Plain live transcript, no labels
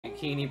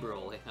Bikini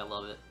Broly. I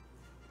love it.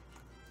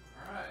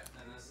 Alright,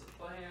 and this is the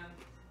plan.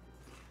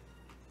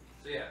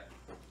 So yeah,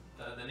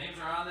 the names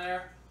are on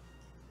there.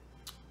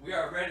 We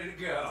are ready to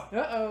go.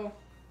 Uh-oh.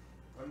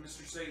 When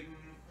Mr. Satan...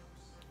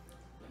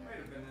 He might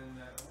have been in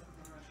that one.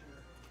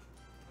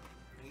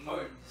 I'm not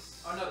sure.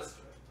 Oh no,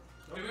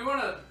 do we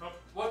want to...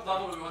 What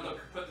level do we want to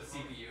put the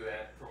CPU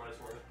at, for what it's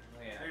worth?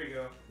 Yeah. There you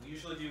go. We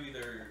usually do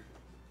either...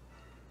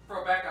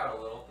 Throw it back out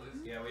a little,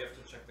 please. Yeah, we have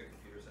to check the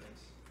computer settings.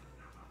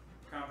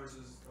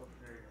 Converses... Oh,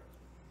 there you go.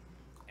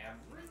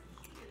 Average?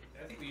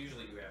 I think we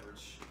usually do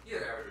average.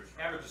 Either average.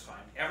 Average is fine.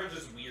 Average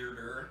is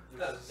weirder.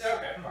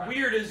 Okay, fine.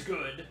 Weird is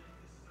good.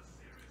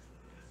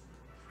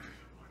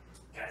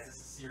 Guys, this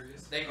is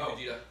serious. Thank you,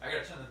 Vegeta. I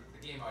gotta turn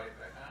the game audio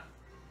back on.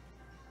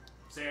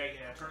 Say,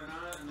 yeah, turn it on,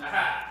 and then...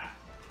 Aha!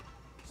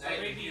 So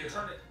maybe you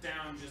turn it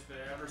down just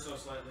ever so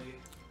slightly.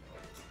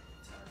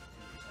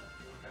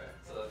 Okay,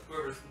 so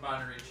whoever's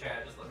monitoring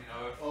chat, just let me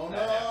know if Oh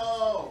that happens.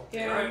 no!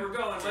 Yeah. Alright, we're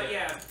going, but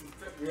yeah.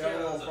 We have a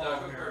little So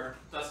problem here.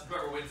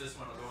 whoever wins this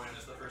one will go in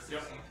as the first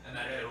 16, and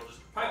then it'll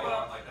just Pipe follow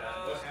up. on like that.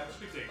 Oh.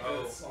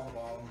 It's on the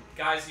bottom.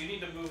 Guys, you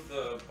need to move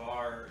the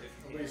bar if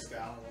At you least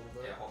down a little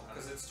bit. Yeah, hold on.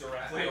 because it's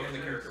directly over the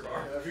character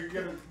bar. Yeah, if you can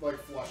get it like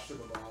flush to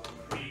the bottom.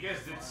 You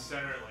guys did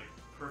center it like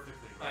perfectly.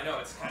 I know,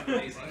 it's kind of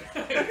amazing.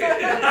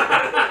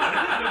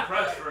 I'm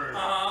impressed for.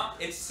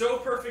 It's so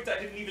perfect I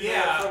didn't even know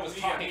what I was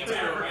talking about.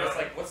 I was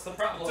like, what's the It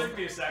problem? took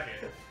me a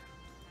second.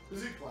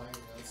 Who's he playing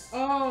against?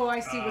 Oh, I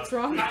see what's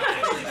wrong.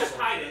 Actually, just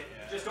hide it.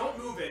 Yeah. Just don't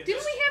move it.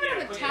 Didn't Just, we have it on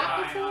the put top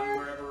eye on before?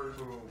 Wherever.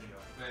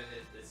 But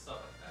it's stuff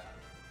like that.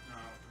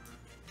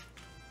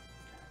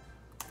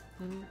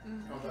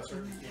 Oh, that's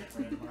right. You can't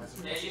randomize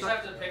it. Yeah, you just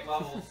have to pick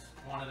levels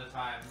one at a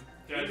time.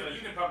 You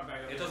can pump it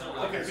back up. It doesn't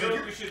really Okay, I so feel like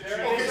here- we should.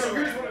 Okay, so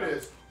here's what it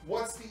is.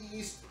 What's the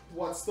east?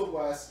 What's the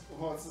west?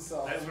 What's the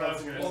south? That's and what I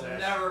what's was the gonna We'll say.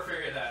 never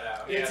figure that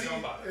out. Yeah, It's,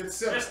 don't bother. it's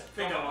simple. Just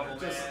pick a level,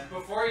 Just- man.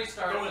 Before you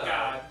start, Go with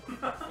God.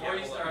 Before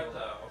you start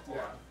though.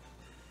 Yeah.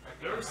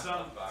 There were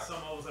some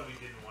levels that we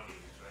didn't want to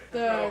use, right?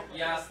 The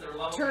Yes, they're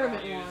level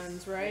tournament values.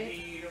 ones, right?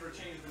 We never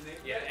changed the name.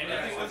 Yeah,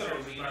 anything with an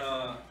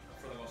arena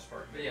for the most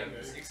part. But yeah,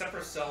 Except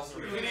for cells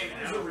We arena. can name it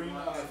His now.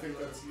 arena, I think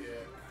that's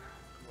it.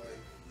 Like,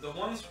 The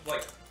ones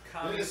like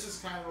this is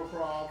kind of a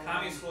problem.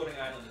 Kami's Floating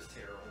Island is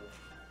terrible.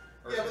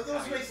 Or Yeah, but those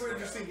Kami's make for Floating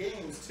interesting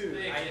games too.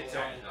 They I get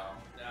don't tiny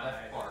though. know.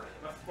 Left part.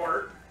 Left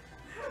part.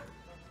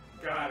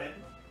 Got it.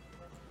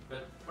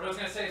 But what I was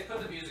gonna say is put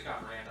the music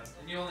on random,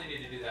 and you only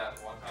need to do that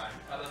one time.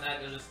 Other than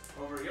that, you'll just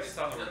Over here. It's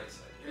on the right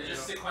side. you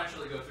just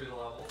sequentially go through the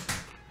levels.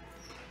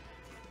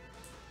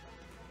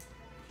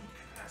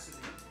 Capacity.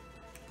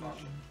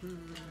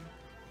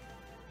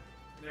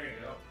 There you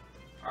go.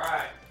 All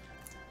right.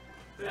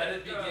 Let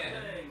it Big,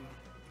 begin. thing.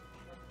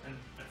 And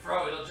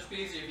Fro, it'll just be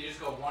easier if you just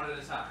go one at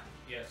a time.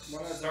 Yes.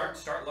 One at a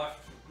Start left.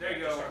 There you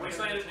go. Start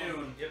Wasteland left. at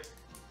noon. Yep.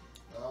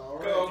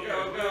 Alright. Go.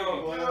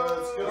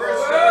 Let's go. We're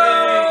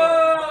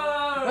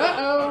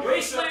Uh-oh.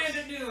 Wasteland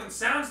at noon.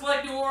 Sounds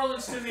like New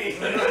Orleans to me.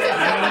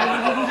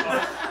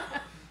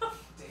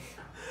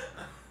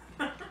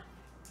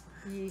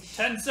 Yeesh.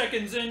 10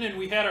 seconds in and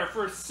we had our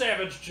first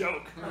savage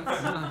joke. They're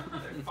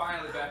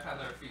finally back on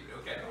their feet.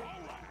 Okay.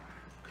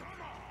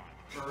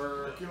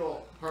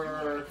 Hercule.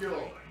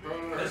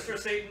 Mr.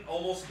 Satan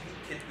almost beat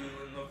Kid Buu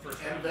in the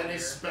first round. And then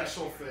his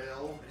special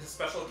fail. His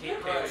special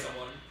can't Right. KO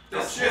someone.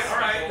 This shit. All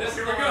right, This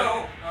here is we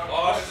go.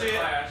 Oh, shit.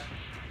 Flash.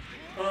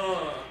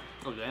 Oh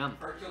damn.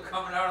 Hercule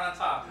coming out on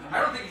top. I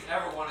don't think he's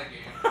ever won a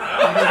game.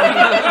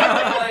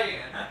 Playing.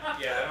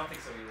 Yeah, I don't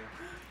think so either.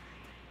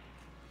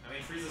 I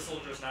mean, Frieza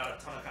Soldier's not a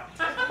ton of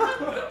competition.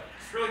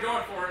 It's really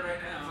going for it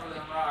right now. Some of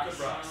them rocks.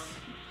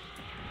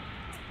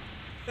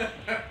 Good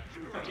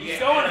rocks. He's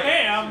going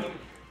ham.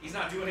 He's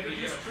not doing any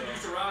damage.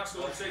 Produce a rock,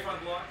 so safe on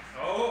block.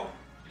 Oh!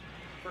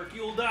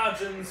 Hercule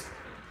Dodgins.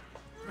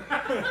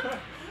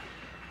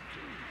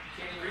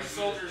 Three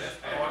soldiers.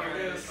 Oh, here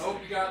it is. Oh,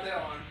 you got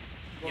that one.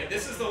 Yeah,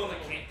 this is the one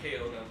that can't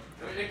KO them.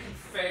 It can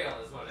fail,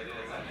 is what it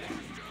is, I think.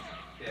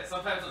 Yeah,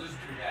 sometimes it'll just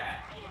do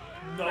that.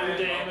 No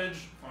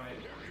damage. Fine.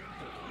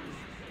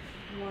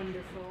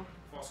 Wonderful.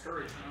 False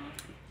courage.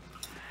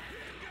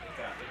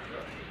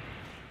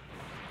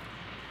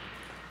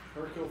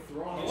 Hercule On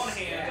throws. the one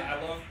hand,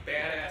 I love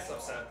badass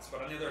upsets,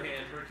 but on the other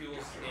hand,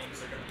 Hercule's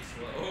games are going to be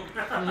slow.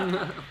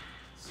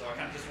 So I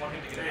kind of just want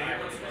him to get There an you eye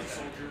go, really like that.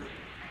 soldier.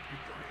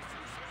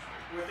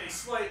 With a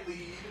slight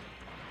lead.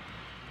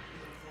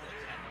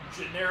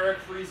 Generic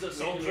Frieza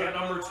Soldier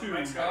number 2. Oh, I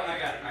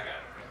got it.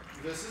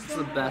 This is It's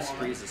the best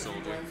one. Frieza If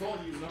soldier. he wins, I'll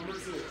use number 2.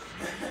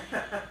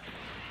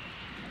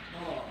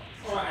 Oh.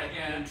 Try it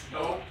again.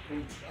 Nope.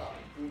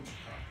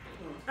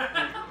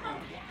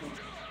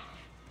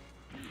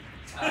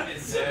 I can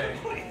say.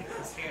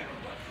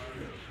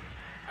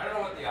 I don't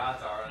know what the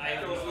odds are. I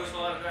He was losing a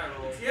lot of that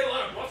rolls. He had a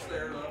lot of buffs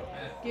there, though.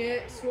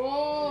 Get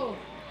swole.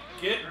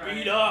 Get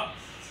beat up.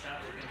 It's not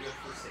looking good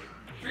for Satan.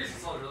 Frieza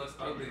Soldier looks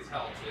ugly as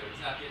hell, too.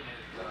 He's not getting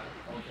anything done.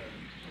 Okay.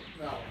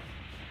 Now.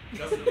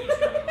 Doesn't need to.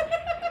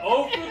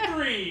 0 for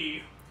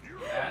 3.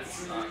 That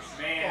sucks.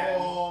 Man.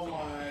 Oh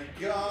my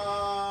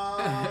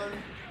god.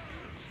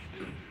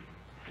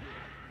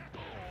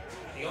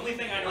 The only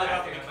thing I know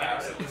about the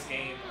mechanics of this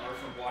game are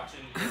from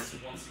watching this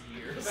once a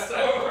year.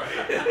 So.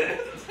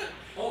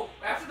 Well,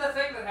 after the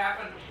thing that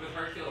happened with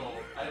Hercule,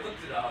 I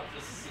looked it up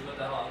just to see what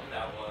the hell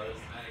that was,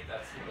 and I think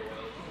that's what it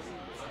was.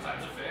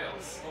 Sometimes it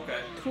fails. Okay.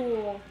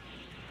 Cool.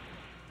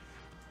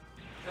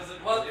 Because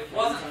it wasn't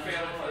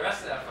failing for the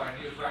rest of that fight.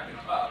 He was racking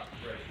them up.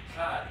 Right.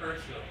 God,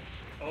 Hercule.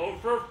 Oh,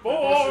 for This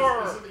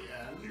 4! is the end.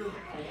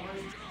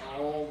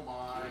 Oh my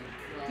god.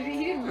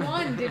 He did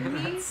one, didn't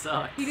he?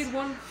 Sucks. He did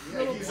one Yeah,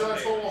 little. he's on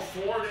total of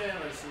 4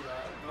 damage to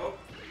that. Nope.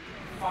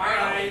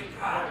 Finally!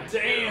 God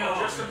Damn!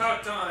 Just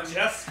about done.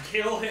 Just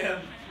kill him.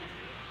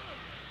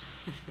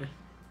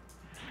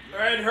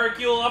 Alright,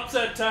 Hercule,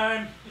 upset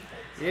time.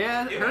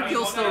 Yeah,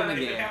 Hercule's still in the If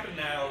it game. happened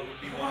now, it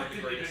would be one of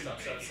the greatest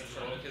upsets in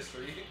tournament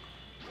history. He's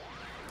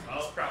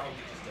probably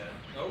just dead.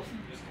 Nope.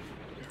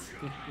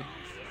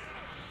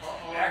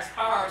 Max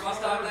power,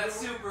 must have that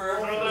super.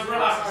 Throw them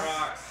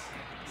Rocks.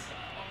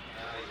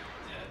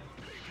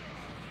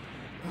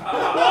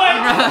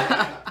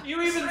 What?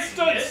 You even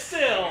stood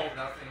still.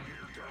 Nothing.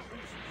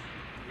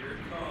 Here it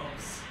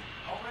comes.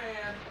 Oh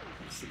man.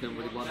 This is gonna be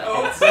one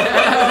Oh.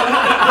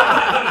 that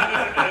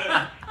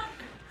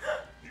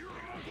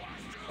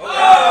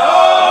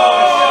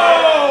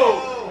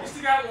Oh! We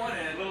still got one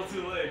in. A little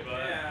too late, but.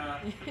 Yeah.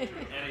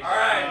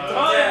 Alright,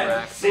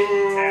 Done.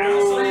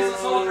 Freeze the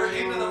soldier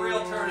into the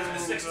real tournament.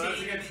 So 16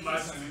 that's against my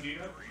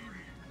Nundino?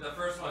 The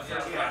first one,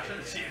 Yeah.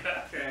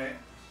 yeah. Okay.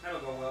 That'll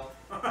go well.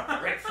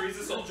 Right, Freeze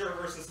the Soldier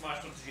versus Smash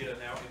Vegeta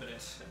now imminent.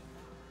 So,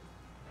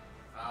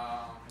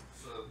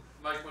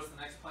 Mike, what's the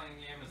next playing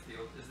game? Is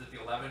it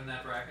the 11 in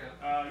that bracket?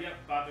 Yep,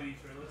 Bobby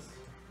Fearless.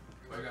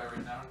 What I got it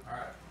written down?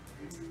 Alright.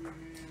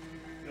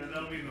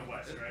 That'll be in the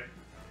West, right?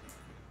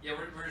 Yeah,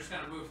 we're just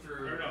gonna move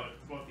through. Or no, it's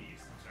both the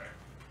East, I'm sorry.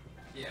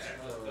 Yeah.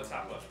 The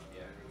top left.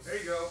 Yeah. There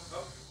you go.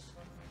 Oh.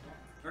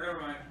 Or never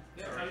mind.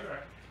 Yeah, you're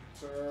right.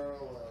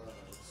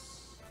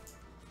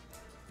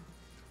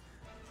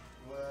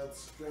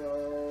 Let's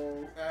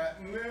go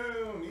at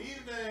noon,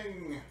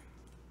 evening.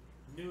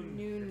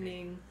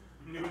 Nooning.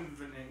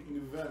 Nooning.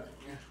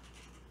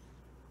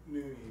 Noon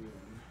evening.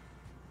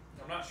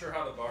 I'm not sure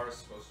how the bar is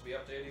supposed to be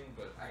updating,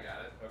 but I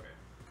got it. okay.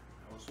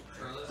 I was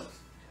Shirtless?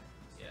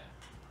 Yeah.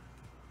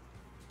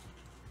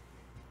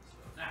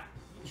 Ah.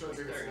 Try to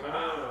figure There you it go.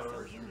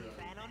 out.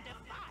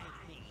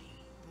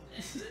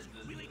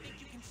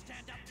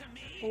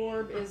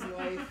 Orb is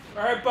life.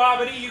 Alright,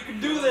 Bobbity, you can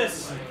do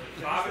this.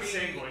 Bobby,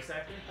 same voice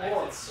actor?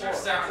 Yeah, it should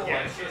sound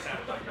like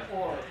that.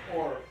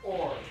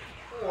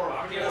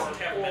 He doesn't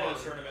have many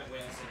tournament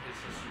wins in his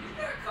history. You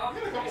got a couple. He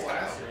had a couple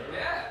last year.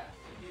 Yeah.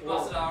 He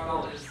busted out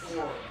all his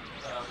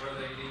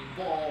relating.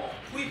 Ball.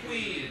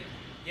 Weed.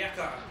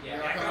 Yakon.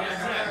 Yeah, Yakon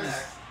Yakon.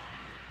 next.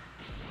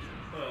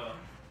 Well,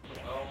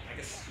 I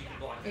guess you can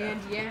block that.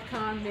 And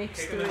Yakon makes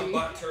Kick him in the 3.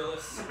 butt,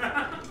 Turles.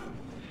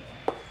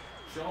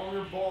 Show him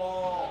your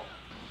ball.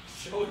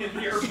 Show him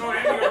your All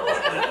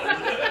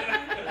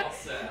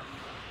set.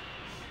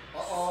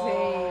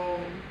 Uh-oh.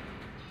 Same.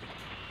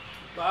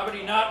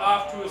 Bobbity not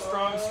off to a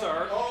strong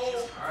start.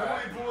 Oh,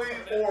 Alright. boy,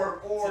 or.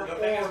 So the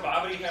thing is,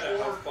 Bobby had a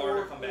health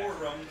bar to come back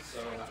from, so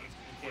he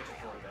can't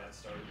afford a bad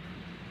start.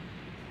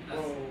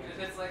 If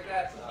it's like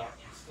that,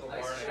 Still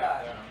Nice bar and a shot.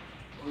 half down.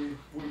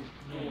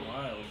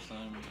 Wild,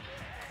 Simon.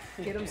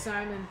 Get him,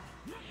 Simon.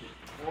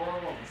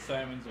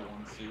 Simon's a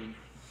 1 seed.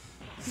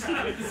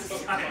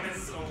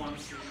 Simon's a 1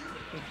 seed.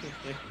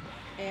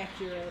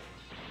 Accurate.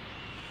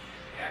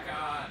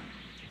 Yakon.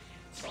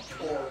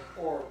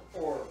 Or.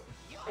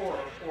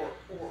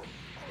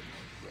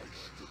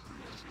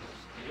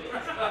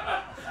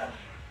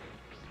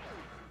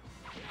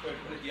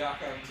 Put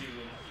Yakon to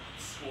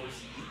score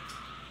Z.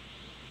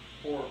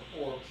 Or.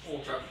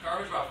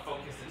 Garbage about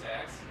focused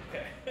attacks.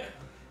 Okay.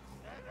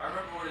 I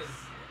remember what his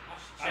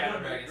I Shadow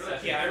remember, Dragon said.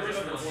 yeah, I He was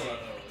remember really one neat. of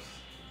those.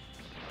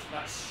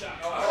 Not shot.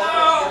 Oh,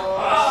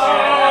 Oh,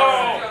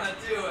 that's gonna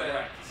do it. I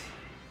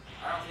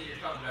don't think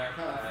you're coming back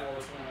from that.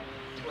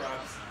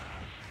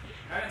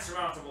 Not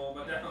insurmountable,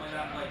 but definitely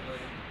not likely.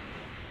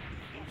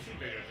 She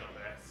bigger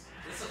dumbass.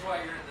 This is why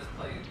you're in this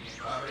playing game,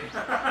 Bobby.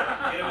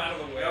 Get him out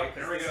of the way. Yep, 'cause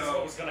there we this go. is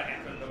what was gonna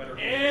happen no matter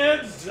who.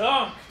 And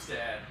dunk.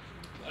 Dead.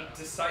 A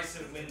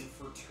decisive win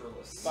for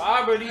Turles.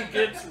 Bobbity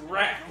gets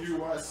wrecked.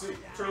 USC.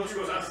 Turles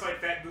goes on to fight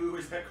Fat Boo,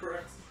 is that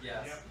correct?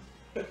 Yes.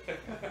 The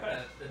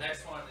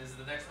next one is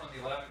the 11,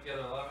 the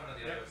other 11 or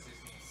the other 16?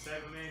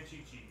 Cyberman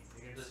Chi-Chi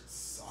against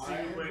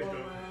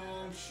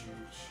Cyberman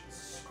Chi-Chi.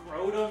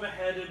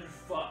 Scrotum-headed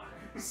fuck.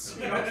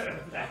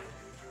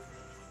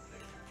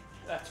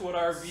 That's what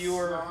our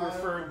viewer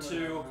referred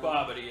to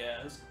Bobbity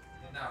as.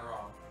 You're not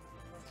wrong.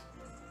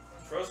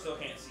 Tro still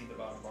can't see the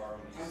bottom bar.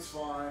 That's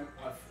fine.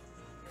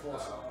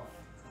 Close enough.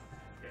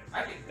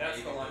 I can That's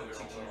maybe the line do it with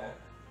a Chi-Chi. little.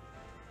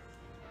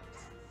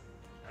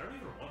 I don't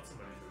even want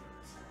somebody to win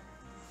this.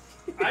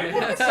 I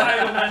want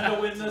Cyberman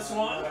to win this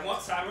one. I want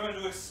Cyberman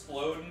to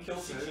explode and kill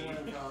Say Chi-Chi.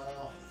 when,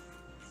 Kyle.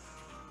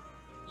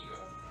 You go.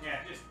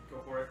 Yeah, just go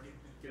for it.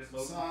 Get it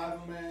low.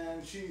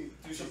 Cyberman cheat.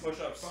 Do some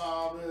push-ups.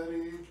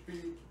 Bobbity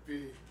beep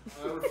beep.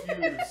 I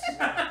refuse.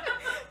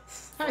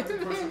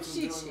 Cyberman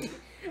Chi-Chi.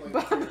 Like,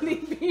 Bobbity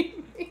beep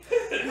beep.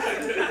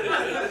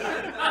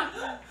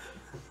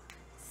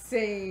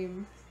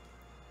 Same.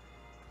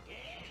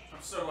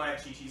 I'm so glad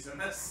Chi-Chi's in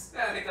this.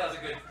 Yeah, I think that was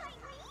a good.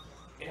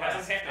 It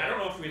hasn't happened. I don't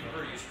know if we've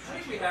ever used I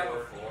think we have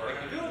before.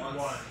 Like, we did it Once.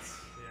 Yeah.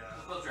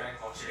 Just a little Dragon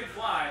Ball. She can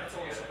fly. That's a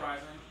little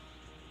surprising.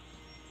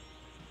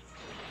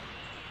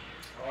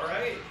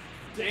 Alright.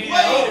 Damn.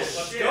 Whoa,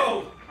 Let's shit.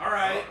 go. All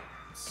right.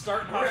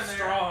 Starting We're off in there.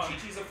 strong.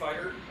 Chi-Chi's a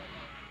fighter.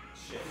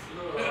 Shit.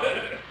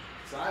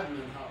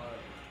 Cyberman, however,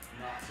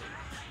 not so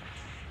much.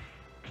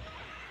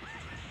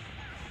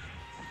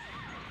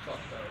 Fuck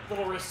that.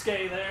 Little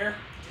risque there.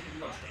 Didn't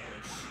do much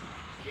damage.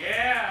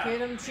 Yeah. Get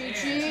him, Man,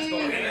 she's Chi-Chi.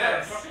 going in Yeah.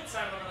 there. Fucking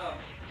Cyberman up.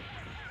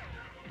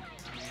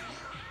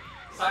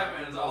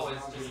 Cyberman is always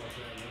Not too just much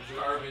damage.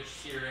 garbage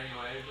here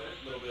anyway, but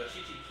A little bit.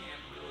 Chi-Chi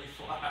can't really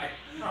fly.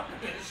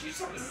 She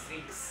sort of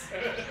sinks.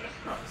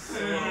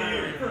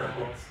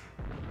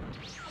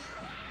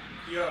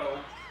 Yo.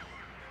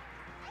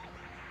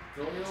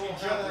 Throw your She little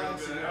jumped head really out.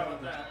 good. How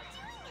about that?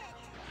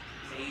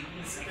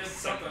 Aiden She did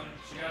something.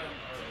 She got him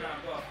kind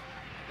of buff.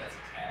 That's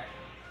attack.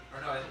 Or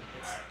no,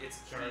 It's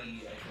key, I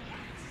think.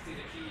 it's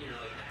either key or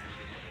like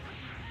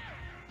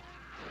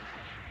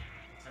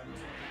Cyberman's gonna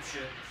do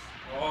shit.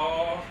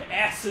 Oh,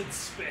 acid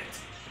spit.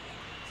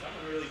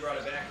 Someone really brought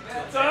it back.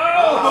 That's Oh! I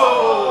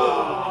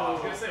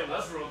was gonna say it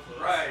was real close.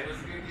 right. It was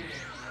a good game.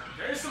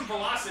 There's some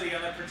velocity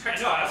on that I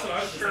projectile. know, that's what I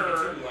was sure.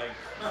 thinking too. Like,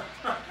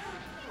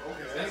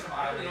 Okay. That's some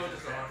eyelids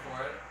just going for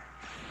it.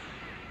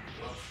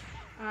 Whoops.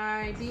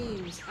 I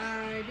beams.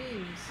 I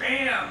beams.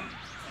 Bam!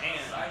 man,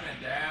 Simon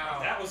down.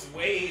 that was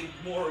way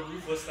more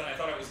ruthless than I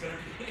thought it was gonna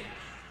be.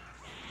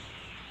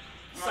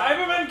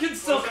 Cyberman can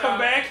still Close come out.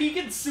 back. He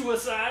can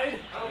suicide.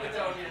 I don't think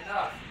that would be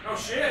enough. Oh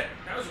shit!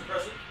 That was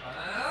impressive.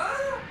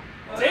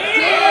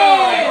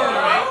 Damn!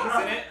 Alright, he's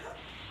in it.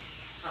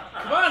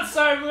 Come on,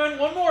 Cyberman.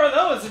 One more of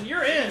those and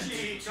you're in.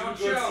 Chi-Chi, Two don't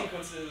good choke.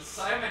 sequences.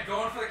 Simon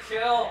going for the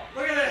kill.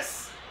 Look at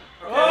this.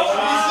 Okay. Oh!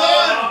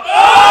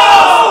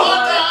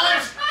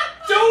 He's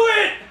Do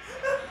it!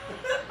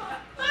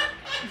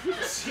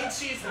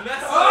 Chi-Chi's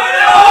messing Oh, it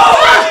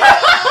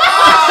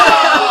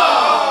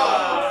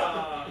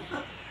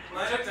no!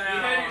 Let it You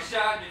had down. your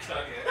shot and you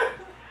took it.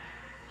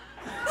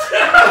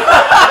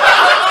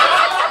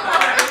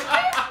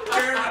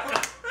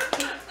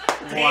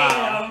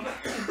 Damn. Oh,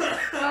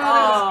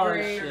 that was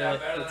great. shit. Yeah,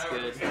 better That's than I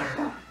good.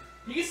 would've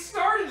He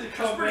started to That's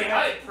come pretty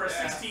back. hype for a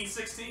Yeah.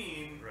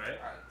 16-16. Right.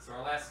 Alright, so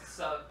our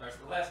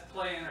last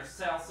play in our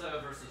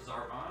Salsa versus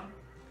Zarbon.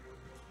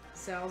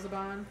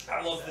 Salzaban.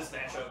 I love this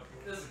matchup.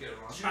 This is a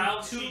good one.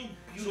 Child Two Chi-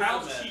 beautiful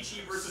Child men.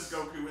 Chi-Chi versus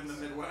Goku in the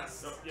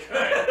Midwest. Yeah.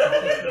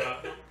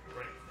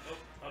 Right.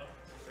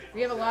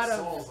 We have a lot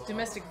Souls. of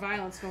domestic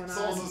violence going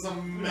Souls on. is a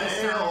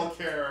male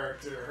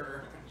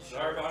character.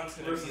 Zarbon's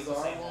gonna be Versus the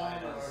same Arbon?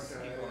 line as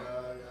Okay, Igor.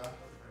 yeah.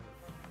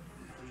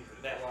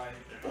 That line.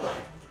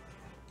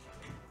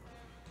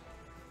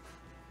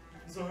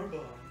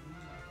 Zarbon.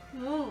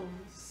 Oh.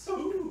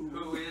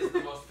 Who is the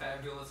most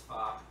fabulous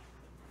fop?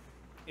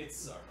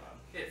 It's Zarbon.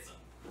 It's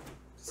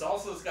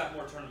Salsa's got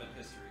more tournament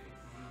history.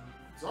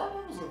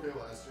 Zarbon was okay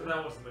last But year.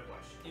 that wasn't the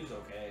question. He was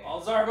okay.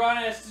 All Zarbon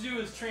has to do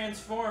is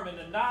transform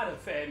into not a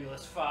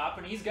fabulous fop,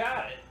 and he's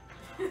got it.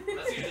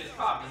 That's usually his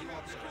fop. He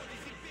won't do it.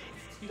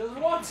 He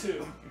doesn't want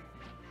to.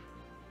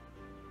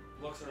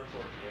 Looks are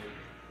important,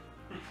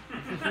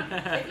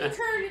 If you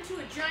turned into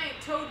a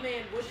giant toad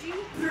man, would you?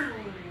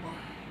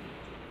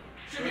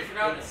 Should be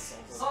forgotten.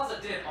 Salsa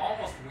did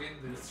almost win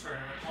this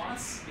tournament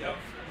once. Yep.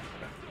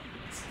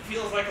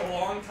 Feels like a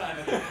long time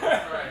ago.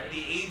 Right.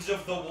 The age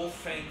of the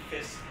Wolfang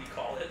Fist, we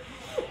call it.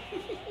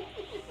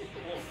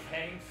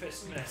 Wolfang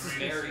Fistness.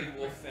 Merry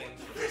Wolfang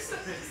Fist.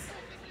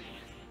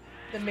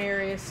 The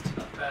merriest.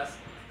 The best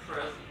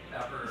present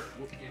ever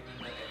given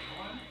to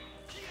anyone.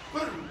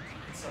 Boom!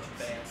 Such a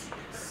bad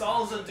sequence.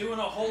 Salza doing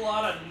a whole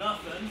lot of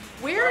nothing.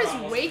 Where is Zarbon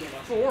wasn't Wake doing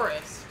much.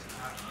 Forest?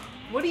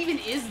 What even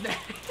is that?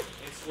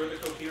 It's where the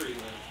Kokiri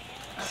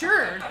live.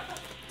 Sure.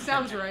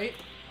 Sounds right.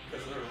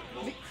 Because they're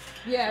woke.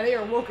 Yeah, they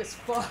are woke as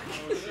fuck.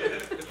 Oh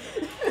shit.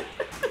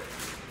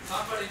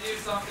 Somebody do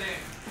something.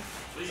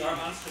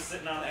 Zarmon's just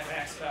sitting on that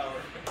max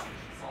power.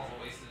 Salsa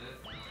wasted it.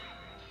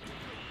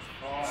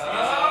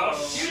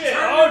 Oh, you shit.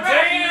 turned Oh, it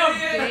back, damn. you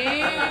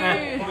idiot.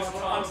 Damn. He was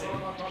taunting.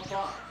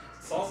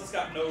 Salsa's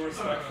got no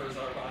respect for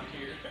Zarbon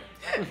here.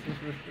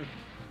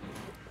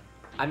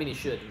 I mean, he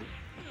should.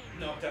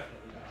 No,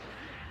 definitely not.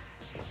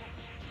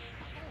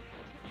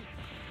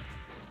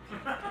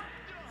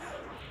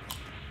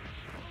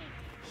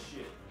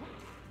 Shit.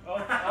 Oh,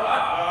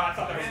 I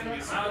thought that was gonna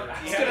be super. I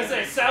was gonna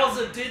say,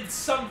 Salza did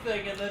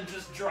something and then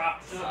just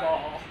dropped the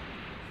ball.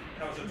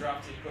 That was a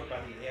drop kick put by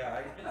the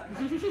AI.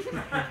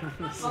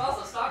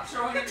 Salsa, stop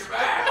showing in your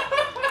back.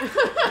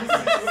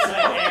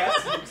 My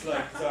ass looks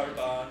like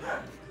Zarbon.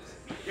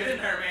 Get in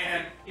there,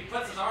 man. He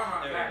puts his arm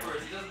on it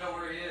backwards. He doesn't know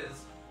where he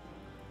is.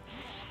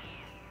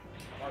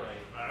 Alright.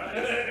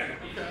 Alright.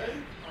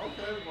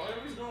 Okay,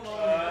 whatever's going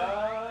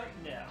on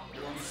No.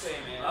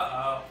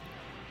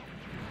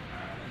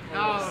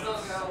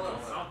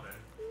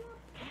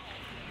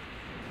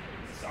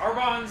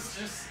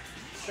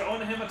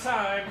 Showing him a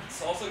time.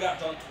 It's also got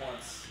dunked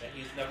once, and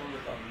he's never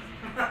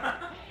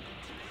recovered.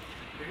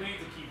 We need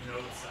to keep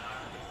notes on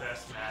the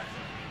best match of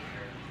the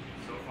year.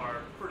 So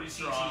far, pretty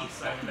strong.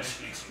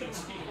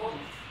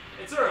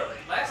 It's early.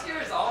 Last year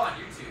is all on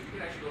YouTube. You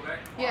can actually go back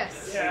and watch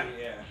Yes. it. Yeah.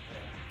 Yeah.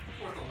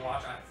 Worth a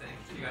watch, I think.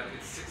 You gotta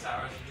get 6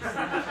 hours and just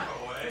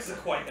go away. This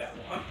isn't quite that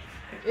long.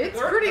 It's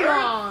There pretty are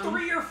long.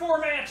 3 or 4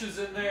 matches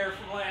in there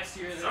from last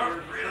year. That Are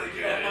were really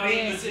good. I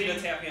mean, amazing. the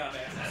Tapion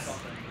match is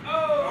something.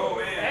 Oh,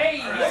 man.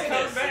 Hey, All he's right.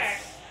 coming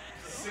back.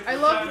 I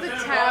love the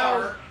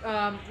Tao.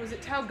 Was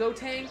it Tao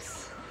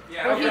Gotenks?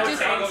 Yeah, Or he yeah,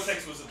 just- Tango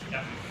 6 was a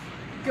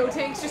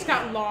Gotenks just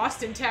got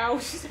lost and Tao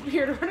just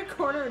appeared around a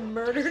corner and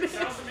murdered him.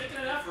 Sounds like making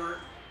an effort.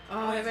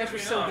 Oh, that match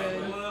was so A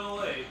good. little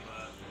late,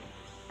 but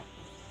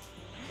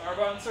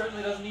Sarbon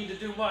certainly doesn't need to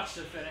do much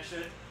to finish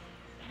it.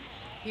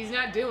 He's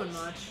not doing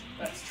much.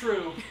 That's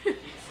true.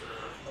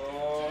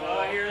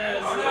 Oh, Here it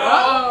is.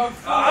 Uh-oh.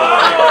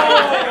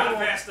 not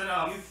fast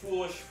enough. You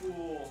foolish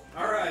fool.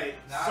 Alright.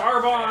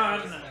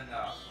 Sarbon.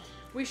 Enough.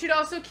 We should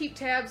also keep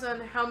tabs on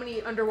how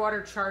many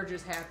underwater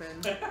charges happen.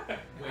 Wait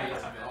a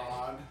minute.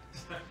 God.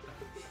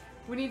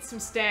 We need some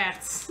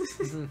stats.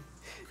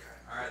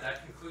 Alright,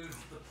 that concludes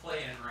the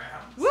play-in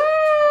round.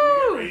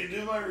 Woo! Ready to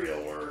do my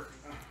real work.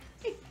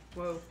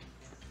 Whoa.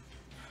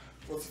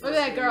 What's the Look first at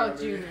that thing girl, you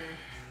gotta do? Junior.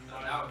 No,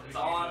 now it's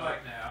all on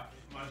Mike now.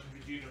 Imagine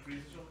Vegeta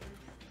freezes over.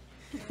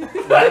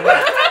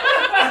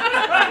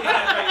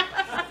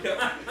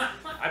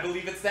 I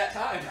believe it's that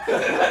time.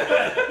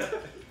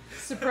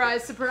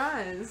 Surprise,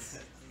 surprise.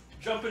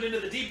 Jumping into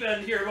the deep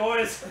end here,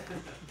 boys.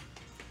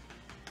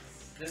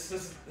 This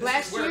is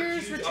Last where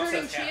year's huge returning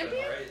upsets happen,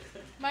 champion? right?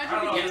 Majin I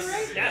don't know, Vegeta, this is-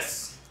 right?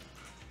 Yes.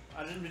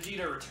 Majin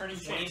Vegeta returning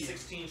champion.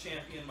 2016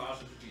 champion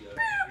Majin Vegeta.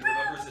 He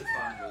remembers it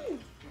fondly.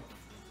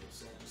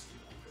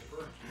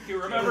 He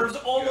remembers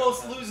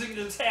almost losing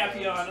to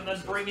Tapion and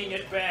then bringing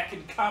it back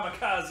in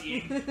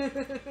kamikaze.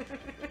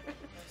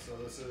 So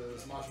this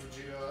is Majin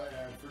Vegeta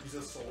and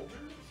Frieza Soldier.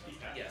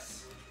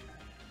 Yes.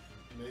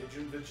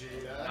 Majin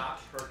Vegeta. Not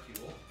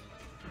Hercule.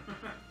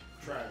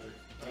 Tragic.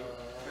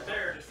 Right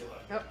there, just a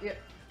look. Oh, yep.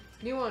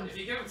 New one. If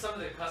you give him some of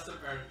the custom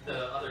or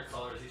the other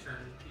colors, he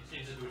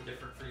changes to a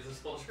different Frieza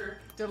soldier.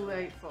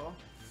 Delightful.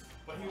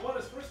 But he won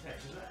his first match,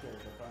 isn't that?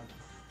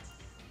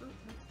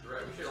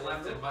 Right, we should have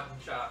left it mutton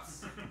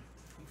chops.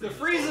 The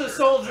Frieza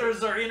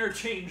soldiers are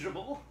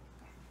interchangeable.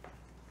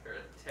 They're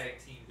a tag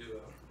team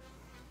duo.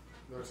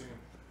 Their team.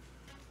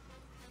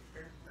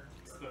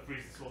 It's the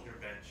Frieza Soldier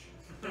bench.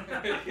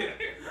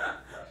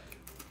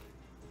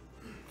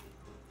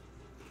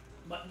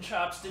 Mutton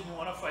Chops didn't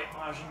want to fight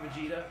Majin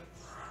Vegeta.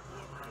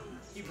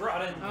 He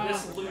brought in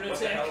this What the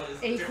lunatic. hell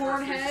is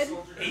Acorn head.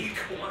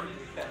 Acorn?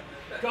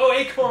 Go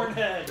Acorn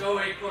Head. Go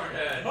Acorn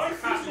Head. My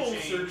physical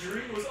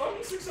surgery was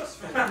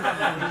unsuccessful. A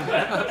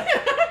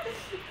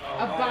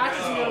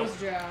botched nose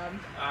job.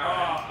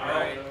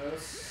 Alright.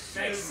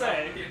 Thanks to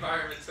say, The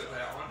environment took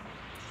that one.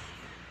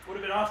 would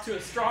have been off to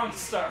a strong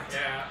start.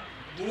 Yeah.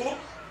 Whoop.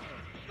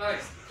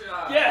 Nice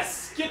job.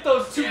 Yes, get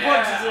those 2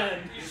 punches in.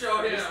 You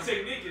showed him. His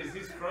technique is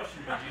he's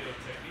crushing Vegeta's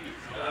technique.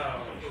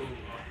 Oh.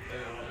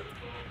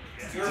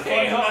 Your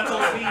Damn.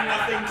 fundamentals mean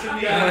nothing to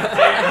me.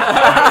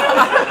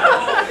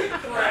 Holy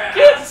crap.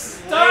 Get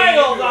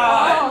styled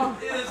on.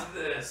 What is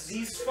this?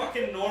 These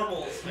fucking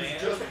normals, man.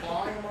 Just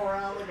pawing him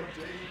around like a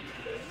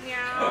baby.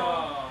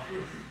 Meow.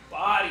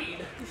 Bodied.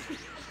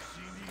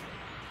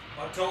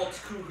 Adult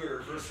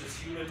cougar versus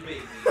human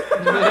baby.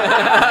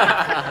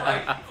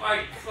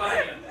 Fight.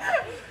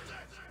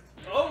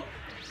 Oh.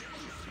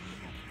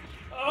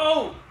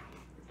 Oh.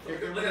 Kick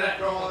him Look in at that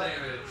the normal gut.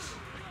 damage.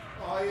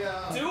 Oh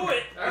yeah. Do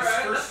it. His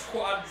Alright. first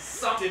squad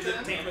Something. did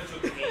the damage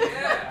with the game.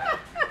 Yeah.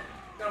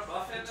 Got a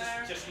buff in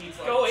there. Just needs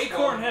like Go 12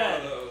 Acorn more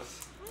Head. of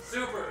those.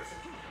 Super.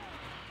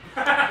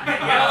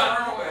 Yeah,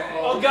 turn away.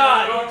 Oh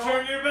God. Don't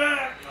turn your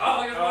back!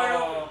 Oh, look at Mario.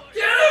 Oh.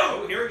 Get him!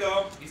 Oh, here we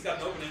go. He's got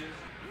an opening.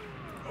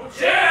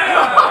 Yeah!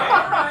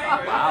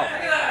 Alright. Wow. Look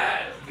at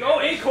that. Go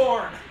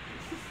Acorn.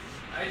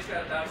 I just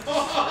got that.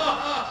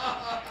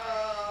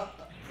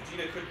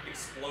 Vegeta could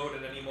explode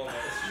at any moment.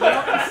 It's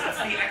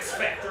the X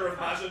factor of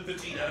Majin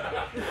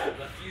Vegeta.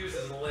 The fuse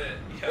is lit.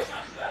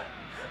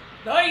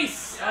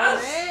 Nice. Oh,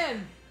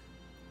 man.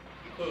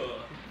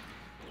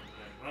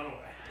 Run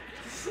away.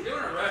 Doing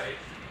it right.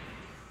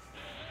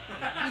 You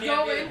Can't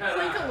go be in, ahead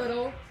blink on. a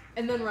little,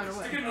 and then run It's a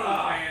away. good move, I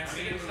fans.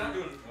 mean, it's not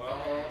doing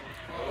well.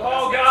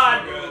 Oh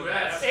God. Ooh,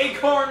 that's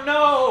Acorn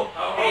no.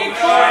 Oh,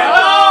 Acorn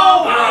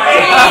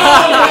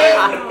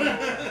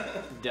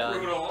no. Done.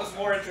 Brutal. It was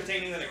more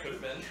entertaining than it could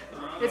have been.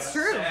 It's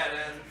true. Sad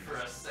end for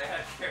a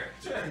sad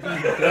character.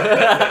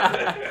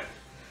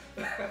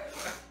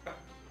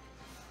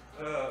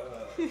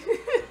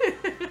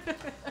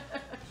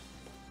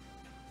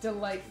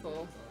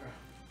 Delightful.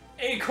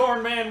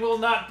 Acorn Man will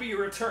not be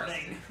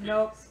returning.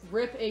 Nope.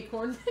 Rip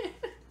Acorn.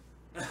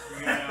 We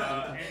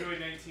got Android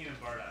 19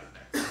 and Bardock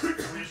next.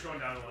 We're just going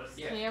down the list.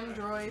 Yeah.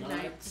 Camdroid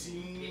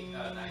 19.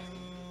 19.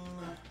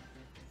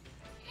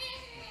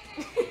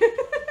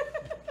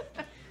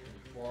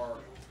 Bar.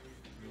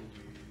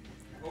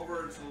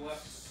 Over to the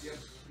left. Yep.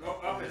 Go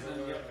up and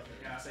then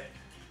yeah, say,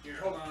 here,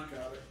 hold on.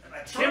 Got it.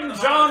 Kim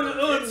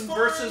Jong-un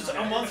versus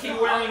a monkey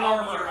wearing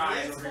armor.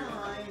 It's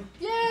fine.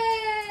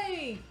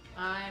 Yay!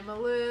 I'm a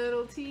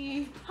little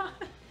teapot.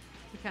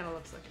 He kind of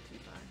looks like a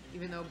teapot,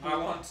 even though I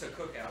want to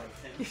cook out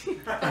of him.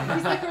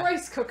 he's like a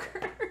rice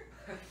cooker.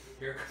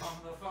 Here comes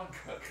the fun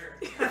cooker.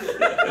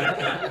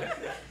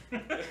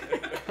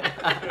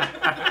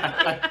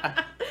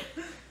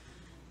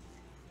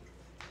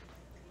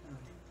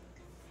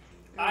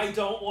 I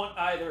don't want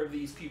either of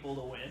these people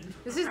to win.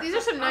 These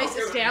are some nice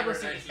give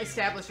it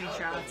establishing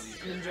shots.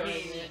 I'm enjoying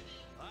it.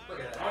 Look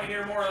at I that. want to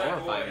hear more of that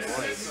Horrifying voice.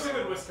 voice. This is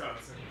good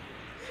Wisconsin.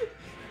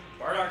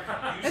 Bardock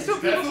That's uses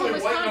what people from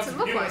Definitely white enough Wisconsin to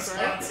look be like,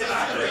 right? Wisconsin.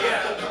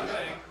 Yeah,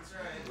 that's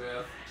right.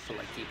 With So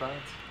like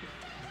teapots?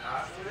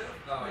 not with.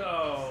 Oh, wait.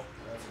 No.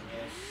 That's a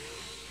miss.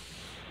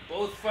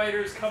 Both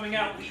fighters coming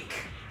out weak.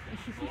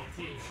 Both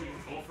teams shooting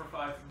 0 for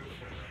 5 from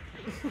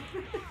the floor.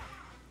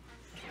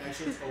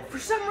 Actually, it's over. For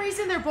some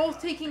reason, they're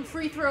both taking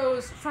free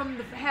throws from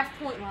the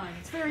half-point line.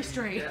 It's very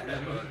strange. Yeah,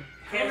 but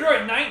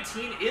Android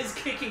 19 is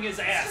kicking his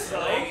ass, though.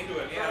 laying into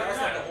it. Yeah, that's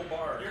like a whole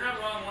bar. You're not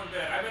wrong one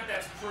bit. I bet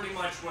that's pretty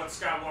much what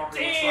Scott Walker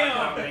looks Damn.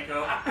 like now,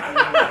 Nico.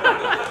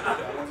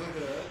 That one's a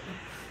hit.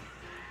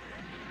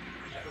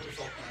 I hope your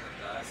whole planet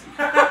dies.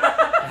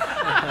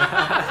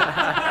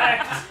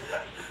 Fact.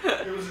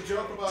 There was a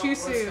joke about Too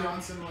soon.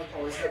 Wisconsin like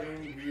always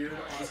having weird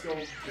on-skill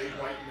big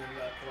white men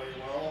that play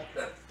well,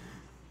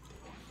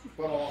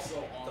 but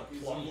also on The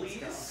Plumleys?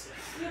 Wisconsin.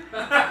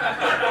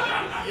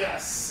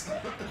 Yes.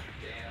 Damn.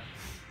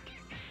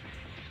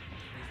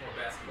 Needs more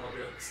basketball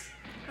jokes.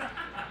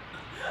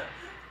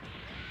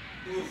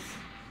 Oof.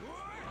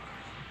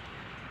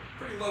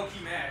 Pretty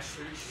low-key match.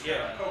 They're just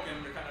Yeah.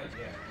 poking. They're kind of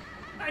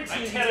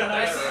 19 had a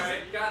nice.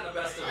 Nice. Gotten the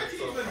best of I it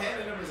think so he's been far.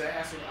 handing him his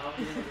ass without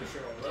doing the show.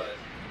 But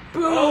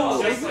Boom!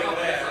 Oh, Just like Oh,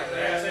 that. like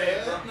that.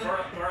 yeah, say,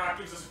 Bardock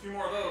gives us a few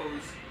more of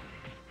those.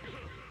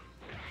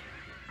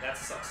 That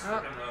sucks. Oh.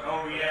 Freaking,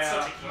 Oh, That's yeah.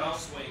 such a huge Well.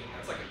 swing.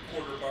 That's like a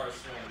quarter bar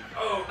swing.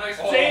 oh, nice.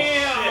 Oh,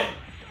 Damn! shit.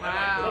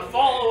 Wow. The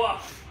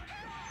follow-up.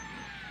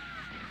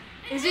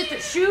 Is it the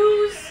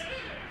shoes?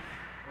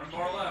 One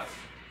bar left.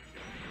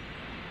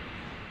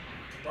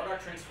 Did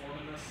Bardock transform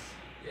in this?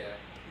 Yeah.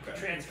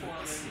 Transform You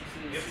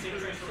into haven't seen the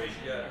transformation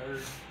yet. or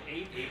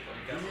ape. Ape,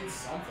 I He guess. needs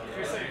something. You're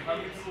right? saying how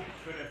many people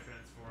could have transformed?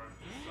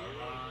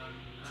 Sauron.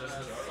 Just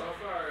So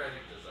far, I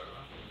think there's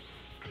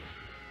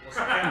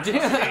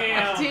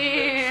Damn.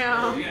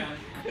 Damn. Yeah.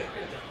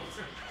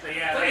 So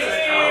yeah,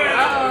 Damn.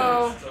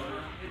 Uh-oh. It's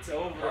over. It's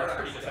over. Bardock's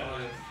Pretty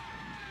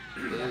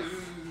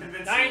definitive.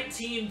 Convincing.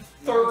 19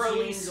 thoroughly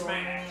 19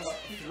 smashed. going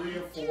 3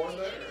 of 4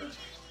 there.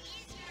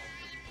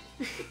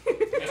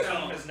 This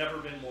film has never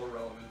been more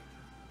relevant.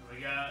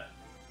 We got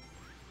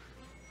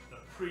the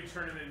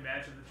pre-tournament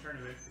match of the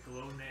tournament,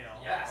 Piccolo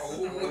Nail. Yes.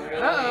 Oh,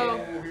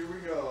 Uh-oh. here we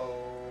go.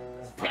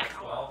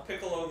 Well,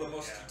 Piccolo, the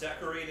most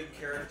decorated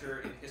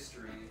character in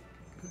history.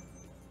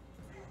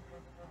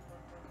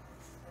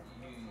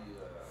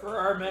 For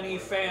our many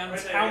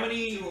fans, how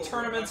many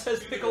tournaments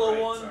has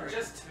Piccolo won?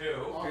 Just two.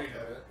 Okay.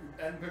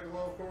 And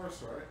Piccolo, of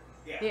course, right?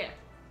 Yeah.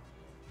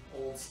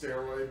 Old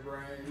steroid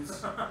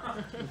brains.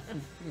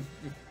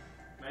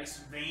 Nice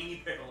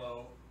veiny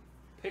Piccolo.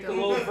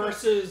 Piccolo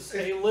versus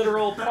a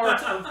literal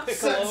part of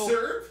Piccolo.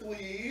 Censor,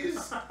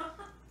 please.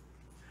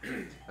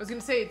 I was gonna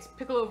say it's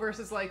Piccolo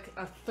versus like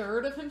a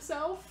third of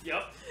himself.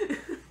 Yep. That's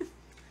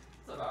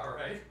about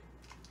right.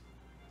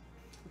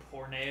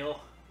 Poor Nail.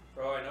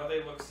 Bro, I know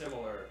they look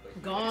similar.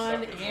 But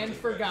Gone except for and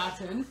something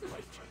forgotten.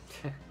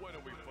 Why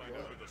don't we find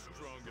out who the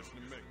strongest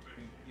in the mix?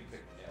 You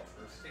pick Nail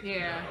first.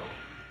 Yeah.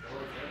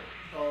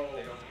 Oh.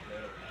 They don't know.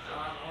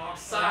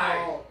 Offside.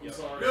 Oh, I'm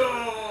sorry.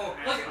 No!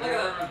 Look at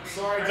that.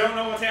 Sorry, I don't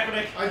know what's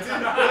happening. I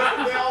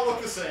didn't. They all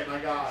look the same. I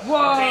got it. Whoa!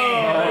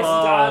 Nice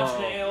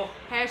dodge, Nail.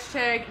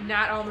 Hashtag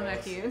not all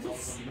Namekians.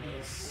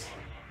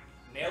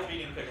 Nail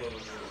beating Piccolo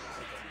was really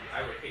something.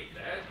 I would hate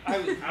that. I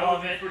would I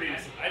love would it.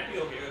 I'd be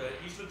okay with it.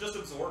 You should just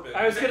absorb it.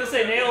 I was gonna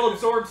say Nail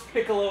absorbs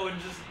Piccolo and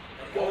just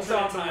goes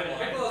on Alternate to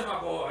timeline. Piccolo's my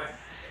boy.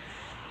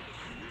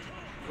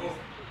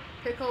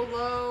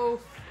 Piccolo.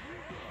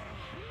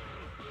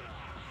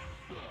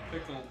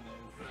 Pickle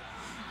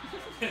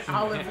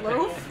Olive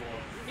loaf.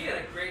 He had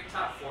a great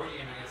top 4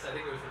 game against, I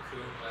think it was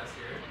Raccoon last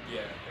year.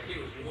 Yeah. Like, he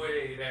was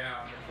way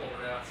down and pulled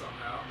it out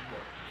somehow.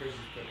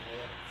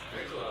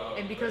 Piccolo.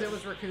 And because it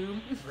was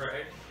Raccoon.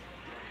 Right.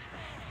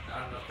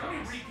 Not enough How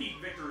many points. repeat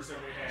victors have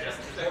we had?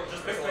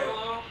 Just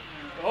Piccolo.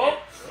 Oh!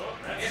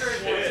 That's Android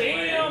shit.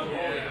 Damn.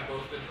 They've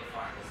both been to the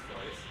finals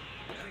twice.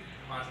 I think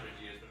Majin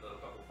Vegeta's been to a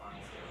couple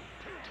finals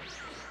too.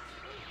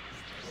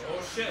 Oh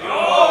shit.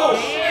 Oh,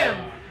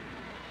 Damn.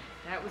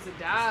 That was a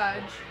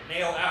dodge.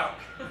 Nail out.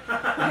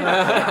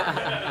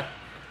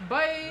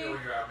 Bye. You're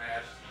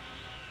outmatched,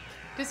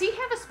 Does he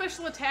have a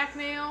special attack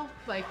nail?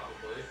 Like,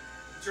 probably.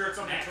 Sure, it's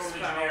something Max totally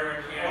power.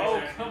 generic. Yeah, Oh,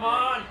 exactly. come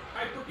on!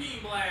 Hyper Beam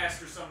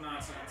Blast or some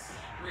nonsense.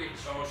 Reach.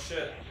 Oh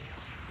shit.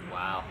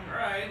 Wow.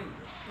 Alright.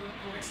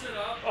 Mix it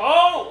up.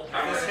 Oh!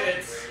 This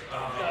hits.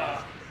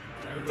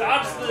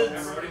 Dodge the.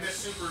 Everybody missed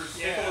supers.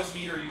 Piccolo's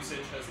meter usage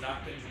has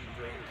not been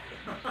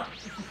great.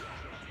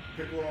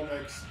 Piccolo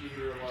makes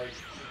meter like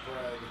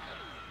bread.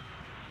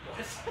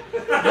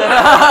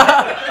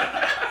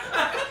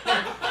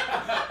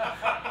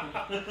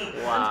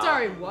 Wow. I'm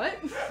sorry, what?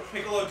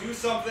 Piccolo, do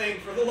something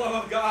for the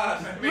love of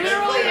God.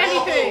 Literally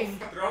anything.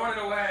 Throwing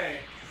it away.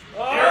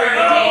 Oh, There we go.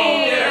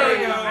 Dang. There we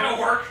go. That'll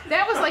work.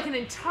 That was like an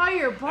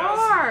entire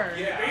bar.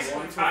 Yeah, Basically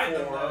 1 for tied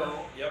them 4.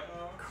 though. Yep.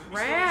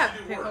 Crap, You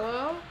do work.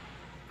 Piccolo.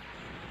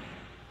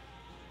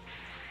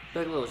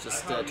 Piccolo was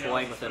just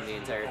toying with him the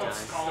entire time.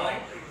 Calling.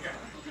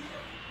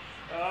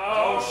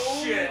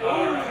 Oh, shit.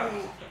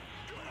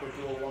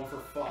 Piccolo 1 for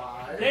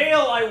 5.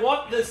 Nail, I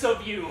want this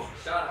of you.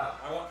 Shut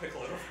up. I want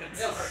Piccolo to win.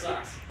 Nail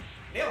sucks.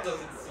 Nail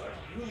doesn't suck.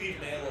 You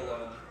leave Nail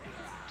alone.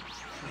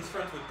 He's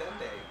friends with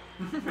Dende.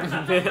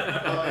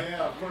 Oh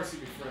yeah, of course you'd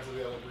be friends with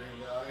the other green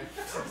guy.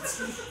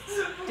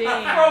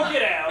 Dang. Bro,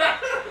 get out.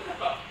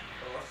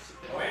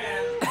 Oh,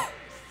 man.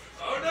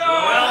 Oh, no.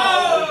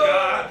 Oh,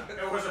 God.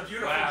 It was a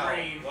beautiful Wow.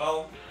 dream.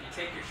 Well, You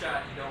take your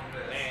shot and you don't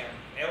miss. man.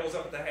 Nail was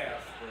up at the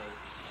half.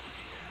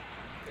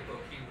 Piccolo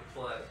came to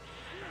play.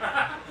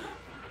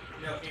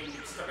 Nail came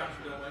stuck on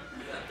the building.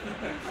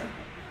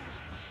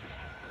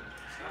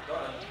 It's not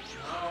done.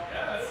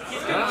 Yeah,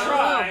 He's gonna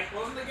try.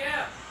 Closing the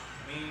gap.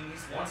 I mean,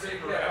 he's One one big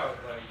saber gap. out.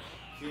 Like,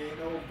 He ain't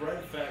no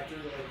bread factory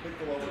like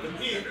Piccolo with the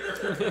meter.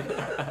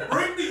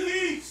 Bring the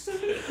yeast!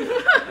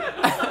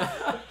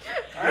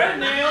 Alright,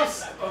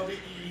 Nails. Of the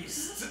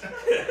East. The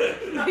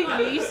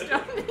yeast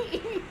on the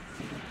east.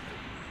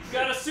 You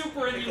got a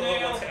super in you, Piccolo,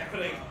 Nail. what's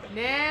happening?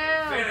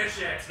 Now. Finish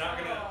it. It's not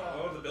gonna.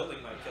 Oh, the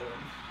building might kill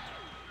him.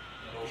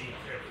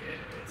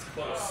 It's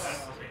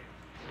close.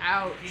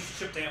 Ouch. He's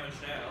chip damage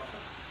now.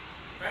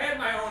 If I had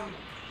my own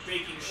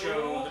baking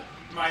show,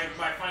 my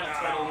final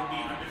title would be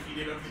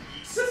Undefeated of the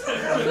East.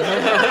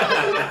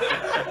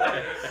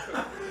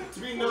 To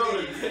be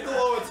noted,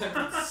 Piccolo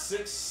attempted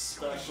 6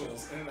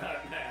 specials in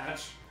that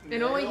match.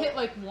 And only hit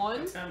like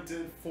 1?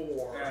 Attempted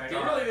 4. Yeah,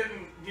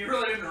 he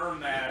really didn't earn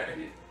that.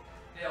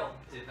 Nail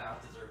did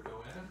not deserve to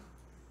win.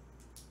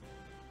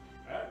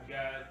 Alright, we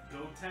got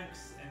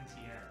Gotenks and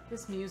TN.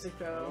 This music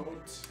though.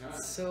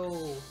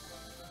 So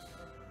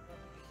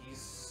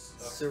He's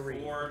a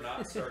Serene. 4,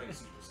 not starting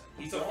Super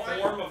Saiyan. He's a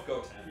form of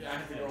Goten. Yeah, I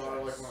have to go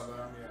out like one of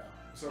them, yeah.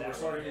 So That we're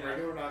starting one, yeah.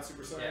 regular, not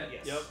Super Saiyan? Yeah.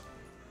 Yes. Yep.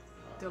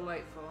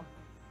 Delightful.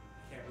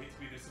 Can't wait to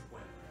be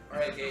disappointed.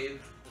 Alright, Gabe.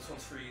 This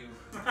one's for you.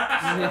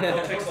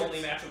 Gotenks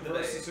only match of the day.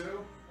 Versus who?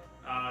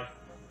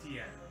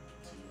 TN.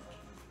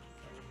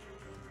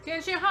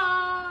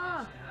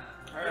 Genshiha!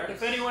 Alright.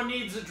 If anyone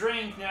needs a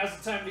drink, now's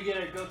the time to get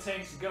it. Go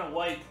Tanks is gonna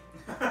wipe.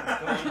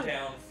 Going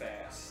down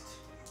fast.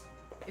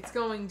 It's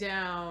going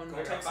down.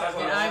 Gotenks And has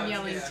I'm a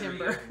yelling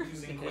timber.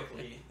 using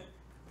quickly.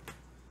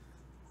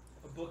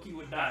 A bookie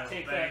would I not will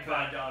take bet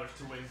that bet. $5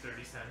 to win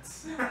 30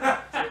 cents.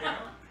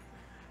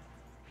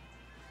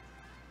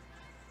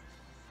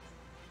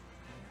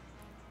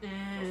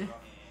 Eh.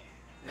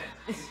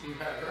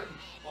 Better.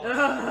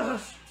 Ugh.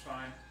 It's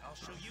fine.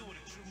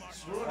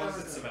 As long as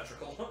it's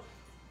symmetrical.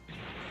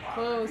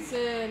 Close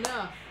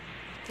enough.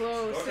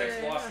 Close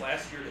Gotenks lost enough.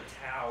 last year to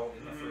Tao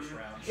in the first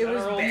round. It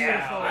was General beautiful.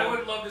 Tao. I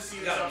would love to see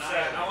this Got a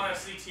upset. 9. I want to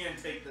see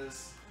TN take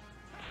this.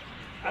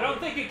 I don't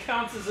think it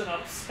counts as an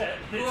upset.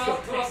 Who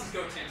else has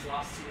Gotenks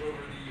lost to over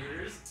the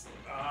years?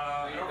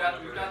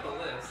 We've got the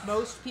list.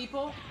 Most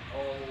people?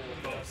 Oh,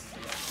 most.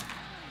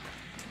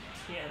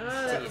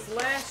 That was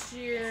last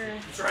year.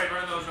 That's right,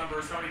 run those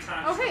numbers. How many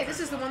times? Oh, hey,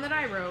 this is the one that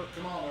I wrote.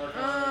 Come on, Mark.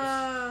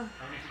 How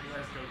many people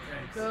has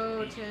Gotenks?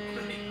 Go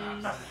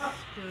Tanks.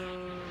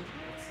 Go.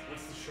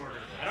 What's the shorter?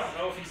 I don't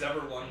know if he's ever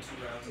won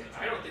 2 rounds in a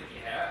I don't think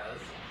he has.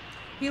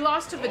 He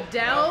lost to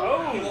Videl.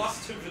 Oh. He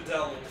lost to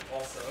Videl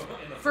also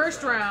in the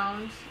First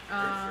round.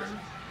 Yeah,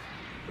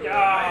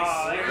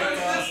 Nice. there There we goes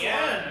go. this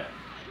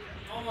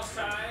one. Almost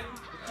tied.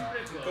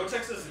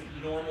 Gotex's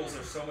normals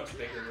are so much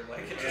bigger.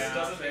 Like it just Yeah,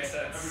 doesn't make Every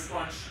sense.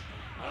 punch.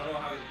 I don't know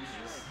how he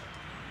loses.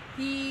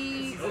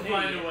 He He'll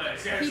find a way.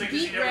 he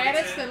beat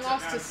Raditz, then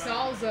lost to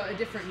Salza a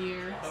different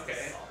year.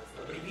 Okay,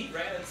 but he beat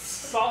Raditz.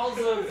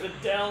 Salza,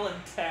 Videl,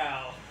 and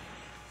Tao.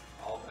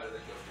 All better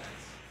than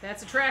Gotenks.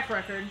 That's a track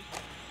record.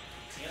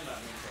 Tien not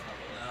mean for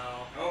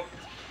No. Oh,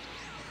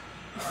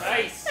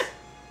 Nice.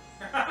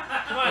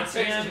 Come on, Gotenks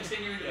Tien.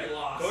 continuing to be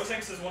lost.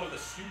 Gotenks is one of the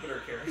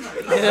stupider characters.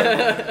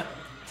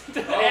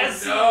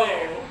 As no.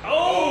 there.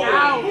 Oh,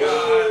 Ouch.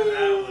 God.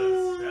 That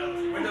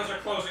was. Windows are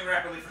closing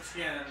rapidly for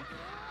TN.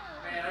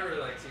 Man, I really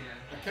like Tien.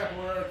 A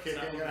capoeira kick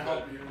ain't gonna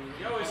help you.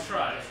 You always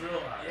try. It's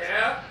real hard.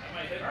 Yeah. That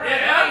might hit.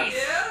 Yeah. Nice.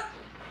 Yeah.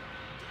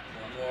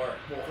 One more.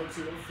 Both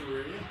are 2 and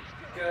 3.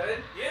 Good.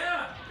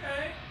 Yeah.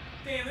 Okay.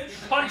 Damage.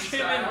 Punch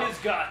him in his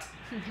gut.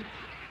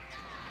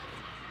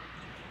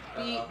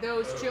 Beat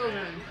those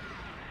children.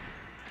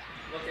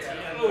 Look at Tien,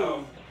 him.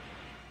 no.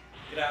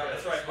 Get out.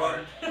 That's right,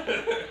 run.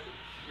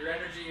 Your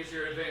energy is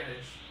your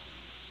advantage.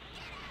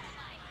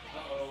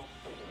 Uh-oh.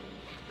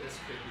 This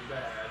could be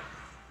bad.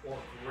 Or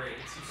great.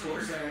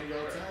 Super Saiyan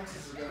Gotenks,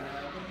 this is gonna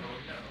happen. Oh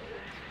no.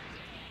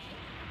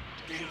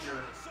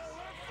 Danger.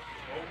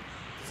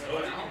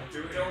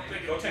 Don't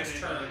think Gotenks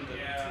turned.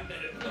 Yeah.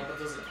 No, that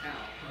doesn't count.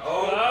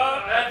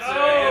 Oh, that's Oh.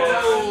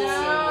 it.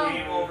 No.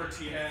 Game over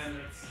Yeah, and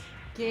it's...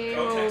 Game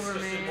Gotenks over,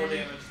 just did more man.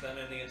 damage than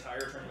in the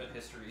entire tournament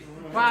history.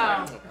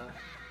 Wow.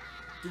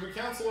 Do we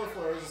count Solar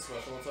Flare as a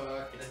special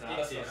attack? It's not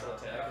a special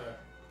attack. Okay.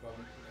 Well,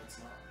 it's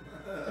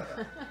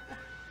not.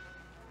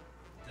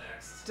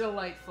 Next.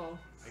 Delightful.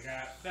 I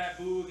got Fat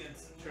Boo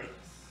against Turles.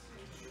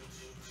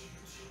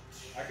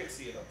 I could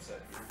see it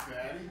upset you.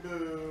 Fatty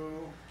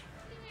Boo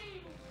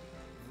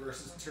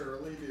versus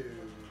Turley Doo.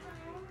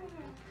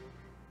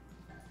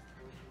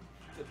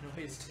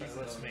 The noise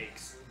Turles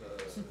makes. The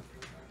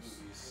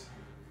movies.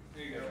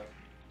 There you go.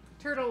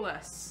 Turtle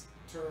less.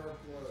 Turtle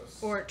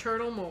plus. Or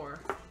turtle more.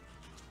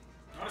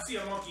 I want to see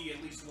a monkey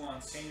at least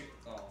once.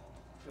 Oh.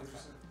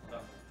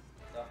 Nothing.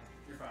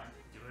 You're fine.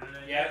 Doing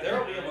it Yeah,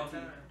 there'll be a monkey.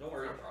 time. Don't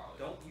worry.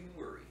 Don't you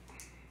worry.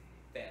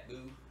 Fat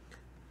Boo.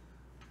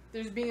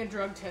 There's being a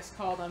drug test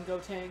called on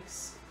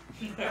Gotenks.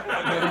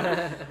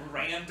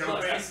 Random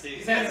Look, testing.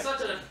 he's had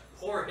such a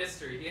poor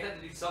history. He had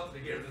to do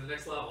something to get him to the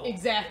next level.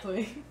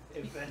 Exactly.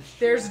 Eventually.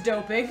 There's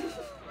doping. Boom.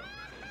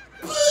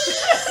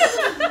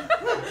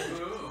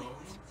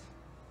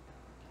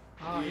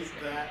 Oh, Eat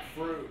that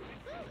fruit.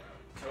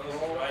 Turtle's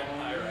riding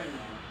high right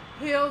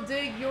now. he'll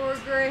dig your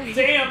grave.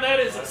 Damn, that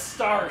is a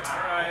start.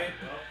 Alright.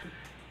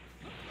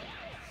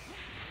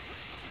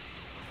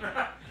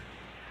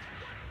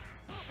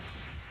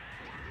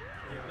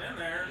 Getting in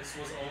there. This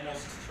was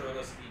almost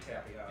Turles v.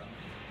 Tapion.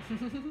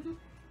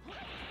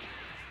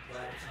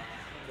 Glad it's not.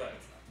 I'm glad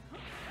it's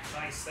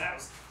not. Nice, that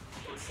was.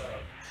 Good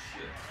setup.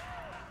 Shit.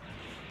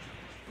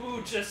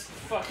 Ooh, just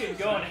fucking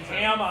going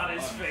ham on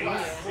his face.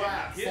 Clap,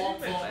 clap, Get thump,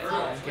 him in thump, there.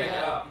 thump, Get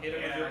thump. up. Hit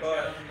him with Yeah, your I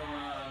butt. got him going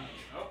on.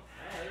 Oh,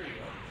 there you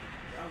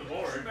go. On the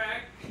board.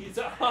 Back. He's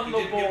on He the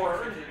did get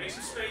board. perfect. Make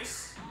some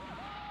space.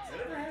 Has that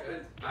ever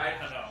happened? I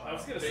don't know. I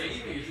was gonna say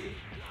maybe.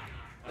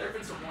 There have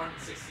been some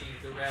 116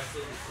 that were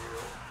absolutely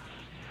brutal.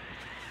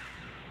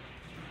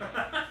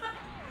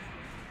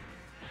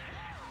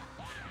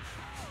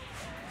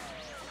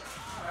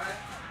 Alright.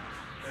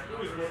 That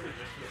Boo is worth it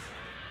just for the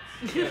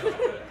science. Yeah.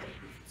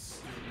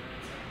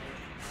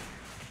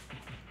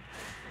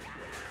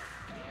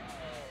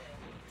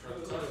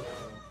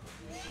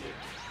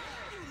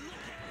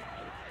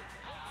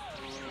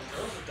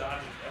 Turtles are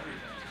dodging everything.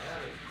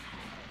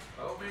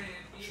 Oh man,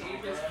 he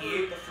ate this He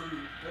ate the fruit.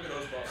 Look at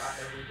those Got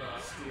bucks. every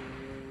bus.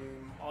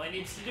 Steam. All he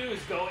needs to do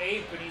is go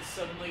ape, and he's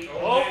suddenly. Oh,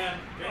 Oh, man.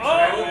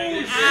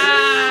 oh,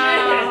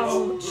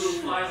 Ow. Blue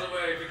flies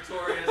away,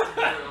 victorious and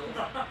thrilled.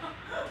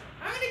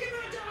 I'm gonna get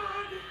my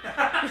dog.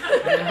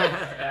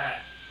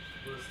 That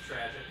was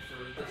tragic for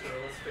the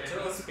Turtles fans.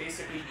 Turtles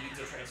basically needs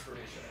a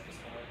transformation at this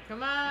point.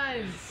 Come on.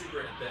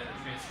 Super bad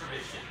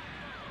transformation.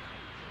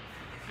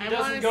 I doesn't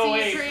want to go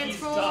see ape, it he's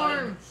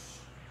transform.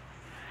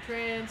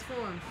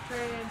 Transform.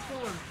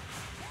 Transform.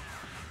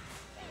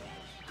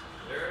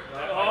 There,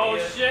 Oh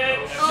shit!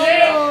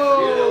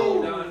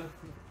 Oh. Shit! Done.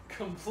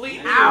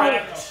 Completely Ow.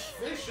 wrecked.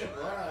 Efficient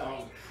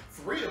round.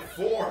 3 to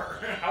 4.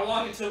 How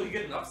long until we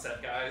get an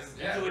upset, guys?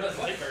 Yeah, Usually what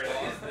doesn't take very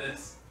long. is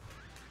this?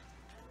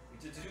 We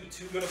did do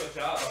too good of a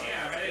job. on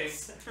Yeah,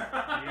 it.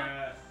 right.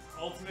 Yeah.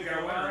 Ultimate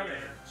Got one Gohan right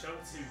and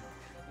Chotsu.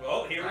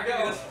 Well, here we I go.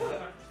 guess.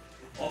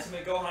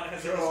 Ultimate Gohan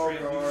has a Oh,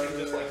 history of God. losing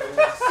just like this.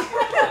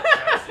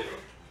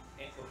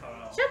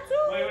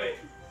 Wait.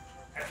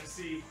 I have to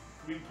see.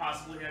 Could we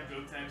possibly have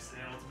Gotenks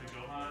and Ultimate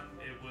Gohan?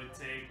 It would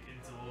take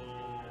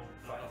until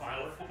the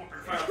Final Four.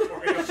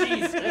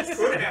 Jesus.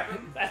 Could happen.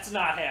 That's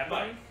not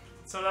happening.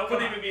 So that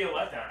wouldn't even be a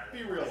letdown.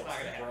 Be real. It's not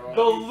gonna happen.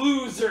 The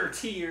loser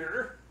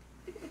tier.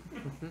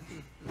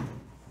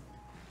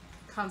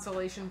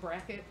 Consolation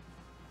bracket.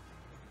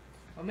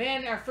 Oh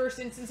man, our first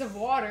instance of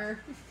water.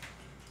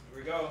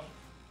 Here we go.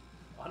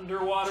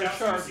 Underwater Chaozu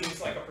shark. seems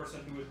like a person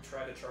who would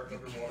try to charge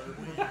underwater.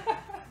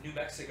 New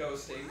Mexico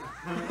State.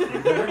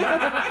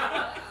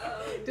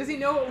 Does he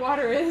know what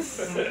water is?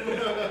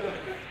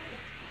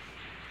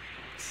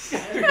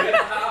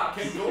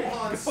 Can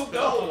Gohan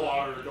spell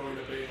water going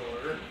to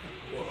Baylor?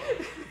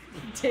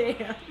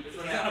 Damn. He's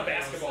on a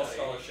basketball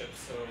scholarship,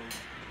 so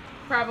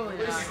Probably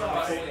It's not.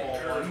 not football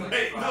one.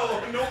 Hey, no,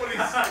 nobody's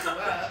saying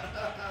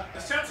that.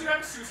 Does Chelsea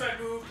have a suicide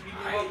move? Can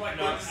he move up like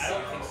no, this? I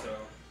don't think so.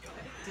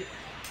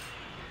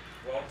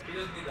 Well, He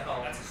doesn't need the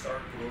help. that's a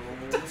start.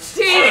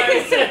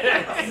 Jesus!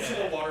 Into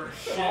the water.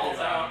 Falls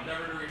out,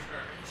 never to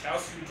return.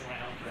 Chaozu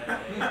drowned that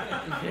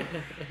day.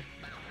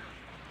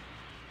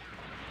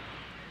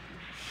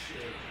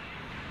 Shit.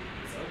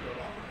 Is that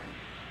Gohan?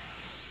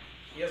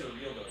 He has a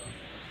real Gohan there.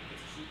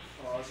 It's a cheat.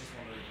 Oh, I was just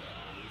wondering if that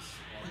was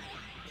one.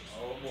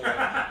 Oh boy.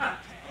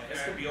 This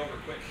could be over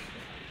quick.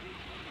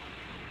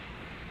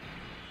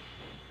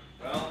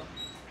 Well.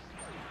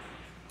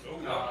 Oh,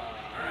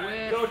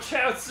 Alright. Go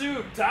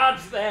Chaozu,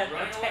 dodge that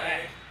Run attack. away.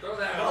 Throw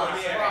that Oh, rock.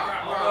 yeah.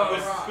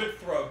 Rock. Rock. Good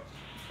throw.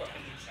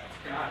 Fucking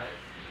Chaozu. Got it.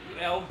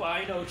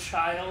 Albino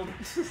child.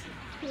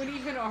 What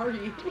even are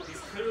you? He's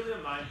clearly a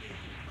mind game.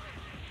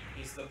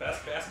 He's the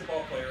best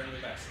basketball player in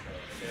New Mexico.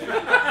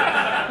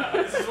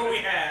 Okay? This is what we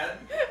had.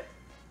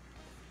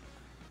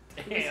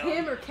 Is Damn.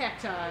 him or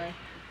cacti? That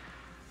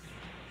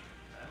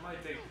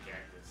might take the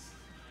cactus.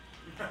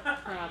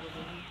 Probably.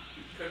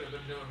 Could have been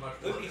doing much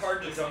It would be worse.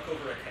 hard to dunk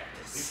over a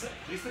cactus. At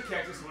least the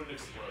cactus wouldn't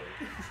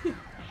explode.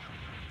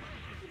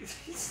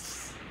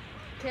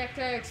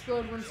 Cacti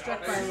explode when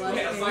struck by You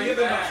have to lightning. fight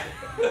back.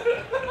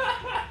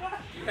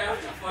 You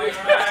have to fight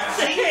back.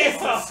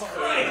 Jesus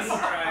Christ!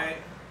 Alright.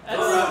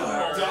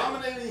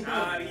 Dominating the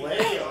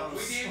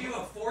layups. We gave you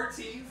a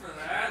 14 for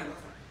that.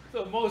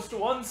 The most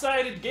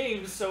one-sided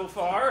game so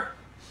far.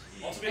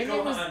 Ultimate And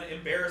it was- Gohan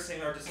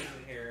embarrassing our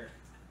decision here.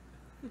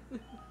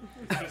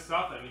 It's pissed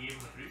off that we gave him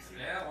a 3 seed.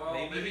 Yeah, well,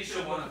 Maybe maybe he should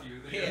should one of you.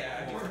 the year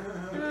Yeah.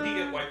 before. He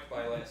get wiped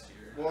by last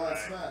year. Well,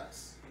 that's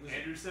next.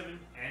 Andrew 7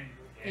 and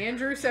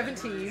Andrew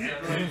 17.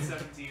 Andrew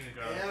 17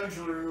 ago.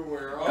 Andrew,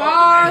 where are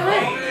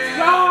Garlic! Oh, man.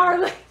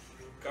 Garlic!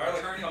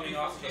 Garlic Turning coming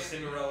off of a people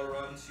Cinderella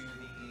run to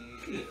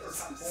the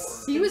top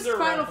 4. He was These are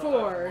Final rough.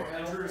 Four.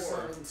 Andrew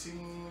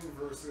 17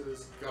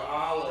 versus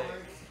Garlic.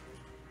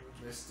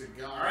 Mr.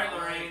 Garlic. Alright,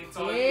 Lorraine, it's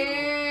all you.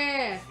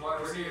 Yeah! That's why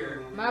we're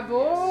here. My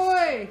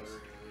boy!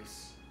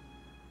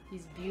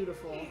 He's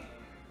beautiful.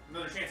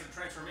 Another chance of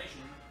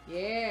transformation.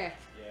 Yeah.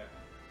 Yeah.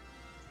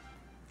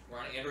 We're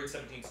on Android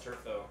 17's turf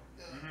though.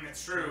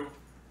 It's true.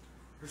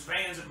 There's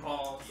vans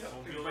involved. So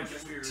it might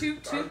get weird.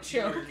 Toot toot Garlic Jr.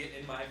 choke. get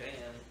in my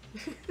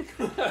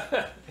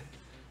van.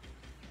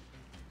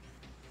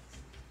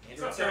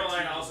 South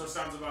Carolina also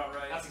sounds about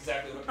right. That's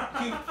exactly what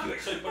you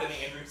actually put in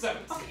Andrew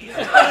 17.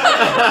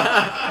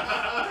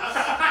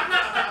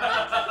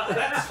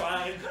 That's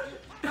fine.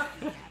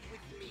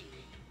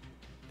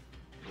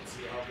 Let's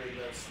see how big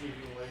that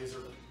sweeping laser.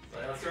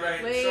 That's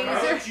right. Laser. So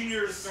Garlic much-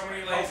 Jr.'s so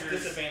many Health lasers.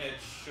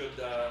 disadvantage should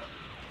the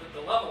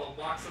level of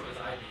blocks of his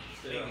ID.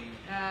 maybe.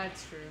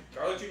 That's true.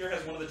 Garlic Jr.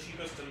 has one of the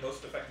cheapest and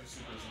most effective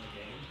supers in the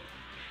game.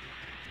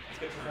 He's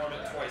going to perform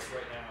it twice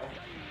right now.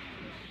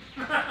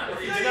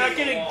 He's not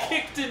getting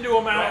kicked into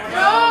a mountain.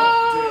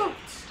 No!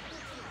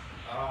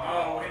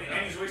 Oh,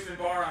 and he's wasting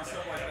bar on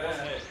stuff like That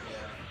wasn't that. it.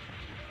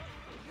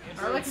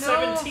 Yeah. Garlic, no!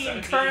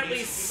 17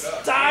 currently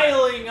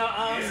styling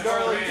on Yeah.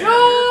 Garlic. Yeah.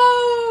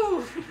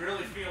 No!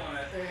 Really feeling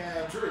it.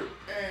 Andrew.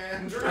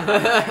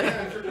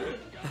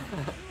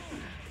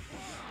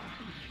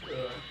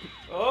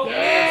 Oh,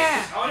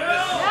 Yeah!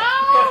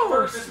 Oh No!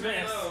 First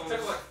miss.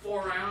 Took like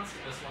 4 rounds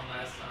for this one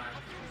last time.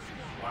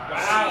 Wow.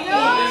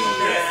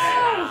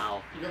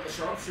 Wow. You got the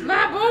sharpshooter.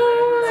 My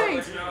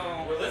boy!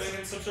 No. We're living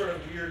in some sort of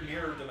weird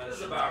mirror dimension.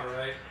 That's about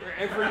right. where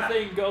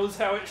everything goes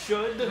how it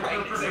should.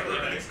 Right, exactly.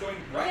 Everything's going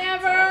right.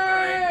 Never!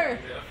 I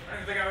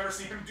don't think I've ever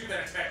seen him do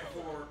that attack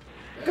before.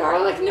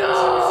 Garlic,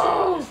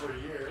 no! For a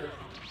year.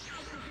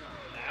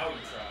 Now he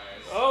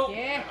tries. Oh,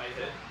 Yeah. That might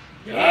hit.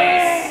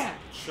 Yeah!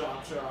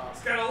 Chop chop.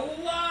 He's got a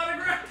lot of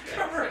ground to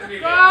cover.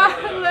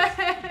 Garlic!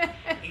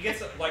 He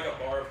gets like a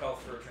bar of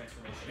health for a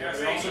transformation. Yeah, He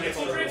so also he gets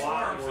gets a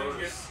lot transformed, so he worse.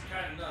 gets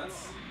kind of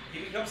nuts. He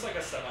becomes like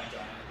a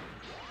semi-giant.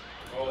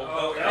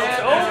 Oh, it's yeah.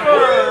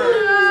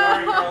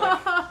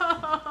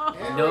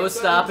 over. No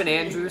stopping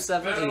Andrew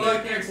 17. 100% of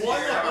the shots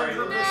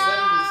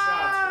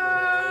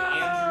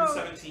Andrew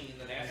 17,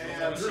 the national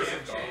Andrew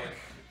champ. 17.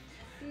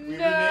 We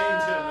No!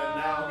 renamed him and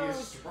now he's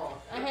strong.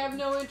 I have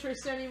no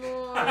interest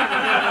anymore.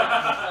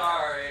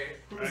 Sorry.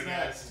 Who's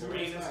next? Who's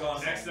Green's next?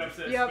 gone. Next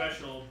episode Yep.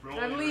 special.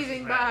 Broly I'm versus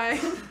leaving,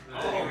 Matt. bye.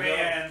 Oh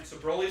man. So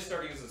Broly's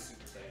starting as a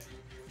Super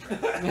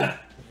Saiyan.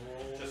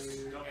 Just,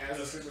 As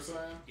a Super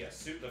Saiyan? yeah, the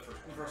first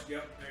one. First,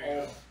 yep. There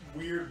you Oh,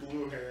 weird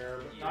blue hair,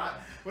 Yeah.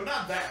 but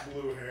not that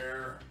blue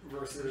hair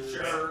versus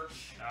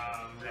Church.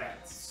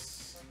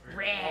 Rats.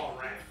 Rat. all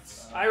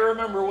rats. I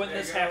remember when There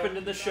this you go. happened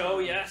in the show,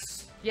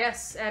 yes.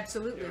 Yes, They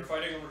absolutely. were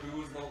fighting over who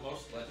was the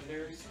most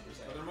legendary Super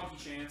Saiyan. Other monkey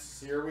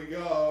chance. Here we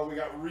go. We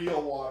got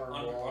real water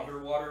ball.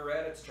 Underwater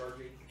Raditz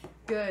charging.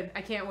 Good.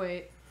 I can't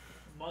wait.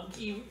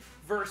 Monkey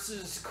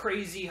versus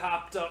crazy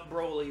hopped up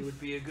Broly would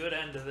be a good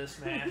end to this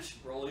match.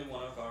 Broly,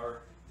 one of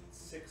our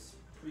 6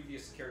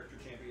 previous character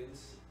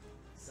champions.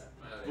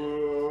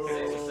 Boo.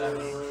 6 or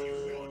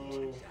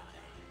 7.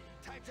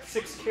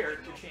 6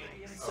 character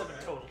champions, 7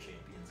 Okay. total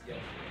champions. Yep.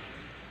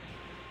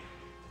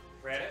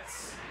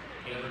 Raditz.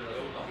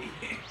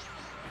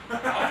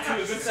 Off to a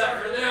good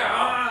start for there.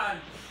 Come on.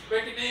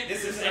 Make a name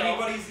This for is yourself.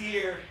 anybody's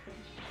year.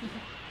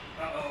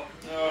 Uh-oh.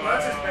 Well,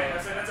 that's just bad.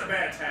 That's a bad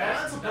Well, attack.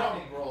 that's a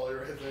problem, Broly,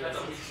 right there. That's a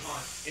weak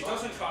punch. It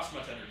doesn't cost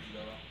much energy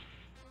though.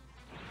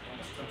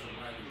 Almost comes to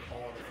mind and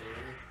call it a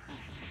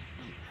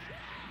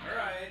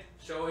Alright.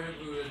 Show him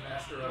who is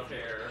master of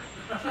hair.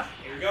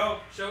 Here we go.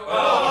 Show.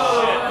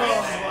 Oh, shit.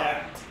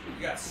 shit.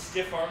 You got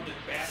stiff-armed in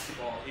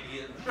basketball,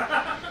 idiot.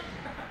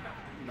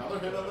 Another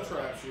hit on the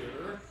trap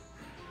shooter.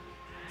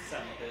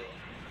 Semi-hit.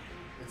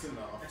 It's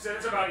enough. It's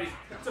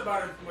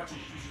about as much as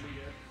you usually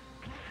get.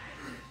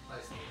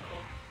 Nice.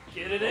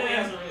 Get it Broly in.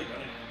 hasn't really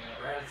done anything yet.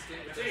 Raditz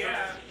getting the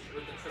Yeah.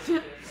 with the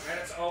triple kick. And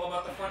it's all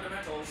about the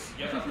fundamentals.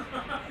 Yep.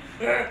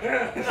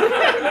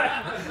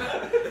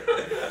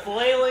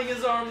 Flailing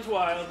his arms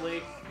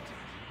wildly.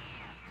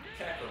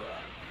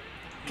 Kakarot.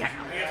 I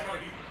guess when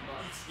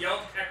he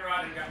yelled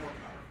Kakarot and got more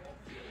powerful.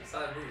 That's how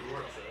that movie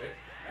works, right?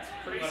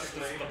 Pretty much this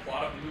is the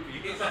plot of the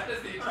movie. That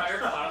is the entire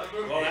plot of the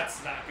movie. Well,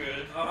 that's not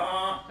good.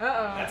 Uh-oh.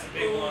 That's a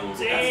big one. Damn.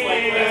 That's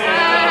like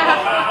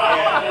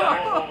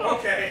Ah.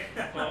 okay.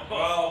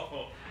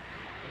 Well,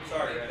 I'm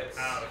sorry, Reddit.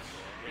 Ouch.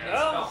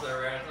 Oh.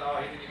 Oh,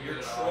 you didn't even You're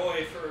get it off.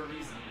 Troy for a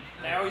reason.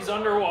 Now he's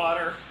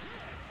underwater.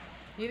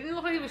 He didn't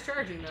look like he was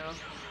charging though.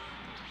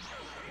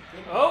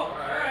 Oh.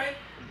 Alright.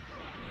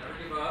 Never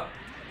give up.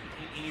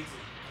 He needs a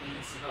clean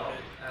super No,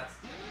 hit. that's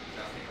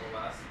definitely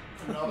less.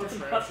 Another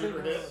trap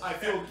shooter hit. I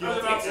feel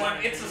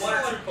guilty. It's a one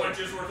or two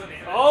punches worth of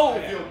damage. Oh. I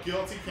feel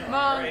guilty counting.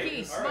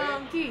 Monkey, Alright.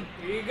 monkey.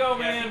 Here you go, Yeah,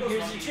 man. if he goes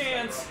Here's monkey, your he's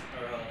chance. like, chance.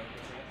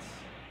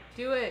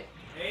 Do it.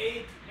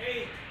 Hey.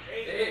 Hey,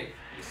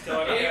 You still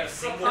haven't Hey, got a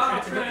single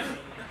Satan. transformation.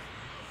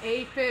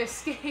 Ape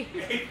escape.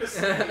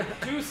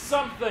 Do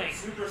something.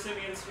 Super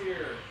Simian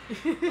Sphere.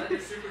 let your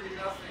super do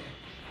nothing.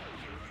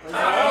 Oh,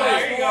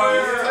 there you go.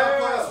 He's a top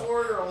class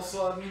warrior all of a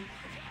sudden.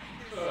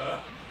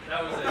 That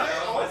was it.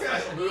 That was my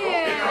special move.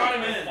 Yeah. They brought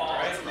him in. Falls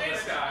Right from from the the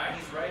sky. sky.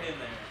 He's right in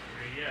there.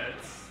 Yeah,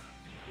 it's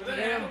within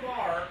Yeah. half a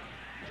bar.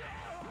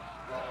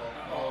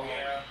 Oh,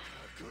 yeah.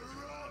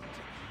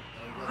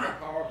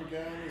 Power up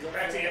again. He's up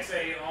Back to there.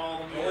 XA and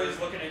all the Always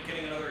looking at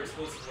getting another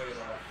explosive wave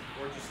off.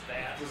 Or just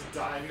that. Just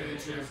diving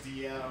into his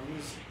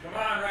DMs. Come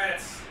on,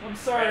 Rats. I'm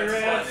sorry, Rats.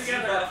 Rats.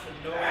 Together.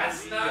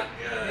 That's not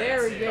good.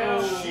 There we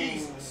go.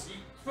 Jesus. You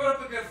put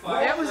up a good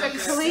fight. That was a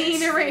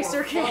clean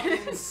eraser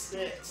cannon.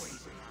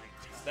 Six.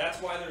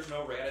 That's why there's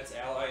no Raditz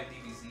ally in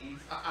DBZ. You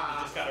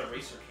just got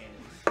eraser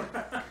cannons.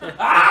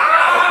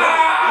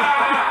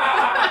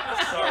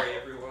 Sorry,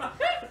 everyone.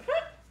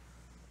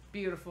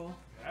 Beautiful.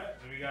 Alright,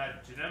 then we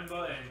got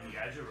Janemba and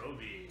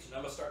Yajirobe.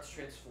 Janemba starts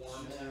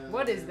transformed.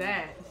 What is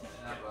that?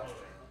 Not busting.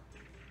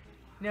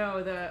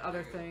 No, the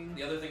other thing.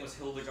 The other thing was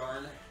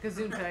Hildegarn.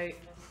 Gesundheit.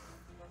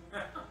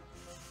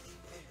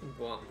 Blah,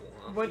 blah.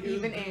 What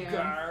even am?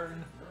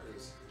 Garn.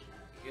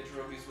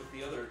 Yajirobe's with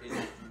the other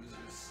idiot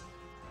losers.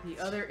 The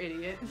other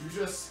idiot. You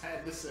just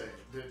had to say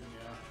it, didn't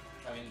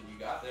you? I mean, you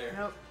got there.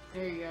 Nope.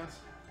 There you go.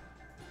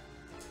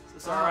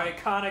 This is our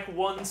iconic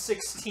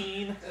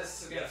 116.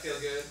 This is gonna feel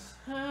good.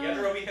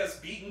 Yajirobe has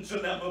beaten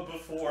Janemba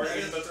before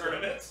in the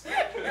tournament. Some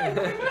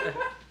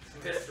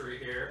history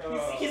here.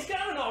 He's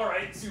got an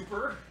alright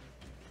super.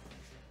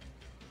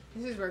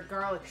 This is where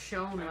Garlic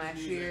shone last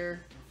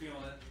year. Feeling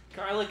it.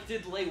 Garlic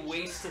did lay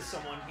waste to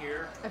someone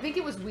here. I think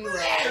it was Wheeler.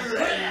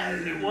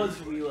 It was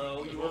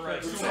Wheelo. You were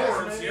right.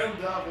 Tasmanian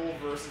Devil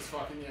versus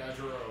fucking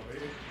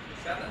Yajirobe.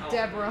 It's got the helmet.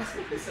 Deborah.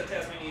 He said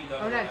Tasmanian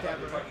Devil. Oh, not I thought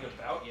we were Deborah. talking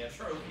about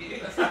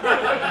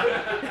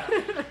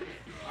Yajirobe.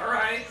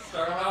 Alright,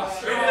 starting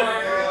off There strong.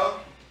 we go.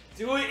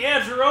 Do it,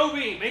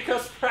 Yajirobe! Make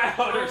us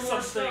proud or More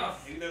something.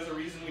 stuff. Maybe there's a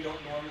reason we don't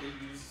normally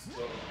use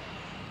the...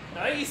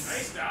 Nice.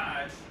 Nice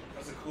dodge. That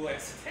was a cool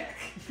ass attack.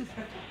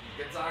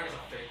 Gonzaga's a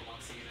fake one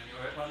seed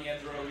anyway. Run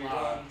Yajirobe,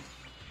 Wow.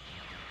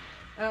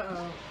 run.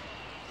 Uh-oh.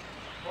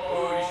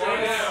 Oh, you showed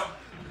him.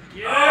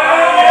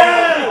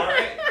 Yeah!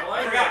 Alright, I I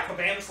like forgot that.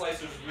 Kabam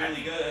Slicer's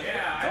really good.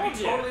 Yeah, I'd Told be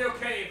ya. totally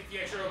okay if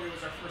Yajirobe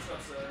was our first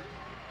upset.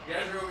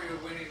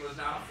 Yajirobe winning was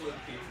not flip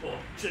people.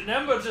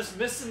 Janemba just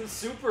missing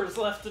supers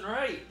left and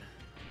right.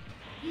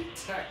 He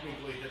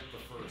technically hit the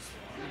first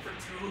one. For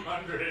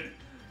 200.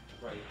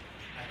 Right.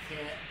 I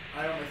can't. I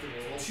don't make the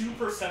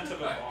rules. 2%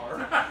 of a bar.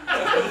 Nice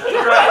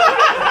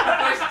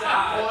dodge.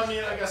 Well, I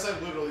mean, I guess I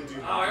literally do.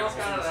 Oh, I almost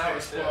make the counted rules that in one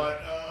this too. case, but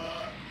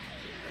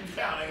I'm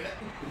counting it.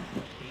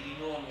 80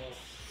 normal.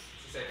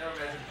 She said, never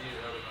imagine being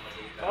other than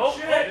like 8,000. Oh,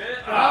 Shit.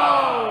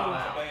 Oh!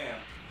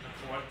 Kabam.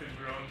 What's been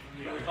grown from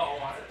the We all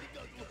want it.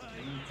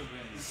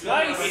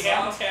 Nice. We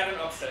haven't had an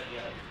upset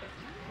yet.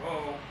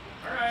 Whoa.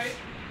 Alright.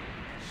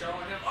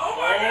 Showing him. Oh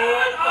my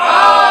god!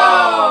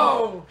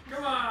 Oh!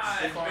 Come on,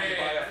 Stiff armed by a man.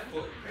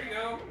 foot. There you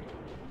go.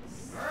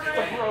 The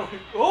Alright. bro.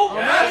 Oh,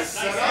 Yes.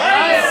 nice. Nice.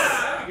 Nice.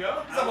 There you go.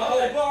 It's up a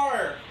whole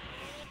bar.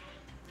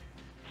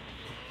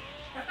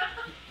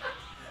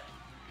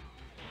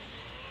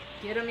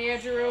 Get him, Oh,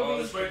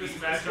 Yajirobe. Despite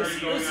this match This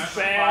already going is on for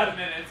bad. 5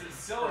 minutes, it's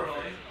still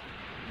early.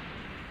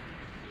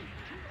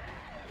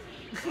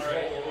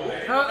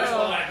 Alright. Uh-oh. Oh,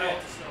 God.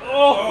 fuck.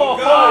 Oh,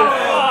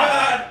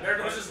 God. There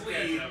goes his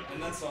lead.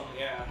 And then some,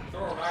 yeah.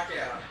 Throw her back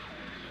out.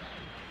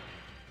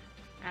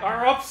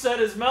 Our upset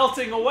is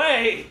melting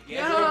away.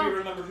 Yajirobe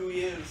remembered who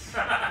he is.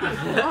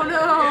 Oh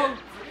no!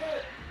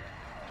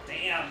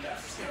 Damn,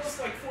 that's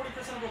like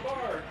 40% of a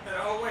bar.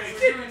 Oh, wait,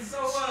 we're doing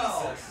so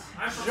well. Jesus.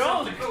 I'm from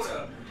Jump. South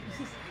Dakota.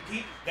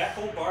 That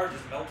whole bar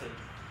just melted.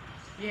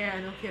 Yeah,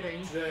 no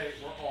kidding. Jay,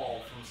 we're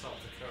all from South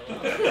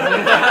Dakota.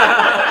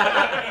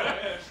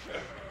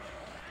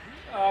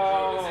 Oh. Oh.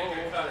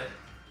 Cut it.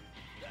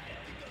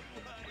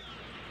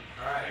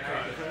 Alright,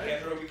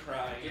 Yajirobe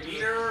crying. give me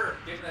her.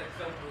 Give me that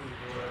kill move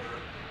or whatever.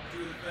 Do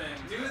the thing.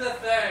 Do the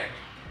thing.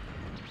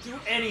 Do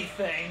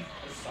anything.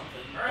 There's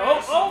something. Alright, Oh,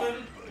 There's oh.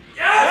 something.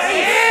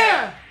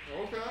 Yeah!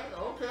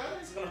 Okay.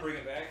 It's gonna bring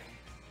it back.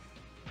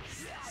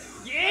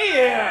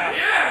 Yeah.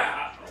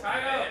 Yeah!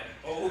 Tie up.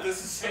 Oh, this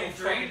is so Hey,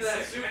 drain fucking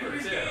that sick. super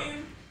Henry's too.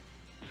 game.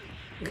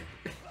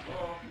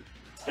 Oh.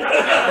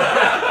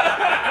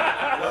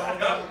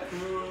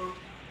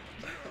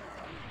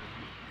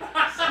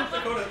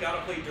 Dakota's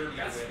gotta play dirty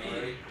Got to win, speed.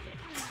 right?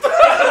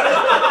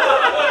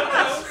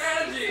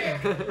 Strategy!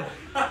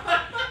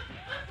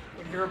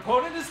 When your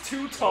opponent is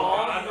too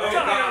tall, Oh, you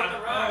God.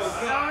 die.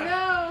 Oh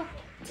no!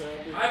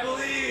 I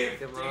believe!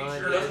 Come on,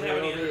 Sure doesn't have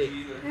any Andrew. energy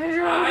either.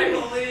 Andrew. I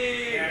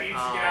believe! Yeah, he needs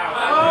to get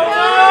Oh.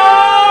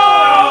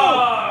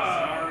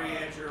 out. Sorry,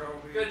 Andrew.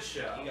 Good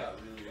show. He got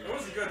really It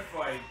was a good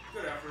fight.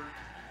 Good effort.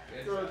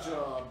 Good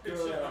job. Good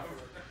effort.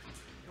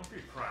 Don't be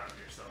proud of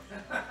yourself.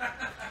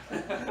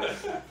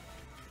 That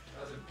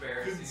was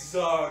embarrassing.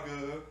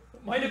 Saga.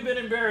 Might have been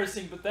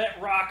embarrassing, but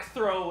that rock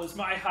throw was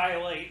my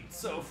highlight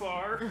so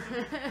far.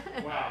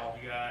 Wow.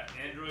 You got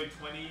Android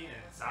 20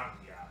 and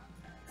Zambia.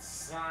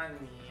 Zanya.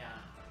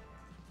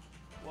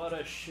 What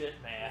a shit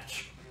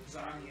match.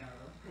 Zambia.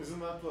 Isn't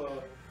that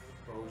the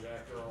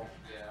Bojack girl?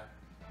 Yeah.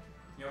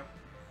 Yep.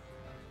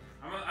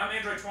 I'm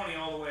Android 20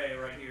 all the way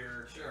right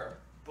here. Sure.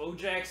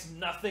 Bojack's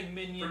nothing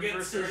minion Forget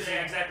versus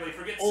yeah, exactly.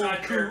 Forget old side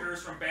coot.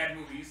 characters from bad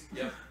movies.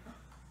 Yep.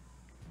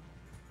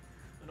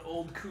 an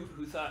old coot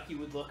who thought he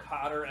would look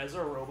hotter as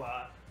a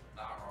robot.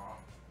 Not wrong.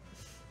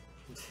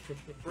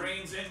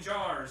 Brains in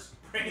jars.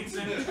 Brains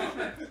in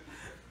jars.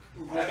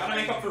 I gotta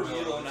make up for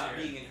Wheelo not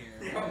being in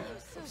here. Yep.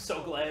 I'm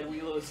so glad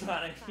Wheelo's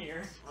not in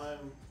here.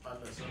 I'm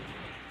missing.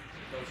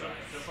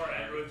 So far,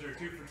 androids are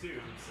 2 for 2.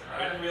 So.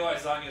 I didn't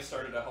realize Zanya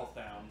started a health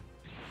down.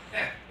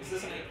 Is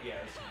this an 8?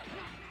 Yes.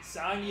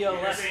 Sanya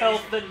less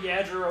health than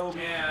Yajirobe.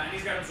 Yeah, and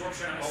he's got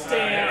absorption on his side.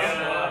 Damn. That's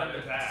a lot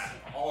of that.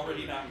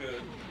 Already not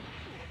good.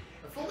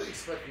 I fully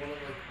expect one of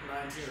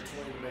like 19 or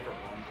 20 to make a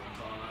run one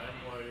time.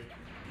 Like,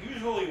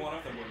 Usually one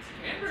of them wins.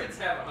 Androids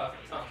have a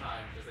tough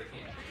time because they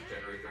can't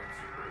generate their own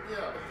super.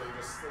 yeah, but they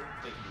just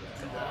They can do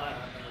do that. that,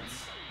 and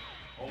it's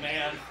Oh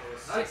man.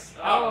 Nice.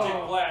 Optic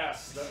Oh.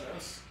 blast. that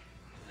miss.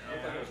 I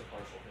don't think it was a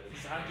partial hit.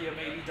 Zanya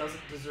maybe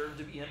doesn't deserve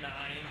to be a 9.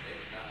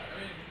 Maybe not. I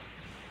mean,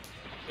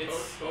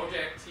 It's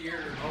Bojack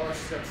tier. Oh,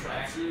 she's got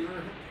trap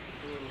shooter.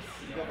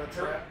 She's got that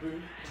trap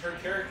boot. her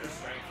character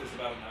strength is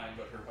about a 9,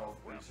 but her health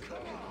brings her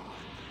down.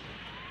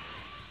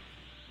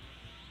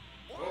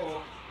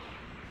 Oh.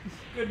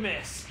 Good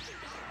miss.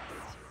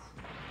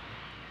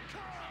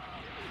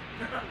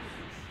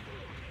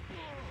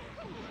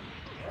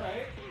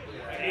 Alright.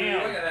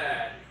 Damn. Look at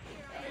that.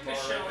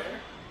 Just show it.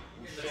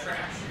 The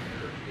trap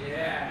shooter.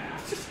 Yeah.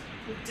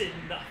 Did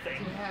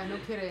nothing. Yeah, no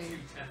kidding.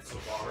 2/10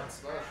 of bar. That's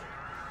special.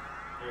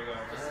 Here we go.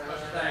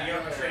 There you go,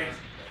 change.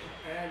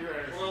 And you're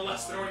A little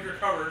less than what you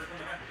recovered from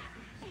that.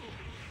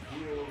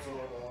 heals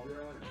all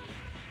your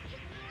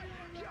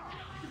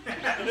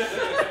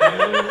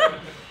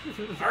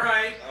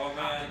Alright. Oh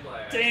man.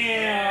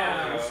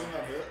 Damn. I've seen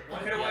that bit.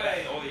 One hit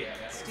away. Oh yeah.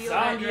 That's Steal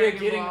that Zanya Dragon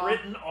getting Ball.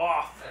 written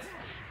off.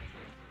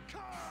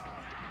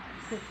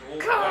 old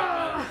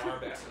Batman our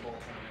basketball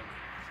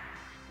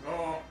tournament.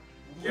 Oh.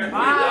 Yeah,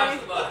 Bye.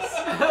 we lost the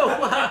bus. Oh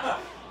wow.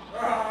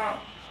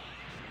 Ah.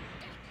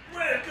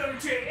 Welcome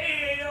to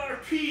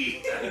AARP.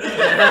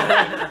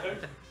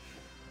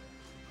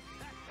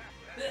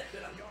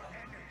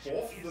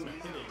 Both of them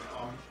hitting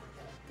on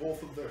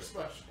both of their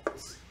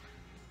specials.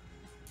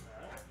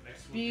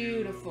 Next we'll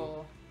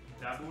Beautiful.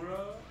 do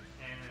Dabura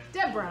and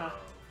Deborah.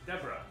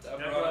 Deborah.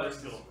 Deborah is versus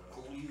still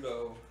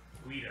Guido.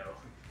 Guido.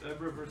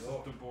 Deborah versus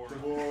Deborah.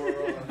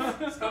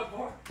 Deborah, So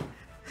far.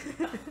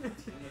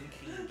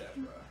 King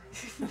Deborah.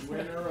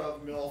 winner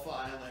of MILF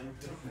Island.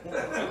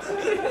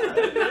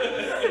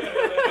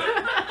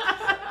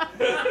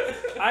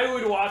 I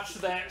would watch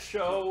that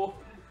show.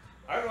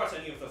 I would watch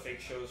any of the fake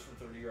shows from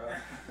 30 Rock.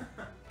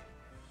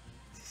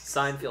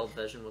 Seinfeld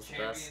Vision was the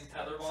best.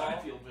 Champion tetherball.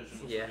 Seinfeld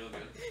Vision was Yeah. real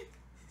good.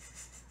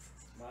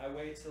 My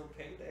way till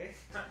payday.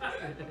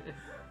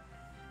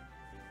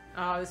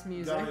 Oh, this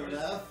music. Dummy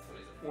meth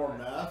or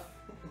meth.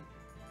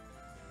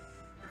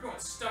 We're going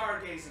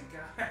stargazing,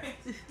 guys.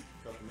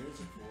 Got the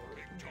music for it.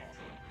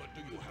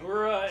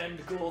 Gura and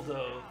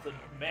Guldo, the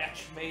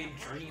match made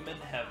dream in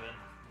heaven.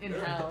 In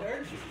hell.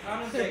 They're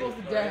kind of They're big,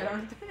 both dead,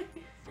 aren't they?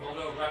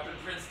 Goldo, repping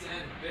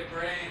Princeton, big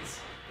brains.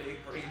 Big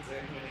brains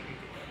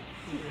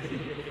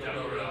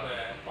Demo real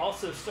bad.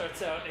 Also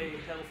starts out a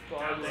health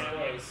bar.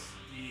 That was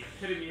the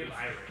epitome of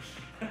Irish.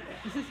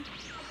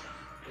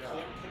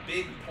 Yeah.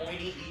 Big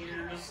pointy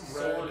ears,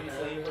 Red sword and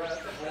flame hair.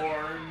 breath.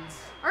 Horns.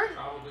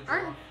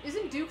 Probably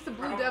Isn't Duke the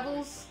Blue Probably.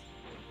 Devils?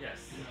 Yes.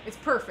 It's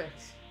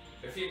perfect.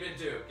 If he'd been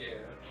Duke, yeah.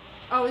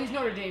 Oh, he's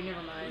Notre Dame,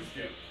 never mind.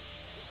 Who's Duke?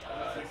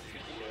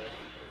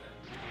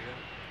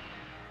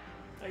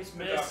 Nice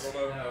Good job, miss.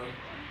 Robo. No,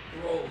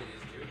 Broly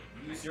is Duke.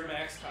 Use your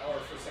max power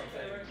for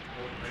something.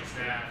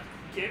 Like that.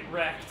 Get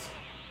wrecked.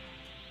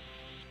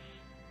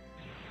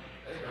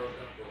 I think I wrote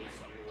down Broly's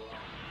something a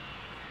lot.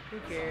 Who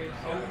cares?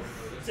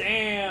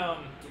 Damn.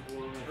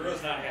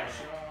 Guru's not half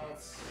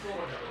shots. Broly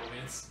never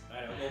wins.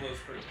 I know, Goldo's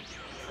pretty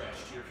trash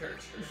to your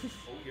character.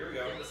 Oh, here we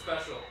go. The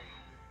special.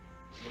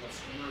 You gonna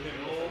skewer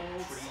him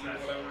with a tree or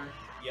whatever?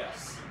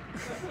 Yes.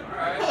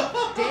 Alright.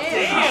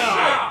 Damn!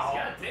 Wow.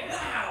 God damn.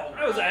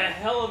 That was a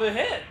hell of a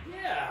hit.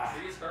 Yeah.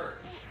 Trees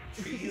hurt.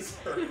 Trees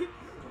hurt.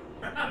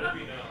 Let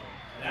me know.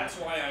 That's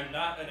why I'm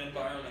not an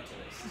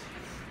environmentalist.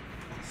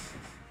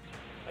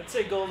 I'd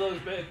say Goldo's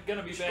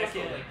gonna be back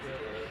in.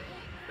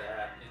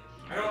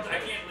 I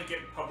can't link it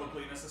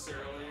publicly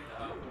necessarily.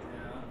 Yeah.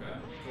 Okay.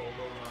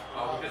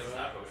 Oh, because it's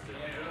not posted.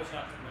 Yeah, it's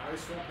not.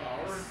 Nice full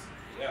power.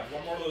 Yeah,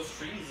 one more of those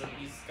trees and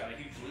he's got a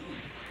huge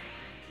lead.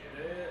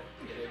 Get it.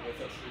 Get it with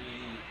a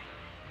tree.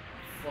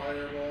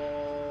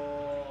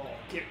 Fireball.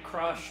 Get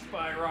crushed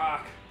by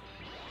rock.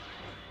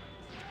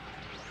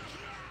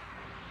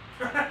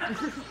 You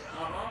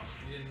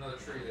need another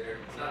tree there.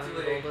 It's not too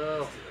late.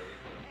 Goldo.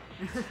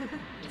 It's too late.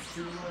 It's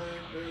too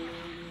late, baby.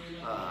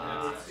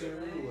 It's too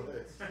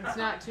late. It's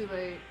not too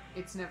late.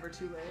 It's never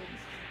too late.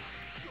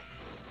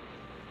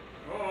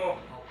 Oh.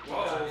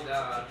 Whoa.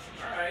 Dodge.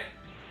 Alright.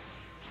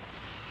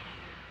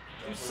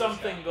 Do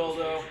something,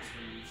 Goldo.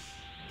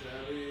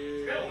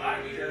 Debbie. Got a lot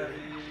of meter.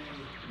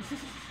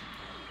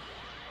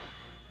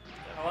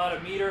 A lot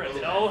of meter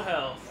and no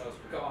health. That was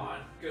Gone.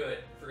 Good.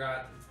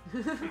 Forgot.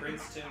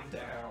 Princeton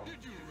down.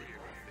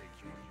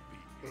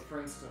 The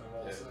Princeton of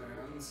all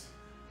sands.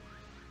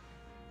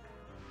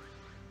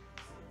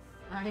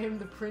 I am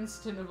the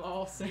Princeton of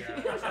all sands.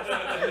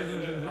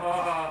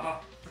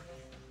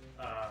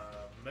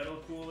 Metal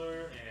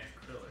Cooler and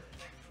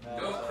Krillin.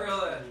 Go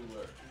Krillin.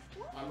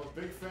 I'm a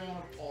big fan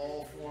of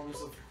all forms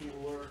of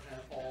cooler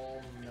and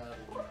all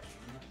metal.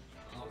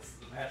 Oh, this is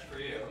the match for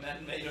you. And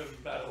then made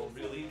of metal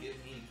really get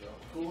me going.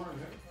 Cooler and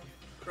him.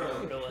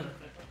 Krillin.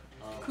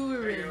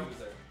 Coolerin.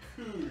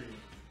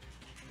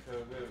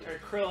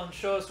 Alright, Krillin,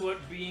 show us what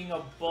being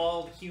a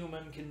bald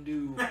human can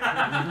do.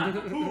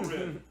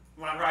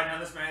 When I'm riding on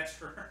this match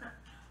for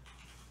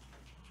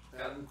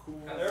And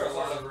cool. There are a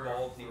lot of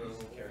bald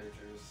DBZ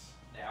characters.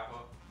 Nappa.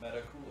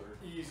 Meta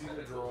Cooler. Easy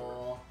to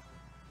draw.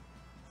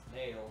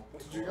 Nail.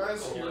 Did you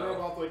guys hear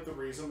about like the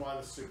reason why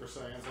the Super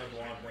Saiyans have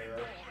blonde hair?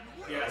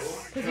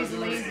 yes. Because he's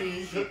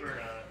lazy.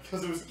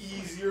 Because it was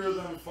easier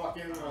than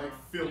fucking like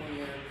filling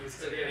in his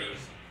So hair. yeah,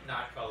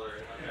 not color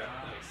it. Yeah.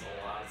 That makes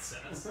a lot of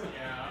sense.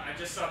 Yeah, I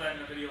just saw that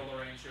in a video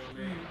Lorraine showed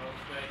me.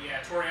 But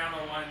yeah,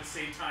 Toriyama wanted to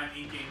save time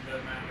inking the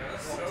manga.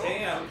 So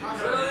Damn.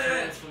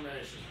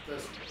 Transformation.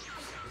 This Is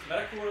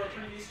Meta Cooler a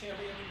previous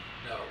champion?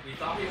 No, we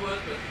thought he was,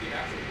 but he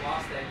actually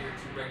lost that year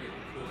to regular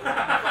Cooler.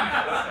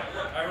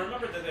 I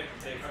remember that they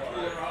could take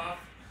Cooler off.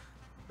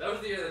 That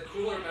was the year that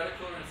Cooler, Meta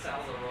Cooler, and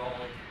Salza were all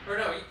like, or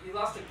no, he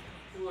lost to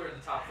Cooler in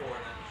the top 4, and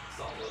then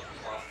Salza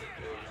lost to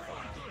Cooler in the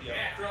final.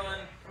 Yeah,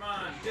 Krillin, come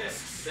on,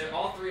 discs.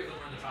 All 3 of them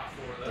were in the top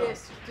 4 though.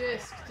 Disc,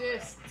 disc,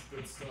 disc.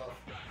 good stuff.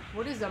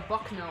 What is a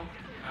buckno?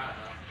 I don't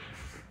know.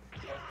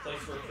 A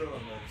place where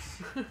Krillin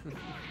lives.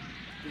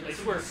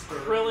 It's where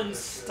Krillin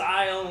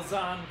styles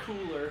on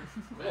Cooler.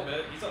 A little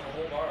bit. He's on the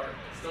whole bar.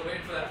 Still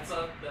waiting for that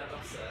upset.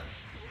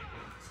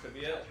 This could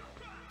be it.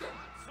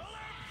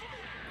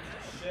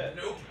 Shit.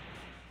 Nope.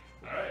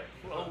 Alright.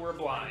 Well, we're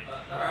blind.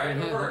 Alright,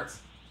 it worked.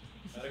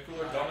 Meta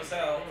Cooler dumb as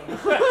hell.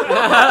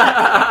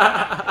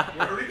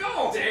 Where do we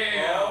go?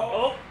 Damn.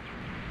 Oh!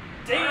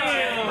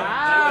 Damn!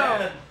 Wow.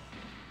 Too bad.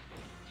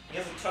 He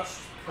hasn't touched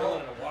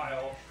Krillin in a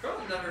while.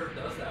 Krillin never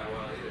does that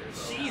well either.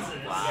 So. Jesus.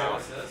 Wow.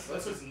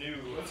 This is new.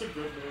 That's a good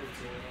move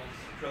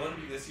too. Krillin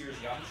be this year's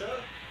Yamcha?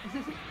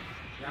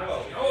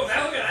 Whoa. Oh,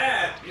 now look at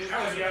that!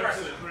 That was Yeah,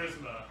 impressive.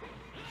 charisma.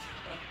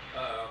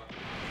 Uh-oh.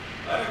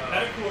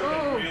 Meta Cooler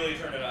Oh. can really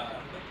turn it on.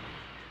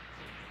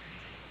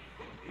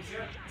 He's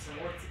got some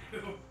work to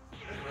do.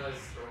 I didn't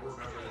realize or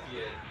remember that he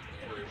had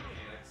Android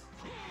mechanics.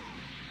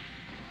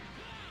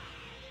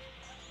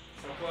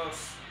 So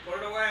close. Put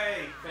it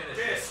away. Finish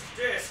Disc,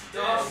 disc,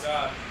 Oh disc.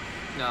 god.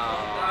 No.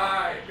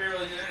 Die.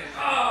 Barely did anything.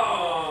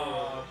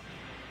 Oh!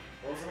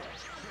 What was that?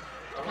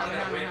 I want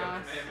that Kamehameha. wave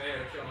of Kamehameha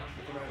to kill him.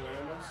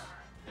 Kamehameha?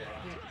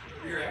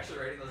 Yeah. You're actually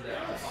writing those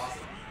down. Yes.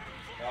 Awesome.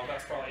 Well,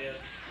 that's probably it.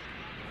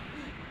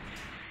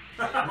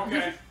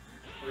 Okay.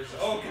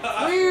 Oh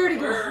god. Where'd he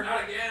go? We're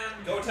not again.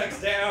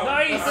 Gotenks down.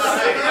 Nice! The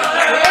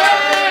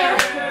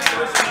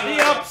The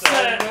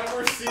upset! I've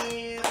never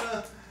seen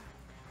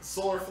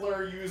Solar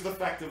Flare used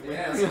effectively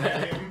Yeah. in this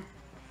game.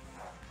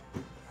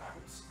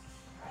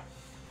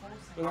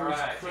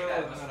 Alright, take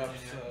that, Krillin Mr. that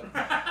Virginia.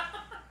 upset.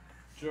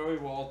 Joey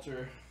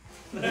Walter.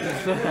 We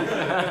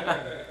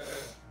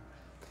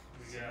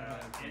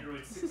got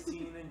Android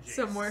 16 and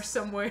Jace.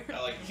 Somewhere.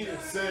 I like you.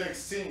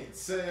 16.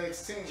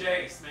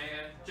 Jace,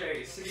 man.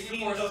 Jace.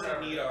 16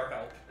 doesn't need our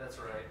help. That's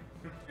right.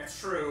 That's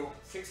true.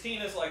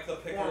 16 is like the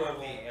Piccolo of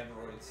the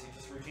androids. He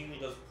just routinely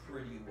does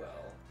pretty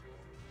well.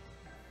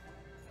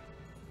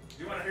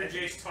 You want to hear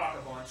Jace talk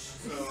a bunch.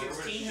 So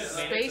 16 has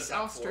Space made it to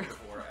top Austria. 4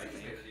 before, I I think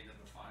think. he did even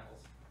the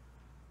finals.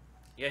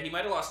 Yeah, he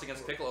might have lost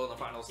against Piccolo in the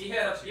finals. He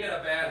had a bad I think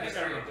I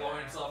history of remember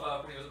blowing himself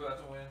up when he was about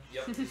to win.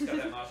 Yep, he's got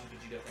that Majin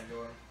Vegeta thing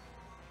going.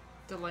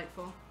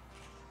 Delightful.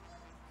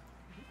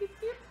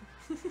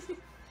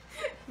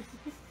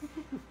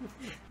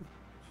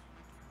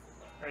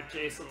 Alright,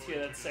 Jace, let's hear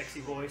that sexy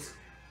voice.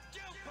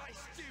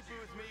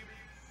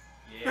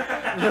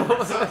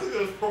 Yeah. Something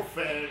that was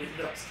profanity.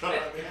 That's not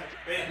That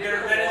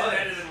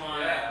that is in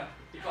line. Yeah.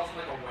 He calls him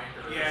like a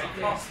wanker. or Yeah, something.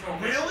 he calls him a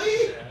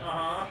Really? Yeah.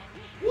 Uh-huh.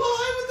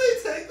 Why would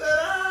they take that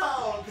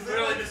out? 'Cause they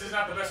Really, like- this is not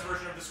not the best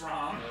version of this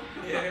ROM.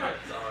 Yeah,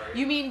 sorry.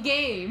 You mean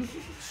game?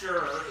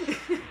 Sure.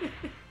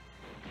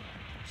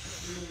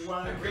 You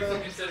want I to briefly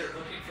considered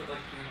looking for like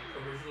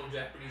the original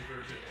Japanese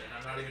version, and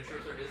I'm not even sure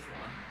if there is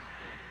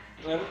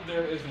one.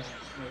 There isn't. It's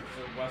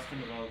a Western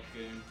developed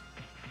game.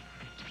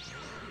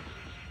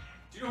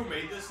 Do you know who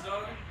made this,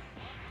 Doug?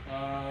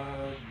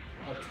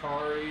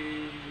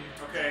 Atari.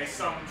 Okay,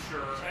 some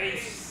sure.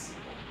 Nice.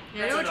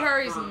 Yeah, I know That's enough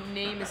Atari's for-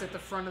 name is at the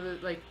front of the,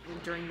 like,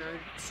 during the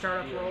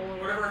startup Yeah. roll. Or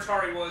Whatever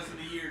Atari was in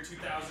the year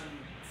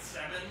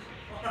 2007,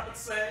 I would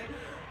say.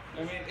 I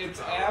mean, it's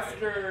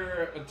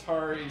after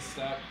Atari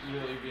stopped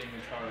really being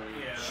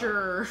Atari. Yeah.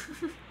 Sure.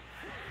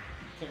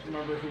 Can't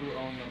remember who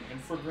owned them.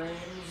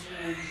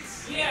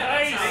 Infogrames? Yeah,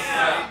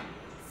 Nice.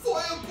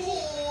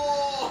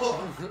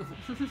 Fireball!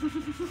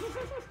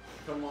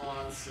 Come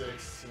on,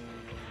 16.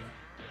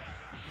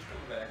 He's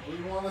coming back. We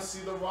want to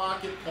see the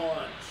rocket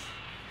punch.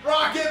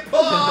 Rocket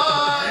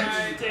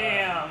punch!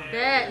 Damn.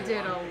 That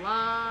did a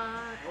lot.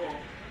 Oh.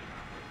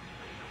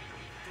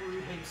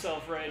 Threw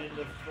himself right into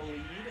the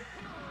lead.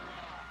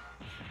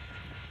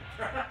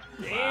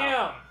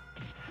 Damn.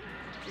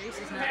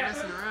 Jace is not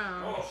messing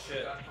around. Oh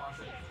shit.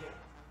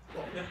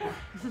 Okay.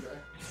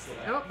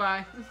 Oh,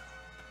 bye.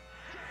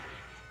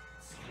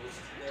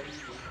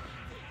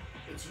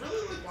 It's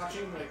really like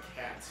watching like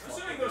cats. I'm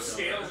assuming those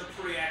scales are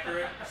pretty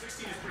accurate.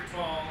 16 is pretty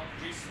tall.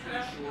 Jace is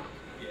pretty short.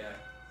 Yeah.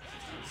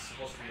 16 is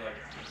supposed to be like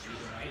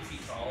 9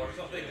 feet tall or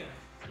something.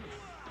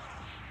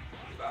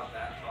 About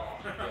that tall.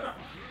 Yeah.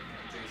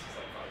 Jace is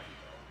like 5 feet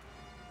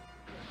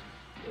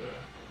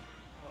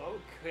tall.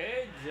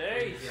 Okay, The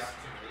Jace.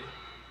 opportunity.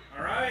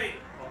 Alright.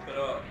 Pump it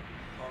up.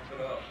 Pump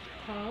it up.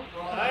 Pump.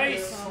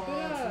 Nice. Pump it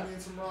punch. up. We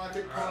need some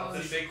rocket Alright,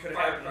 This punch. big could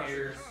Fire happen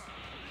here.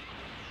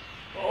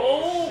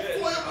 Oh! Shit.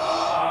 Flip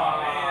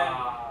Oh, man.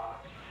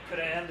 Could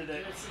have ended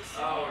it.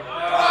 Oh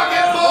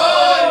Rocket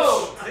punch!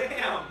 Oh,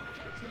 damn.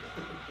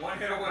 One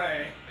hit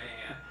away.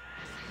 man.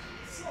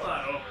 Still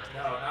not over.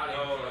 No, not even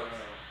No, no, close.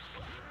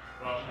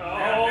 no. Well,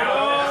 Oh.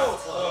 now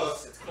It's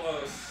close. It's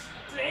close.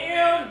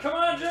 Damn! Come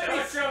on, Touch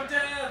Jace! him,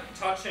 Dad!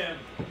 Touch him.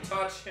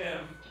 Touch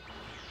him.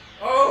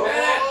 Oh!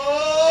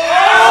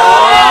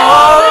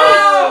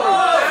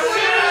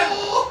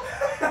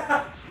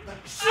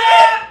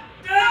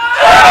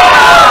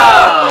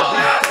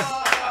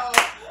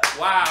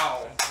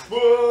 Wow. Boo!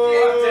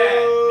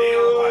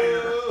 Nail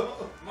biter.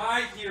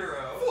 My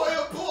hero.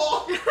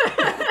 Fireball!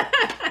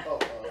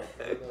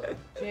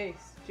 Jace.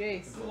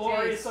 Jace.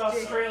 Glorious Jace,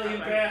 Australian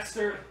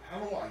bastard. I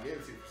don't know why I gave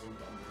it to you for some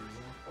dumb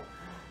reason.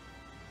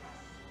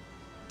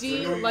 Jace. So I know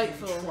you can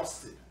Delightful.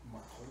 trust it,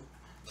 Michael.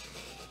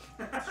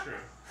 That's true.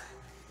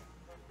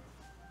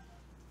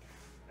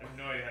 I have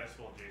no idea how to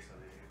spell Jason.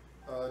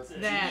 It's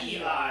That.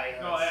 G-E-I.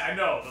 No, I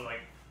know, but like,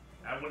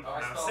 I wouldn't Oh, I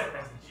pronounce spelled it it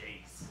as wrong.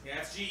 Jace. Yeah,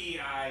 it's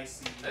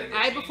G-E-I-C. I think they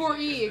I changed before it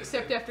E, because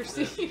except the- after the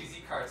C.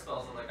 DBZ card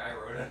spells it like I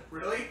wrote it.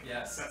 Really?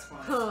 Yes. That's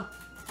fine. Huh.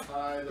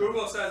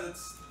 Google says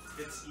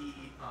it's E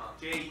Huh.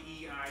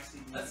 J-E-I-C.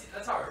 That's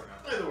how I remember.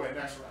 Either way,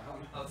 next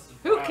round. That's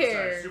Who Sorry,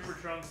 cares? Super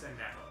Trunks and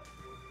Nappa.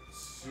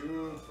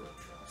 Super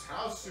Trunks.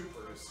 How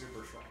super is Super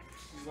Trunks?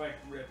 She's like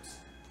ripped.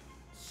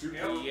 Super.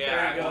 Yep.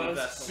 Yeah, I believe goes.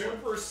 that's the one.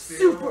 Super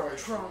Super steroid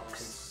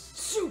Trunks.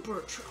 Super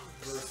Trunks.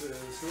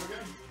 versus who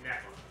again?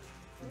 Nappa.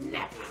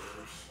 Nappa.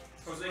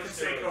 Jose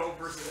Canseco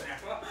versus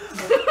Nappa.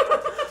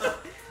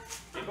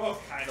 They both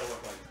kind of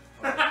look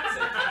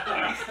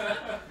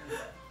like.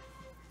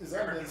 Is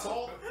that an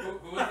insult?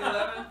 Who was the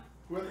 11?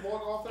 Who had the ball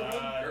go off that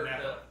one? Uh, Or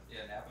Nappa.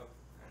 Yeah, Nappa.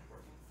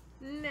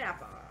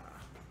 Nappa.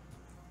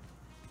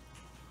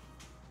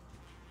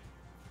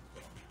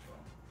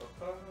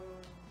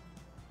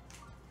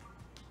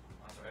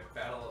 That's right.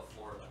 Battle of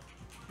Florida.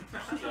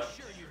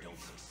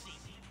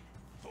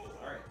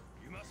 Alright.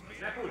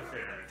 Nappa would fit.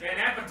 Yeah,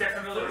 Nappa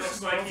definitely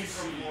looks like he's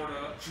from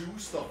Florida.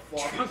 Juice the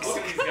fuck. Look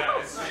at these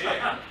guys.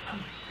 Yeah.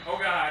 Oh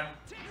god.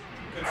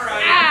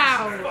 Alright.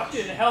 Ow!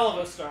 Fucking hell of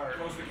a start.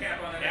 Close the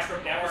cap on that Nappa, extra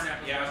bar.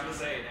 Nappa, yeah, I was gonna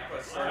say, Nappa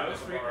Oh, started that was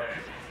with pretty a bar.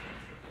 bad.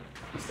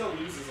 He still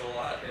loses a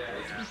lot.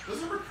 Yeah.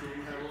 Doesn't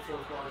Raccoon have a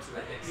fourth bar I too?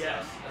 think so.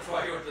 Yes. That's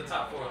why you were at the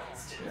top 4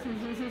 last year.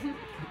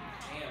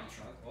 Damn,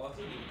 Trunk. Well, I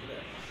think you can do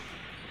that.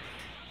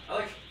 I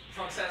like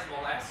Trunks has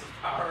molasses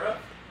power up.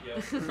 Yep.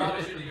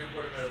 Probably shouldn't even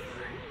put him at a 3.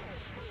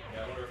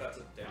 Yeah, I wonder if that's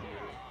a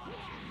downward.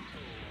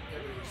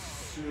 It was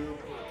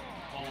super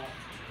pumped.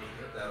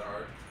 Hit that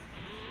hard.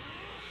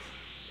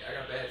 Yeah,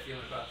 I got a bad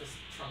feeling about this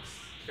Trunks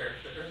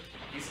character.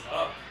 He's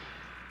up.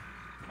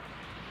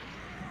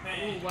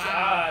 Man, Wow.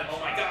 God. Oh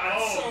my god,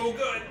 so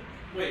good!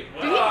 Wait,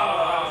 what? Did he?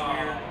 That was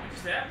weird.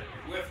 Just happened.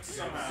 Whiffed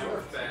somehow.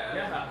 Super bad.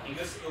 Yeah. He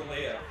missed the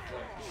layup.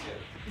 Like,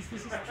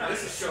 shit.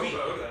 This is sweet.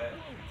 showboat. Look at that.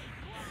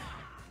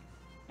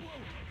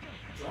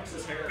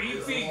 Trunks' hair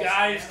Beefy is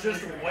guys also-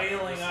 just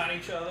wailing on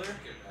each other.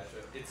 Good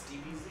matchup. It's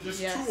DBZ. Just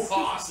Yes. two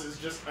hosses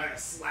just kind of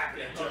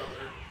slapping each other.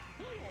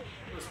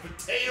 Just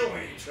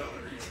potatoing each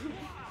other.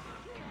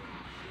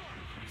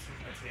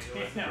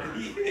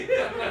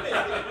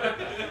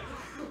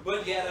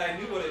 But yeah, I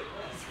knew what it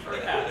was.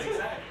 Yeah,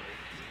 exactly.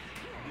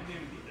 Didn't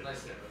even need it.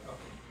 Nice hit.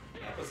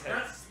 Okay. Nappa's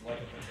head's like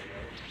a potato.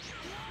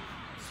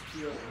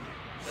 Peeling.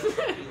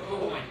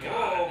 Oh my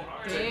god.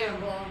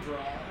 Damn. Long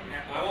drive.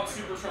 I want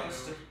Super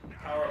Trunks to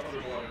power up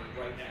underwater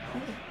right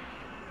now.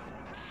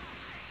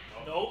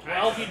 Nope.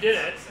 Well, he did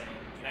it.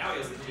 Now he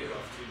has the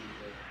debuff too.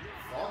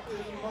 Fuck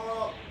him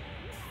up.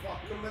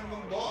 Fuck him in the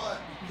butt.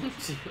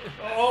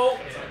 Oh,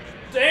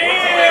 damn!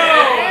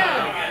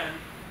 Damn.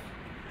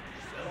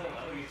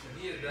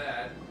 Needed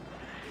that.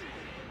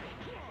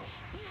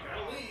 Got a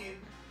lead.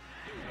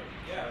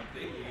 Yeah,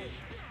 big lead.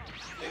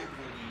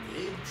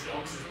 Big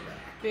jumps is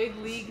back. Big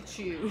League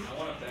Chew. I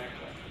want a back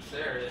button.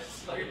 There it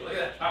is. Look at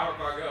that power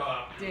bar go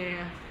up.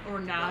 Damn. Or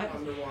not.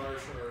 Underwater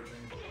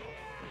charging.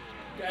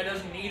 Guy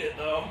doesn't need it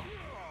though.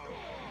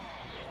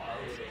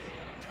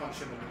 Punch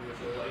him into the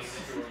face.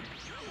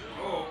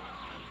 Oh.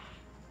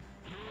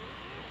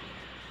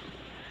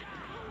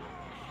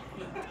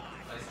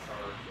 Nice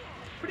charge.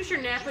 Pretty sure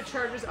Nappa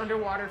charges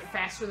underwater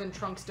faster than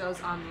Trunks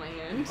does on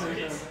land.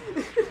 This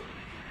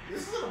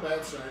isn't a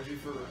bad strategy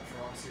for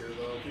Trunks here,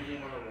 though. Keeping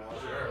him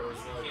underwater. Sure. Is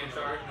like, Can't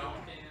charge, no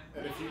one can.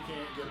 and if you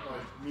can't get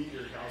like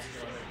meteor, how's he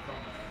gonna make a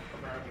comeback?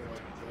 Apparently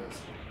like this.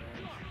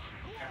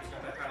 Cap's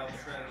got that battle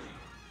strategy.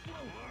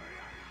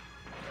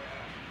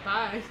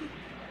 Bye.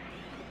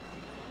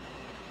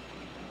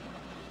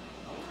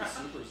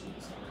 Supers in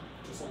this one.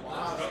 Just a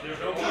lot. There's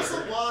no Just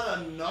water. a lot of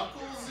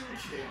knuckles and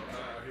kicks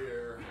out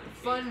here.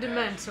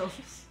 Fundamentals.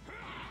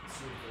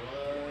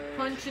 Suplex.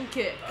 Punch and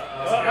kick.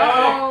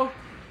 Uh-oh.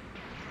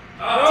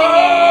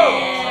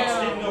 Oh! Trunks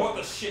Damn. didn't know what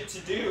the shit to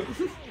do.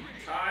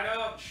 Tied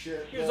up.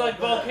 Shit. He was like,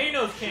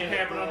 volcanoes can't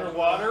happen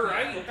underwater,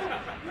 right?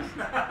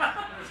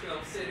 I'm just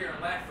gonna sit here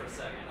and laugh for a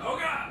second. Oh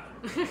god!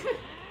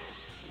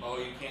 Oh,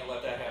 you can't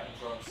let that happen,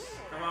 Trunks.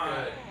 Come on.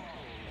 Good.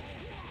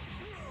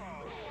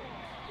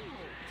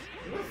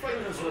 You've been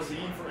fighting this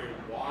Razine for a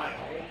while.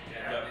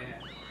 Yeah, man.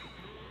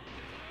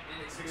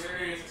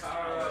 Inexperienced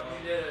power up,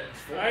 we did it.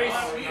 Nice.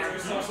 Wow, Do you're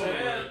something.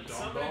 so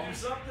Somebody do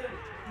something.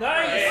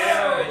 Nice.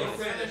 Yeah, you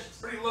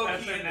finished. Pretty low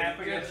That's key. an app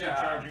Good against job.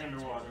 charging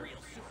underwater.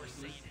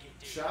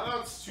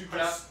 Shoutouts to Just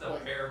just the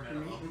like bare meat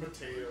minimum. and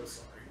potatoes.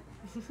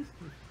 Sorry.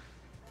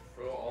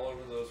 Throw all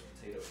over those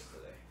potatoes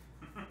today.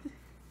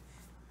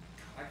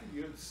 I could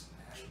use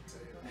mashed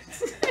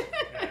potatoes.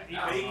 Eat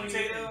Ah, baked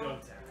potato.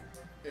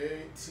 potato.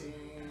 18.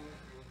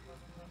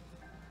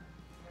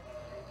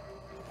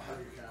 How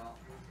do you count?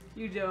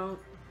 You don't.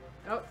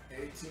 Oh.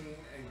 18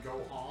 and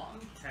go on.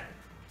 10.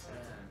 10.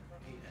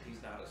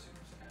 He's not a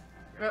Super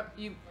Saiyan. Oh,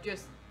 you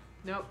just.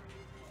 Nope.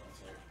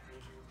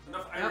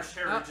 Enough Yep, Irish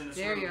heritage in up, this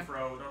there room, you.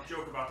 Fro. Don't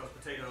joke about those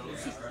potatoes.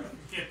 Yeah, right.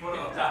 You can't put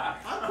them.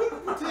 I'm putting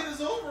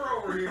potatoes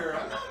over here.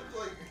 I'm not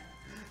like.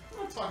 I'm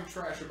not talking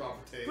trash about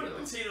Put the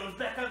potatoes. potatoes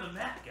back on the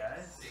map,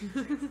 guys.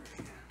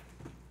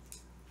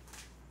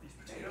 These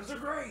potatoes are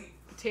great.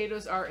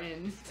 Potatoes are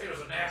in.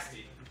 Potatoes are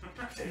nasty.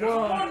 Potatoes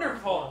Whoa. are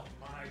wonderful.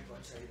 My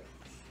potato.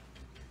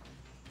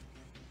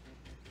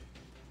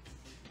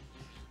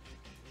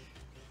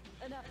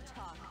 Enough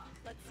talk.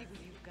 Let's see what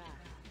you've got.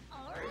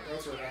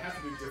 That's right. I have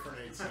to do different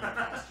 18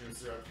 costumes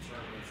throughout the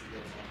tournament to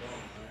get my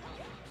bone,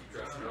 right?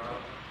 Dressing her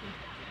up.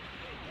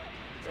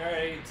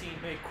 Alright, team,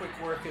 make quick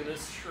work of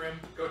this shrimp.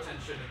 Go 10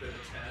 shouldn't have been a 10.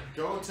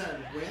 Go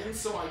 10. Win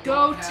so I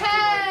Go don't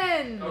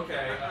have to, 10!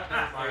 Okay,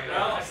 never mind.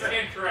 Well, I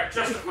stand correct.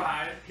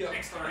 Justified. Yeah.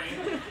 Thanks,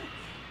 Lorraine.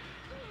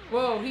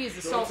 Whoa, he is Go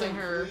assaulting 10,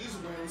 her. Please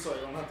win so I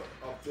don't have to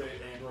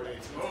update Android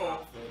 18's Oh.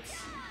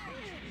 outfits.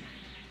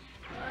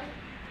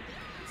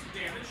 Some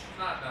damage.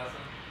 Not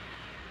nothing.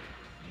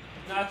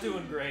 Not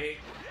doing great. I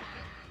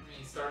mean,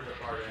 he started the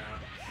bar down.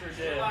 Sure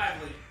Stay did.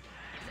 lively.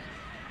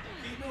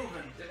 Keep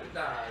moving. Dip and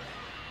dodge.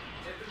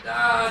 Dip and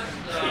dodge. He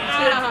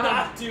did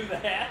not do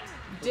that.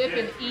 Dip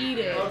and eat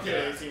it.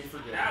 Okay, 18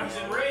 forget. Now he's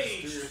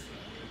enraged. Do your thing.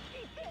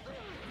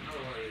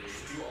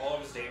 Do all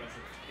of his damage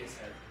with his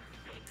head.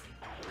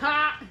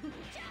 Ha!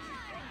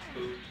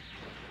 Boop.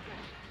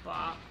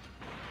 Bop.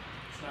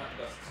 It's not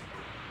the best.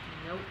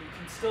 Nope. You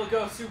can still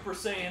go Super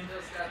Saiyan.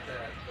 Just got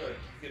that. Good.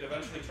 You could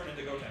eventually turn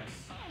into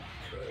Gotenks.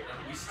 Good.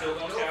 We still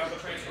don't have the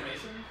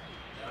transformation?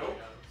 Nope.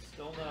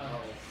 Still Oh.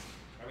 not.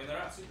 I mean, they're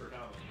not super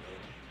common. I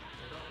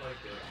don't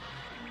like it.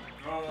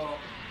 Oh,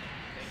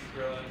 Thank you,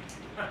 Krillin.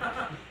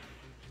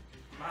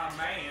 my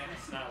man.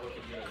 It's not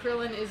looking good.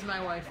 Krillin is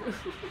my wife.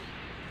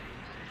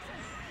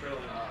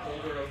 Krillin,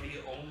 holder of the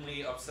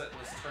only upset in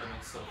this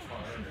tournament so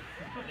far.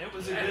 And it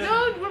was a good.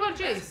 No, what about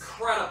That's Jace?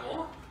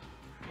 incredible.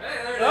 Hey,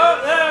 there it is. Oh,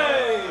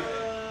 hey!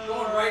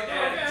 Going right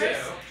down Okay.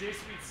 too. J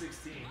Speed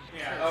 16.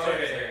 Yeah. Oh, so-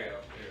 okay, there you go. There you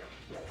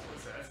go.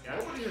 What's that? That's got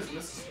it. Nobody has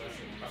missed a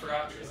special. I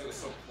forgot because it was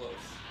so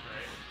close.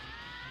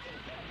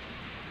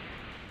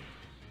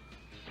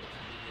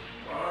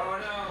 Oh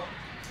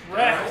no.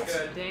 Wrecked.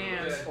 Good.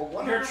 Damn. Good. A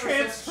 100% Your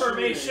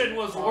transformation shooting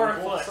was on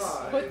worthless. both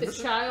sides. Put the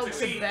child to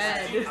Succeed.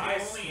 bed. I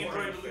only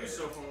Android to lose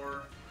so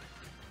far.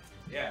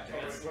 Yeah,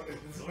 it's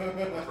Reversal.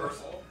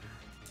 reversal.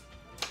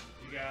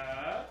 You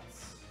got.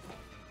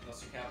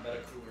 Unless you count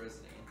Metacooler as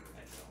an Android. I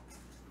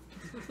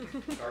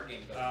don't. Card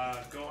game,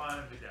 but. Go on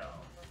and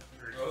Vidal.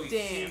 Oh, you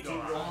Damn. see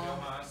Gohan.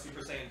 Gohan,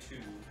 Super Saiyan 2.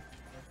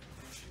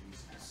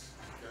 Jesus.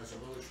 You guys are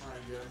really trying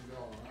to get him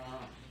going,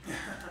 huh?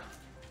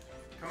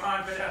 Come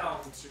on,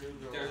 Vidal.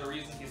 There's a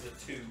reason he's a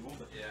 2.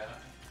 But Yeah.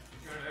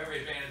 You're gonna have every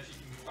advantage you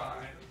can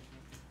find.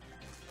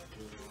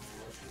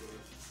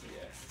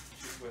 yeah,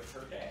 she's with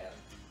her dad.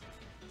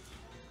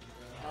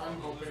 I'm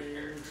hoping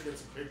to get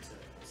some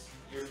pigtails.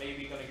 You're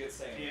maybe gonna get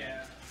Sam.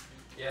 Yeah.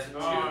 Yeah,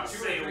 so two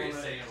say or three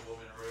woman. say a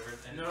woman or whatever.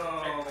 And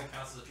No. technically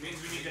counts as a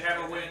Means we need to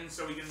have her win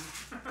so we can.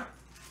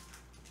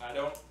 I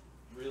don't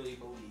really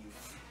believe.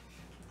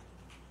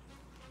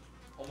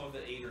 Home of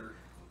the Aider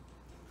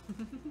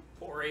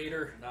Poor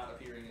Aider. not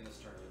appearing in this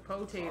tournament.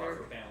 Potater.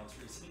 For balance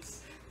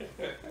reasons.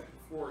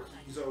 For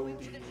he's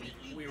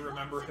OD. We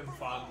remember him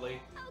fondly.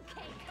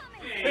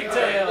 Hey,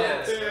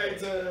 Pigtails!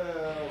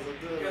 Pigtails!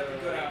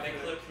 They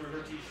clip through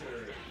her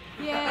t-shirt.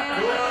 Yeah.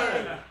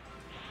 Good!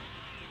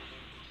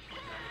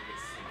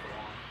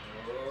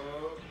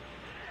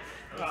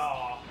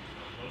 Oh.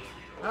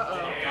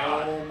 Uh-oh.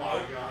 Oh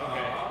my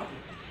god.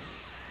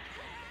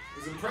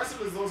 As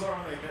impressive as those are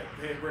when they hit,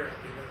 they rarely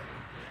hit.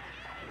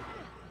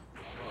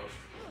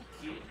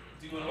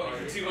 Keep doing what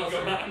you're doing, go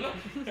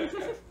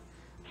on.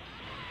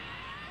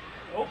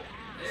 Oh.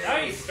 He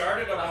Nice.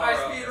 started The a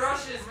high-speed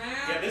rushes, man.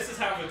 Yeah, this is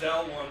how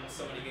Vidal won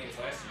so many games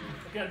last year.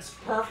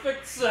 Against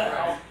Perfect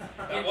Cell.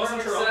 That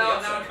wasn't her only now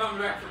upset.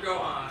 coming back for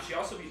Gohan. She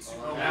also beat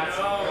Super. Oh, That's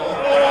no.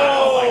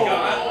 Oh my my god.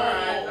 god.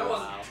 Alright, that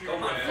wasn't too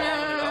Gohan bad.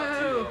 followed it up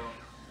too.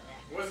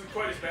 It wasn't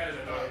quite as bad as I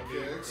thought it would be.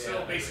 It's still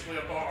Yeah. basically a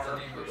bar.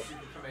 Something what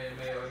Super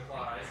Kamehameha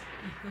implies.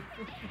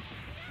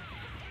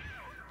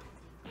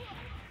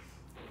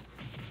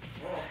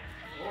 Whoa.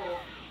 Whoa.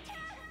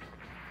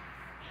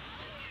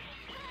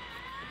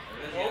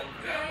 There it is, Oh,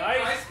 yeah.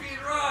 Nice. High-speed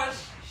rush.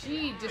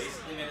 She just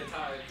Basically made it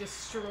tied.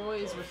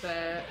 destroys with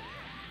that.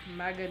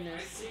 My I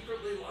goodness.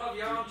 secretly love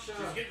Yamcha.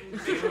 She's getting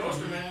close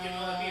to me. Getting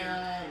up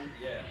here.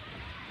 Yeah.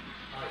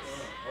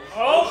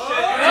 Oh,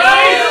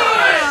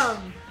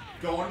 Damn!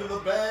 Going to the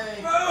bank.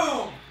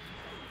 Boom!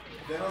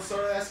 Then I'll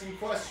start asking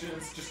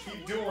questions. Just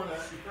keep doing it.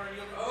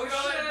 Oh,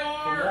 For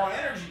shit! more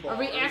energy bars. Are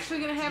we actually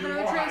gonna have do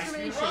another more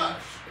high-speed transformation?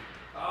 rush.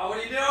 Oh, what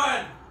are you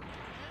doing?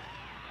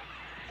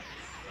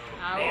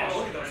 Man, Ouch.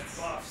 look at those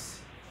buffs.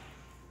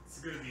 It's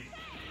gonna be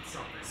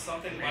something.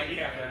 Something might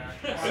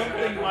happen.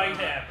 Something might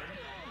happen.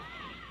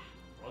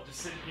 Well, just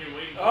sitting here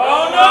waiting.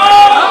 Oh,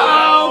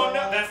 no! Oh,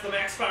 no! That's the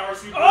max power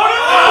super. Oh,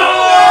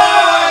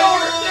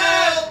 no!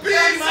 You're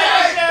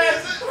dead!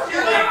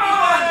 You're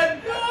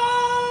dead!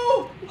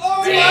 No!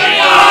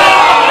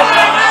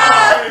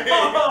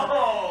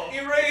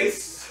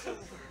 Erase!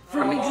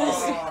 From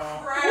existing.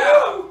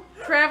 Crap!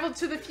 Traveled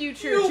to the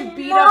future You to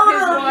beat up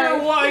his murdered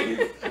your wife.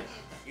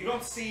 You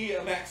don't see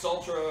a Max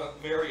Ultra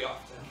very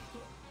often.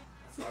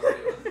 Do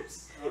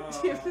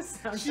you have the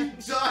sound She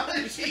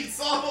died. She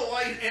saw the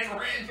light and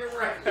ran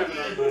directly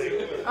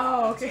into it.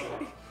 Oh, okay.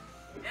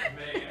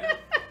 Man.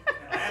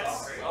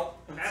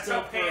 That's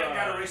how Pan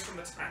got erased from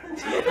the time.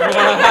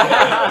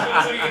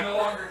 So you no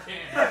longer can.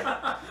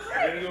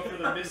 We're gonna go for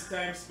the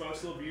mistimed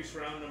spousal abuse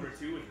round number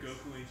 2 with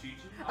Goku and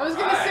Chi-Chi. I was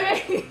gonna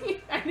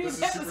say. I knew This is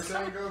that Super was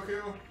Saiyan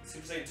Goku?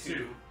 Super Saiyan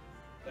 2.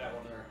 That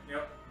one there.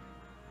 Yep.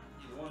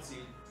 Either one seed.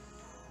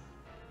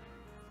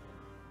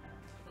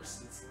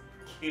 Versus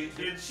Kid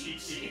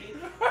Chi-Chi.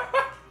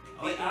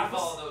 I'll let you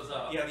follow those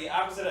up. Yeah, the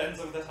opposite ends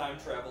of the time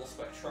travel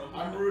spectrum.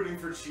 I'm rooting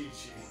for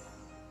Chi-Chi.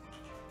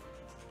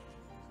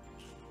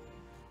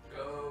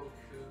 Goku.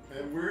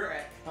 And we're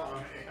at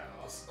Kame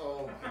House.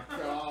 Oh my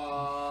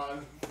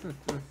god.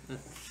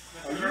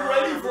 Are you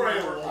ready for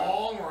a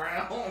long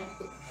round?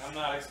 I'm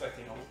not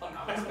expecting a lot.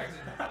 I'm expecting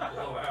a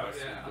blowout,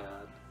 yeah.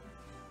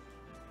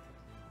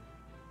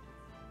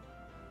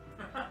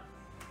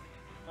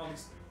 All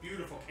these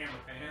beautiful camera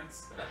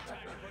pans.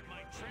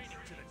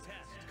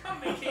 Come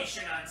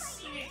vacation on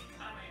scenic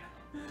Kamehameha.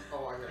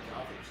 Oh, I got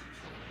copy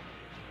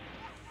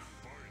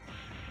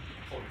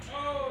Chi-Chi.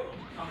 Oh!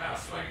 Come out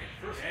swinging.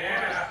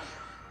 Yeah.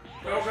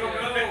 Go, go,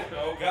 go.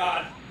 Oh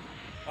god.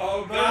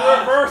 Oh The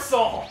god.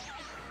 reversal!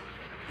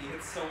 He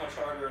hits so much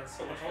harder and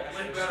so much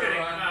Link faster. better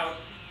run out.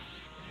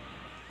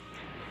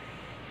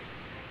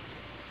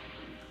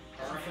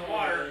 Alright, the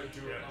water. Do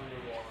it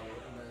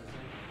underwater.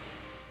 Amazing.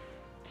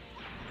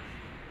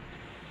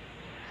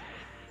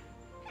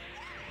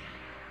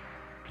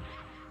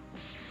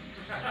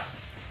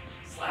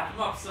 Slap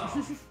him up some.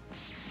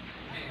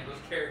 Man, those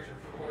character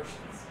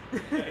proportions.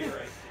 Yeah, you're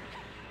right.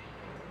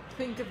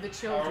 Think of the Power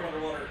children.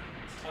 underwater.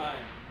 It's time.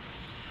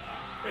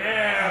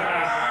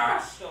 Yeah!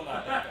 Still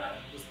not that bad.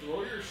 Just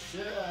throw your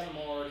shit at him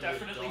already.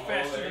 Definitely dog.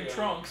 faster there than you go.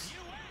 Trunks.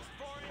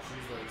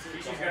 She's like,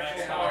 Chi-Chi's Double got max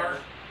full power. power.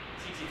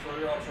 Chi-Chi, throw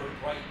your ultra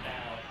right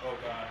now. Oh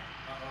god.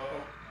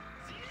 Uh-oh.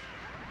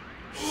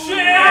 Shit!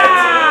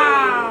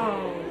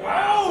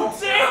 Wow! Oh,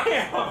 damn!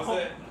 That was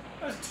it.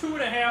 That was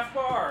 2.5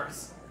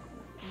 bars.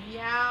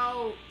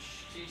 Youch.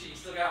 Chi-Chi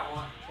still got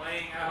one.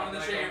 Playing One out in the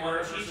like chamber.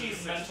 a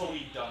Chi-Chi's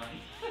mentally done.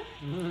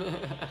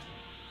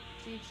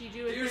 Chi-Chi,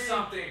 do it. Do thing.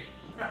 something.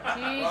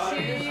 Chi-Chi.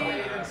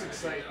 It's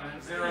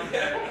excitement. Zero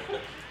dead.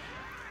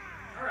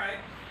 Alright.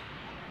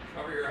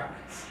 Cover your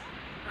eyes.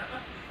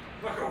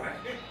 Look away.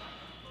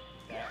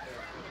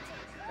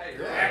 Hey,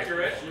 you're Yeah.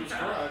 accurate. She was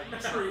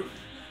correct. Truth.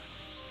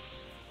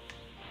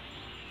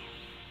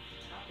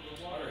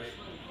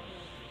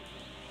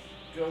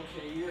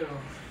 Okay, you.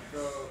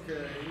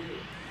 Okay.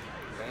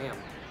 Bam.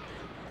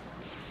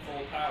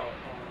 Full power.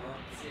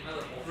 See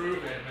another full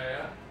Prove it.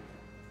 man.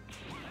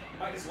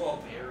 Might as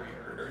well bury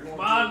her. Come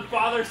on,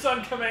 father,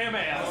 son,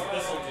 Kamehameha.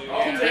 This'll do.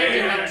 Oh, Can you dang do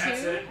it. that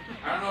That's too? it.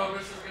 I don't know what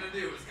this is gonna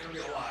do. It's gonna be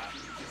a lot.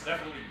 She's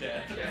definitely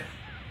dead.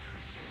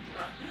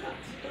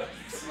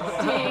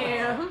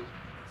 Damn.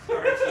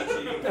 Sorry,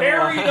 TT.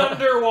 Buried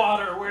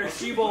underwater where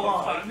she At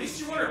belongs. least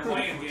you weren't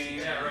playing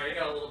games. Yeah, right. You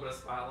got a little bit of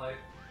spotlight.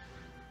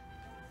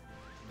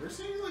 We're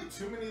seeing like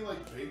too many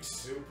like big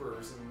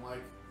supers and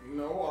like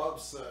no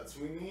upsets.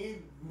 We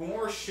need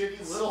more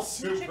shitty little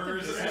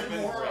supers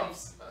and more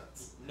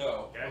upsets.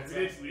 No. Guys,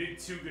 we did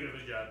too good of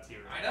a job here.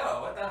 I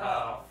know. What the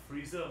hell?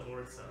 Frieza,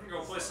 Lord Sun. I'm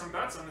gonna go play some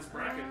bets on this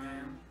bracket,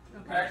 man.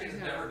 Bracket's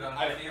never done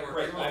any of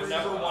Right, I've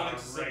never wanted to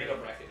to submit a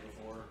bracket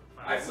before.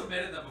 I've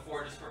submitted them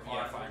before just for fun.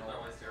 Yeah, They're final.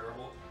 always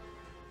terrible.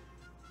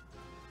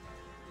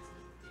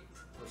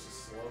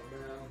 Versus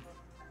Slugman.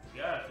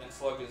 Yeah. And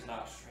Slug is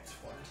not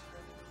transformed.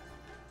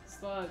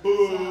 Slug.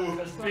 Boo.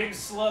 Because Big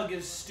Slug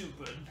is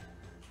stupid.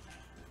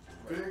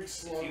 Big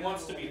Slug. If he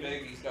wants to be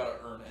big, he's got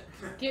to earn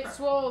it. Get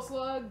swole,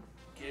 Slug.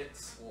 Get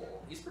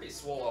swole. He's pretty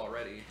swole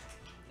already.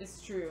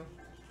 It's true.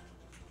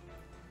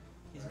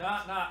 He's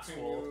not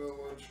swole.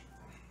 Village.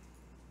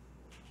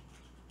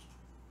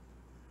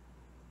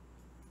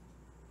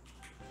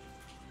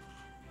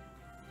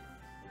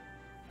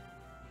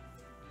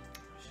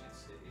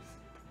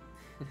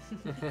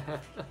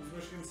 Who's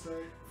Michigan State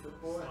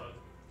football? Slug.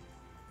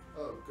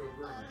 Oh, go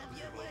green.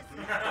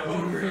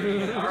 Oh,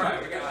 green.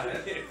 Alright, we got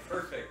it.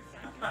 Perfect.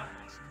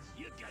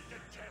 You got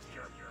to test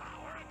your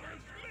power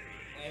against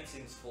me. And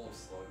seems full of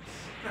slugs.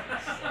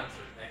 Slugs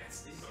are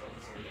nasty.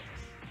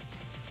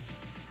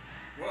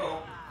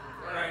 Whoa.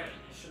 Alright.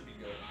 Should be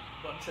good.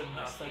 Bunch of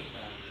nothing.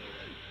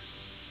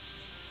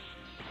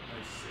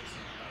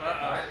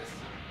 Uh-oh.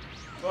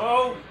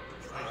 Oh!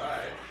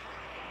 Alright.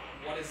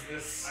 What is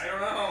this? I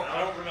don't know. I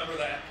don't remember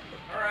that.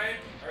 Alright.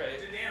 Alright.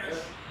 Did damage.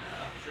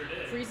 Sure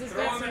did. Frieza's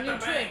Throw got him some at new the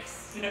bank.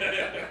 tricks.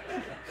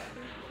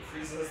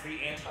 Frieza is the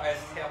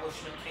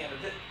anti-establishment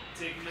candidate.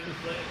 Taking in the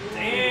play.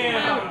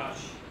 Damn! Ouch.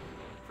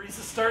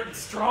 Frieza's starting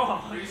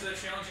strong. Frieza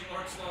challenging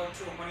Lord Slug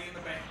to a Money in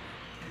the Bank.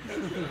 Hit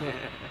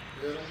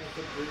him with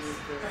the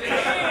big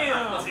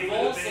Damn! A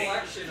full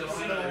selection of Just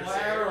a winners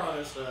ladder here. on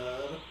his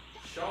head.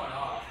 Showing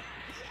off.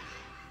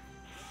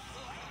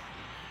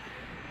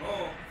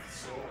 Oh.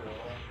 So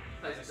well.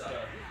 Nice stuff.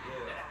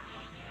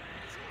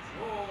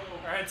 Whoa.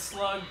 Alright,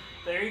 Slug.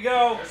 There you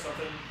go. There's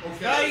something. He's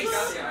got Nice!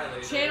 the eye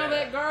laser, Channel yeah.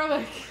 that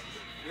garlic.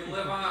 You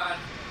live on.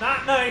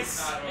 Not nice.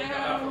 Not Yeah.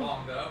 not for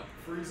long though.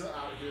 Frieza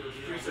out here. dude.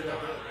 Frieza Yeah.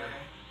 down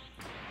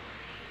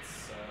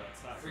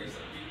It's not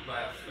Frieza beaten by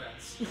a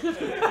fence.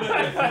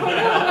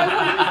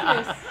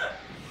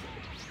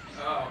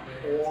 Oh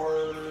man.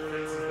 Or.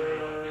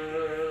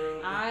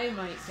 I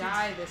might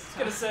die this I was time.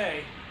 gonna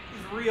say,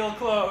 he's real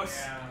close.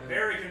 Yeah,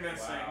 very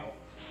convincing.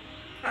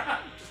 Wow.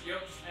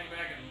 just hang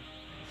back and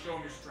show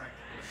him your strength.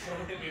 Show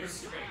him your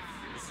strength,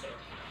 Frieza.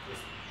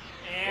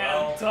 And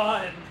Well.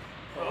 done.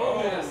 Oh,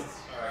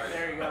 Alright.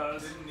 there he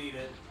goes. Didn't need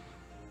it.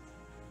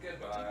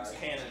 Goodbye. It's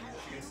canon.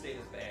 Michigan State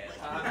is bad.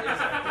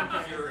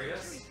 I'm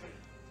furious.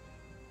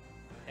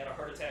 Had a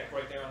heart attack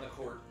right there on the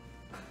court.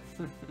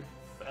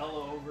 Fell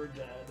over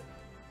dead.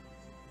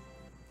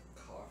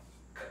 Cough.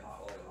 And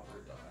fall over,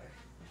 die.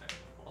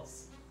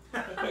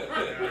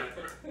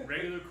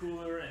 Regular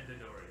Cooler and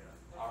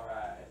Dodoria.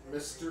 Alright.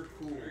 Mr.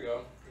 Cool. Here we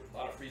go. A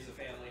lot of Frieza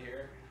family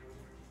here.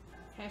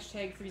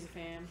 Hashtag Frieza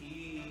fam.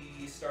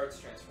 He starts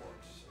transformed.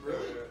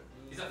 Really?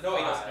 He's a No,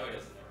 he five. doesn't. No, he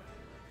doesn't.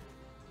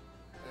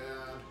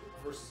 And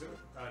versus who?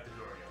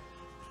 Dodoria.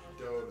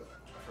 Doda.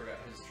 I forgot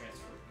his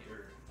transfer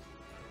here.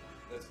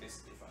 That's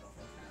basically Final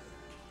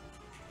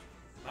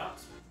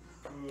Fantasy.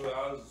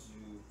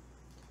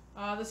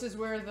 Uazu. This is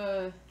where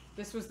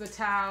this was the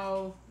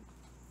Tao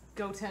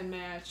Goten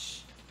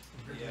match.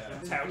 Yeah.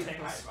 Tao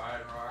Beautiful. Tanks.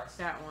 Fire rocks.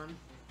 That one.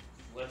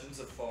 Legends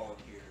have fallen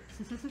here.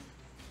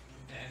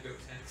 And go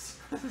tanks.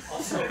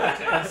 Also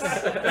Legends.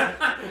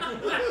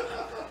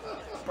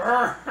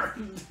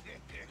 Burned.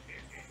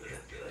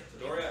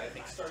 Dodoria, I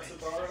think, starts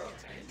with Bara.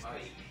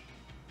 Might.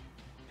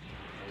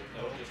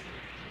 No, just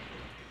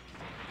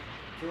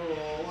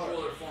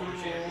Cooler former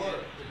champion.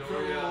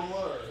 Dodoria,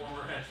 Cooler.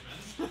 former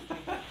henchman.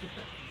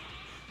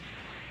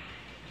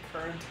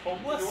 Current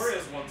homeless.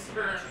 Dodoria's won some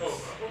Current matches.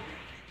 hobo.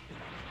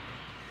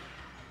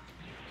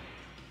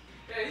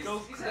 Yeah,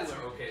 he's had some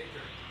Cooler. okay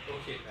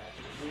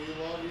matches. We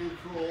love you,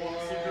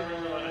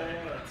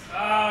 Cooler.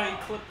 Ah,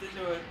 he clipped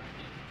into it.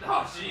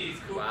 Oh jeez,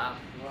 Cooler. Wow.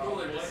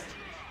 Cooler just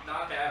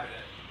not having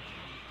it.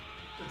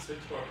 It's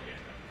Dodoria.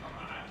 Come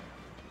on.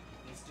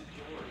 It's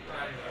Dodoria.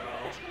 I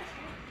know.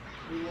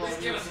 We love Please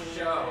you, give us a Cooler.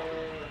 show.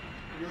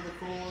 You're the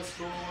coolest,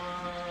 Cooler.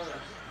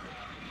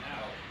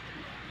 Now.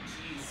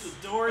 Jeez.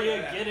 Dodoria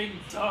Yeah. getting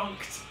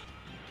dunked.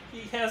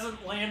 He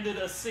hasn't landed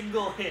a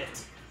single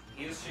hit.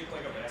 He is shaped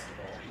like a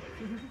basketball.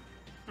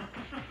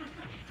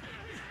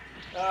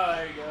 Oh,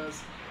 there he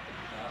goes.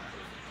 Not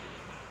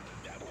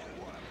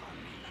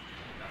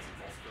That's some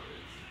false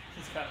courage.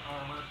 He's got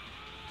armor.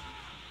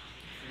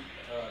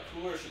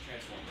 Cooler should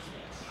transform this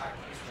match.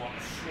 I just want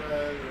to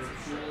Shred or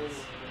cool.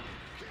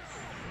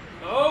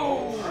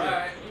 Oh!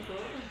 Alright.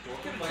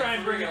 Gonna try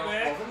and bring it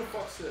back. Welcome to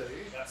Fuck City.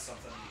 That's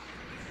something.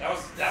 That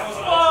was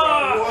an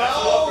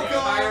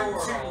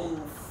Welcome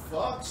to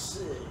Fuck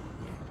City.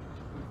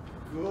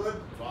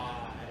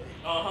 Goodbye.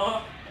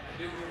 Uh-huh. I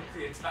do move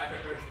the entire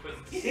earth was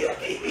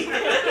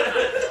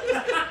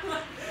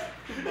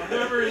My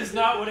memory is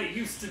not what it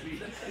used to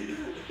be.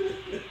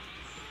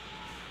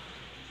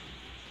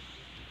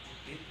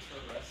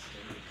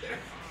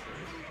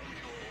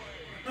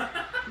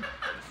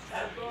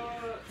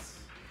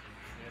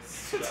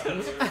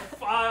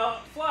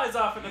 Flies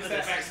off into Use the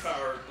that distance. max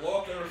power. Blow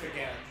up the earth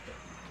again.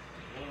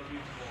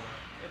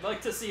 I'd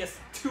like to see us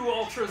 2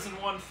 ultras in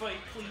one fight,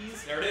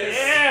 please. There it is.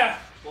 Yeah!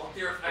 Walk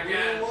the earth We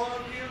again.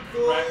 love you,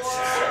 Cooler. Jesus.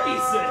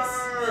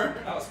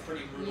 That was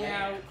pretty brutal.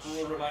 Yeah.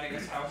 Cooler reminding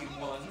us how he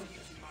won.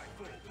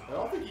 I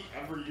don't think he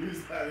ever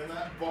used that in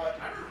that, but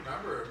I don't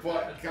remember.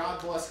 but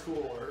God bless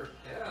Cooler.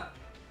 Yeah.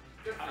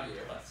 Good for you.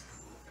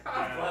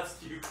 God Yeah.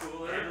 bless you,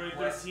 Cooler. Android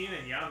 13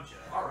 and Yamcha.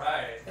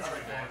 Alright.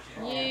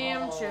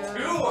 Yamcha.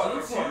 Two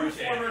Former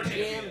Yamcha.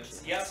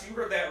 champions. Yes, you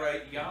heard that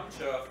right.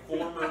 Yamcha,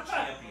 former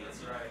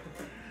champions. That's right.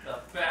 The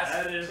best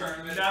That is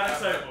tournament not a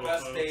ever. typo.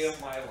 Best folks. day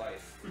of my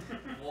life.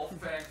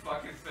 Wolfgang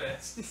fucking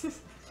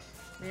fist.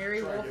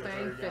 Merry Try to get a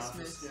Wolfgang better Yamcha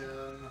Fistmas.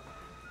 skin.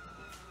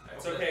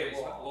 It's okay.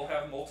 We'll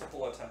have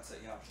multiple attempts at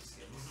Yamcha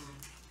skins.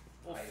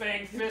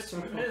 Wolfgang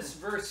Fistmas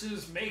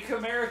versus Make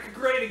America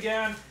Great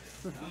Again.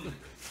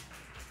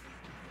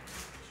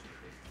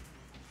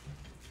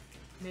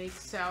 Make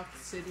South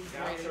City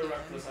great Yamcha again.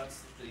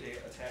 represents the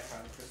attack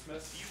on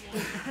Christmas.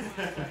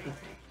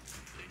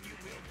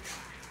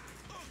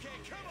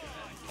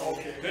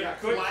 Okay, we Good-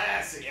 got good-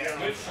 classic. yeah,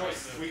 good Yamcha.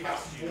 choice. We got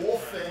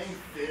Wolfgang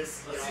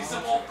Fist. Let's see Yamcha.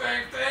 some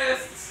Wolfgang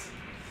fists.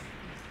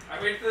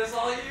 I wait for this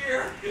all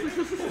year.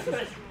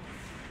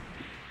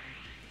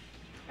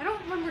 I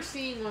don't remember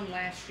seeing one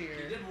last He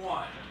year. did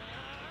one.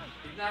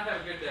 He did not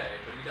have a good day,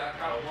 but he got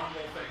caught one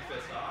Wolfgang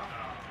fist off.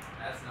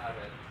 That's not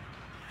it.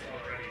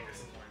 Already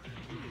disappointed.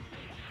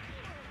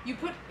 You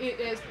put it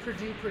as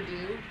Purdue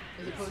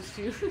as opposed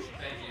to.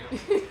 Thank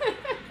you.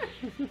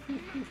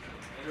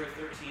 Android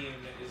 13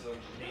 is a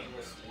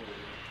nameless word.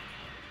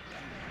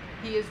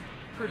 He is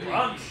Purdue.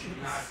 Lunch.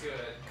 Not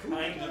good.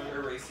 Kind of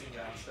erasing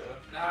Yamcha.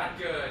 Not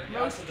good.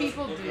 Most Yamcha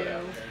people doesn't do. look good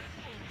out there.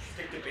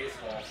 Stick to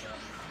baseball,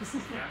 friend.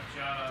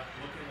 Yamcha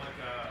looking like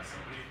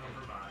somebody from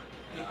Vermont.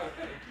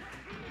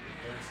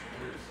 There's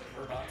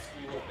Vermont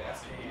School of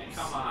Basketball.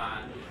 Come on.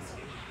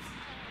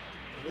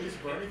 At least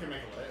Bernie can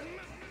make a layup.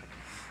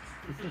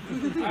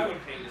 I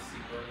would pay to see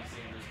Bernie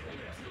Sanders play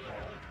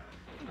basketball.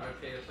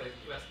 Okay, let's play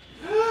West.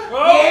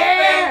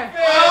 Yeah!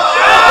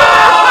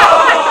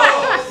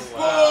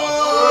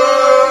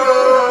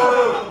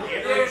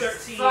 Android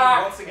 13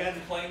 suck. once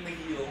again playing the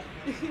heel.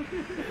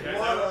 Guys,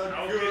 What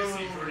I a would pay to see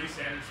good- Bernie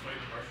Sanders play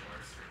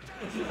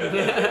the martial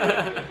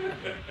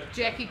arts.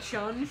 Jackie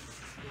Chun.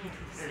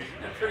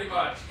 Pretty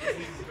much.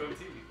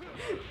 Goatee.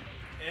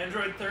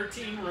 Android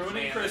 13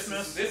 ruining Man,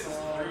 Christmas. This is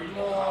rude.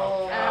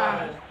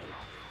 Ah.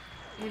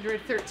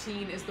 Android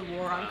 13 is the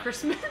war on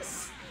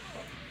Christmas.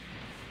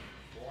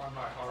 War on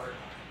my heart.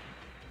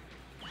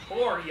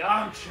 Poor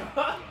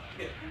Yamcha.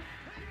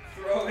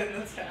 Throw in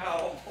the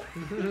towel.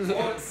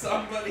 Won't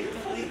somebody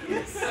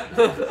please?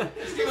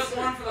 Just give us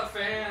one for the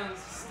fans.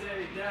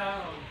 Stay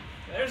down.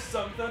 There's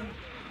something.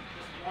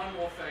 Just one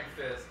Wolfgang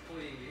fist,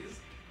 please.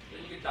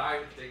 Then you can die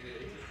with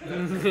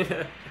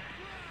dignity.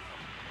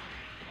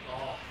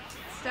 Oh.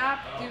 Stop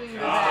doing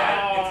God.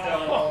 that. It's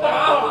done. Oh.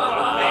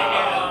 Man,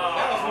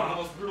 that was one of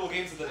the most brutal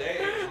games of the day.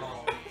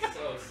 Oh,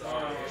 so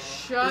sorry. Is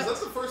Shut that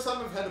the first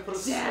time I've had to put a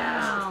slash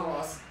down.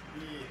 across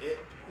the it?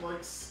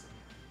 Like,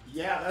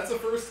 yeah, that's the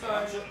first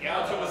time.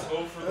 Yamcha was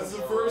 0 for That's the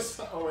world. first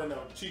time. Oh, wait, no.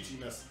 Chi-Chi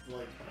missed,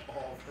 like,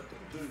 all of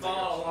it. It's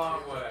all a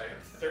long way.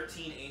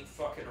 13 ain't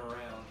fucking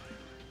around.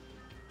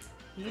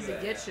 He's a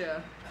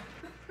getcha.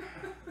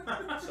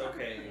 It's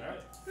okay.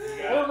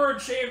 Former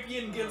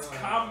champion gets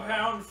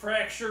compound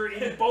fracture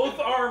in both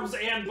arms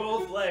and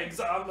both legs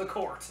on the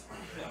court.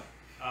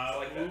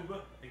 Like Oob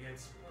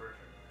against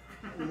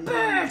Burton.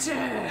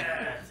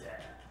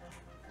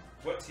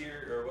 What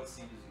tier or what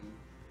seed is you?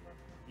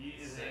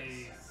 He is a.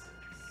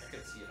 I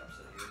could see it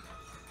upset here.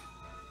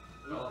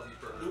 Well, he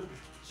Burger. Oob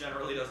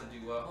generally doesn't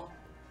do well.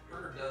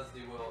 Burger does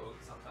do well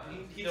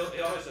sometimes. He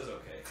always does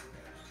okay.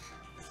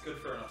 It's good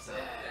for an upset.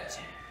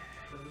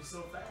 Because he's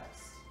so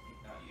fast.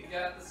 Not You you.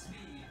 got the speed.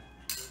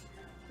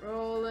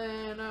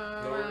 Rolling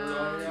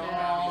around Look at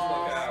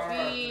out.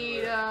 the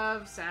speed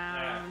of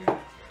sound.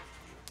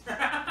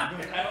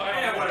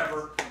 Yeah,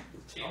 whatever.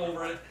 I'm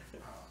over it.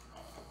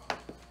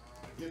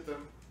 Get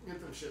them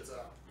shits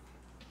out.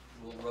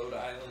 Will Rhode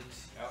Island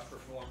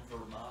outperform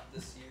Vermont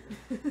this year?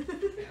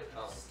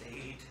 Stay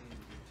tuned.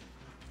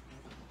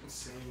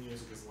 Same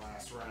music as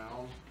last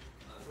round.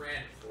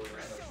 Ran for it.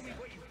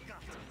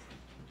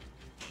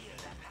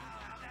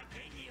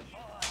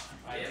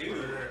 I do.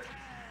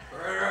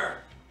 Burger.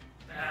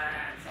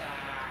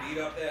 Beat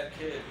up that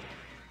kid.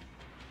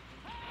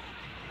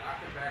 Knock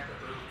him back to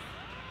earth.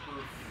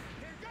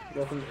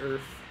 Go from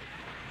Earth.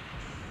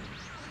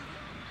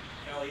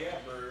 Hell yeah,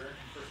 Burr.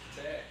 First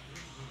attack.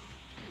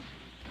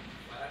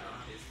 Flat on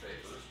his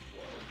face.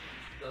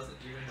 Doesn't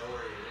even know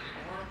where he is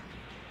anymore.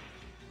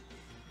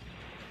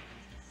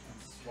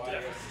 That's why I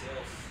was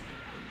still.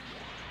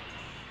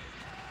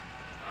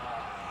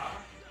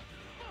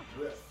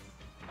 Whiff.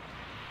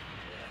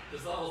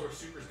 There's levels where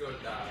supers go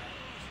to die.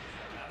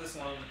 Not this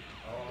one.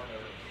 Oh no.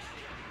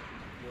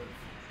 Whiff.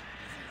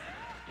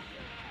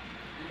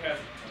 Who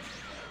hasn't touched it?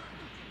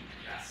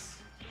 Yes.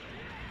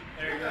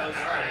 There he goes.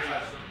 Alright,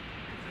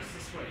 Just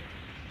this way.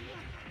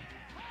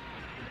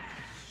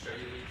 show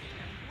you leaking.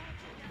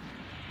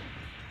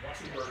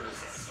 Watching Burr is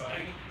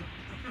satisfying.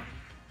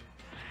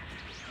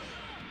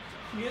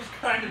 He is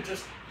kind of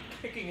just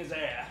kicking his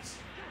ass.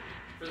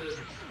 For the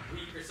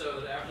week or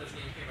so after this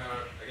game came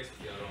out, I guess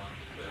it's the other one,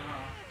 but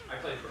I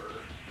played Burr.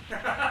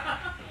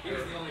 He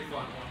was the only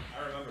fun one. I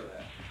remember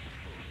that.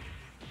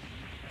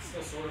 I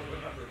still sort of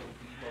remember the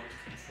remote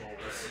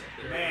controls.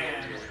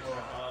 Man. What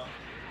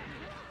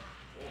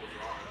was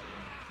wrong with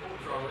them? What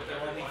was wrong with There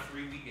were only everyone?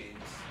 3 Wii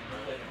games. I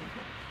played them.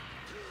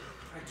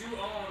 I do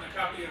own a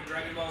copy of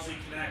Dragon Ball Z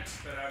Connect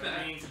that I've been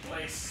meaning to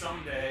play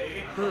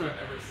someday. I don't know if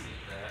I've ever seen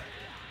that.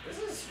 This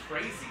is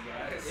crazy,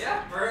 guys.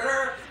 Yeah,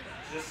 Burr!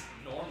 Just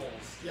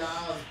normals. Yeah,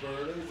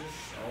 Bird.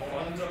 Just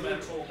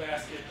Fundamental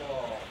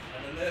basketball.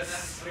 And then this.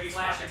 That's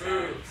flashy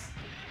moves.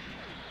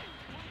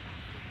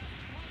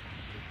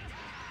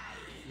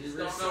 You just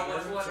don't know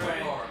what's what Right.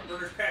 anymore.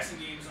 Burger's passing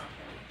games on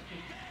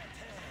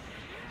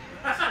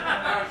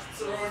Now it's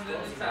throwing in the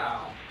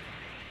towel.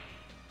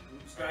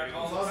 Oops, got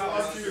all Plus the up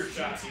powers to on your your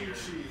shot GT here.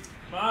 cheese.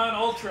 Come on,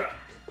 Ultra.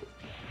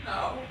 No.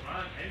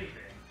 On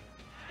anything.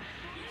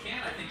 You can,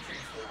 I think,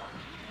 transform.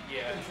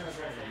 Yeah. Transform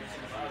from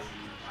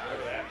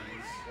Whatever that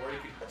means. Or you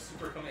could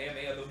Super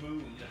Kamehameha the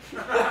moon.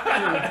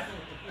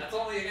 That's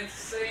only against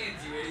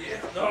Saiyans, you idiot.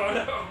 No,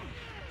 no.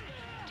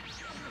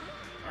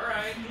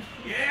 Alright.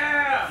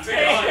 Yeah!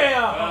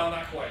 Damn! Well,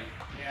 not quite.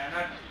 Yeah,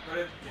 not, but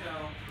it, you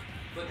know,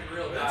 Looking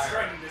real within dire.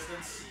 striking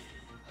distance.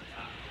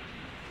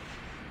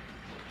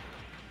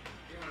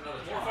 Give him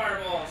another More try.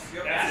 fireballs.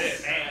 Yep. That's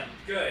it, man.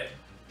 Good.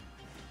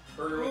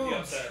 Burger with Ooh, the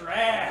upset.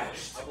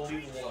 trash.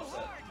 Unbelievable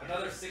upset.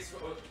 Another 6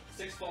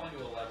 falling to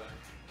 11.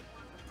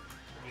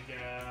 We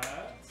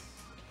got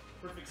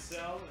Perfect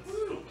Cell and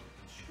Woo!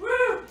 Spook.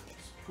 Woo!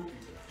 Poopy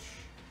bitch.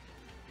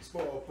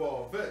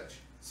 Spopovich.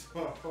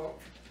 Spop.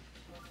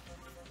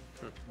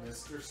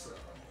 Mr. Cell.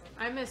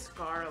 I miss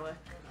garlic.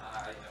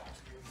 I don't.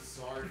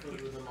 Sorry for the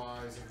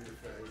demise of your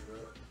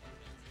favorite.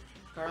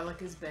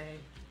 Garlic is bae.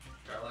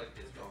 Garlic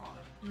is gone.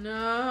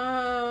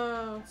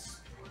 No.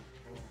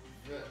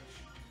 Spopovich.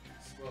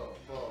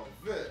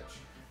 Spopovich.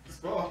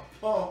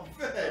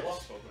 Spopovich. I love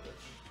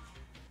Spokovich.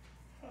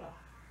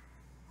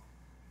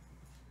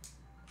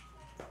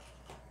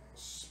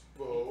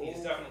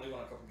 He's definitely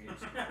won a couple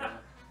games.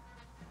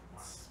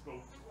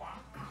 Spook.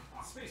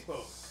 Space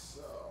Spook.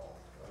 So,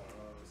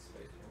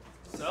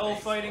 Cell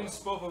fighting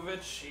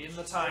Spopovich in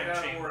the time Straight out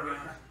of chamber. Oregon.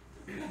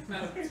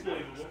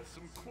 Unbelievable.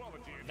 Some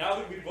quality. Now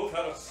that we both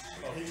had a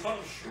ton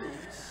of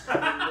shrooms.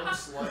 it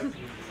looks like we need.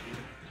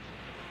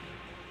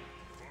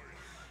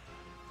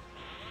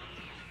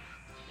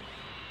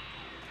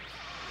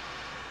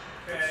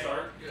 Okay.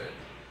 Start. Good.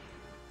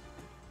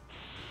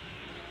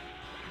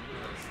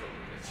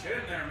 Get in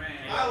there, man.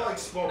 I like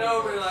Spopovich.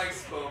 Nobody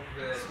likes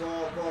Spokovich.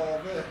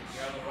 Spopovich.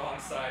 You're on the wrong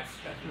side.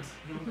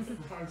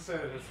 I'm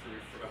saying it's free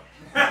throw.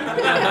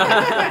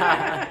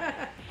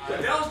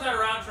 Adele's not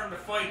around for him to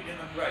fight in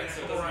the Right,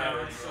 so it doesn't matter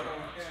round, so anymore.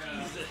 yeah.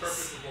 Jesus.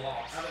 Purpose is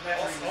lost. Now that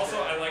that's Also,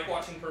 I like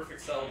watching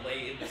Perfect Cell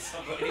lay into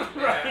somebody.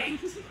 Right.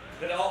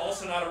 That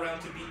also not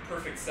around to beat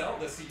Perfect Cell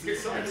this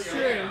season. That's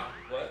true.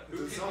 What? Who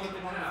Is it can something beat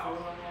the one him now?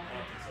 before that one?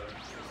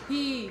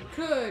 He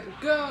could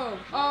go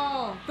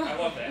all the I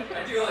love that.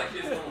 I do like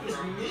his little Just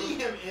drum knee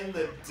move. him in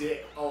the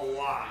dick a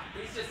lot.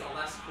 He's just a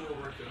less cool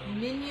raccoon.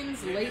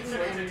 Minions latent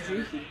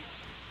energy.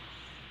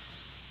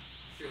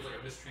 Feels like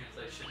a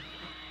mistranslation.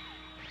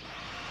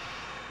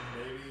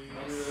 Maybe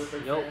they're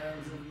big Nope.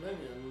 fans of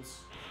Minions.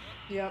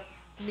 Yep.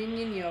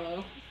 Minion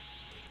yellow.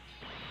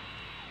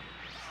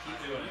 Keep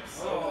doing it.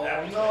 Oh That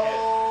was no!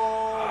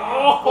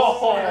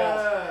 Oh.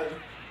 Bad.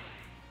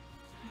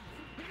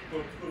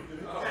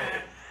 Oh.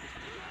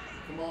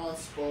 Come on,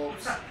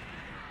 Spokes.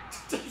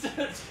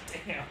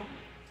 Damn.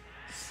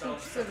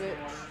 Spooks of it.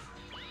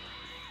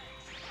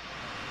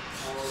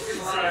 Get a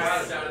lot of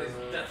eyes out of these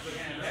death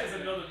Man, that is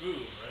another move,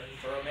 right?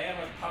 For a man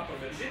with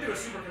Popovich, He did do a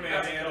Super Command, I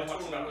man. don't know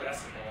much about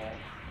basketball.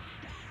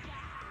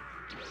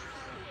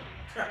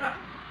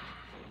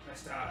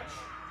 Nice dodge.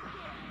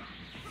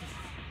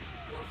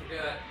 Don't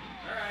forget.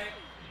 Alright.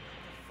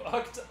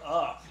 Fucked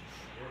up.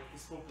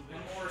 One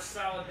more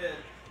solid hit.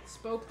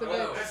 Spoke the Oh,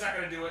 bitch. That's not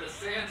gonna do it. The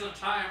sands of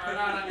time are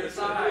not on your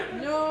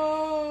side.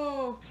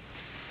 No.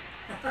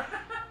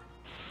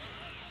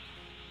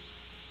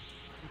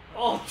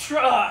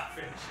 Ultra.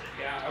 Finish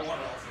it. Yeah, I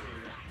want to also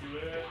hear. Do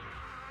it.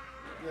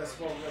 Yes,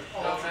 Spoke.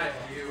 No, not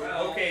you.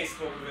 Okay,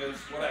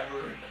 Spokovich, whatever.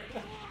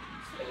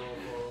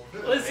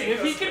 Listen,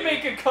 if he can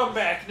make a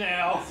comeback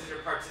now. This is your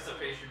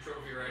participation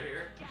trophy right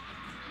here.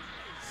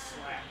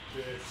 Slap.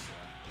 Bitch.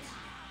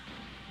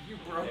 You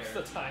broke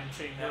the time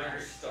chain Now there.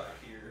 you're stuck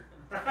here.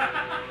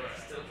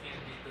 Still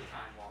can't beat the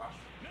time wash.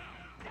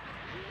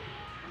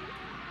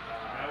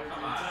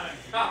 Come on.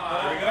 Come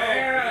on.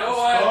 There we go. No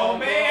one. Oh,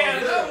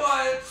 man. No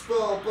one.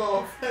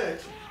 Spellbow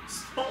Fitch.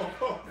 I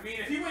mean,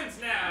 if he wins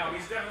now,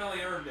 he's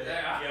definitely earned it.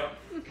 Yeah. Yep.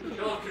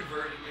 You'll have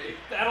converted me.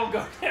 That'll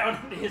go down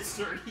in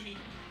history. He's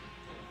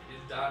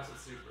dodged the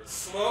super.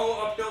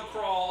 Slow uphill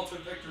crawl to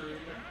victory.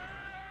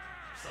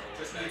 So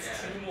Just back needs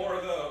at it. 2 more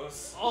of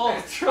those.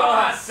 Ultra. Come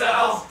on,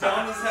 Cell.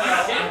 Dumb as You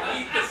hell. can't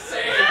eat the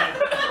same.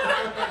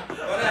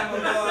 Whatever,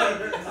 bud.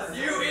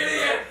 You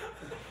idiot.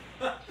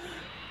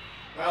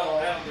 Well,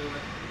 that'll do it.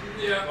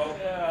 Yeah. Well,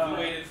 Yeah. we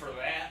waited for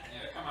that.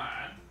 Yeah, come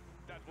on.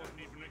 That wasn't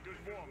even a good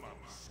warm-up.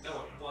 No,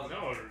 it wasn't. No,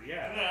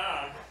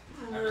 yeah.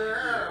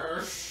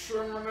 Yes, my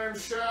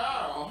name's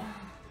Shao.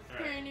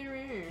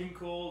 King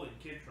Cole and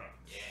Kid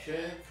Trunks.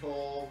 Kid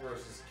Cole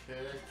versus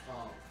Kid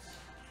Trunks.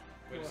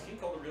 Wait, is King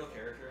Cole a real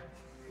character?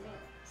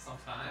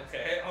 Sometimes.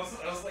 Okay, I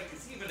was like,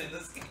 is he even in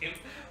this game?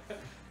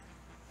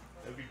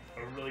 That'd be a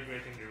really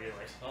great thing to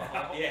realize.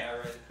 Yeah,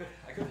 right.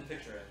 I couldn't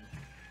picture it.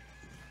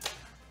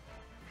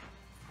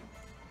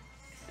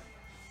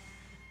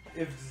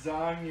 If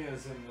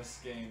Zanya's in this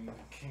game,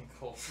 King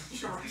Cole.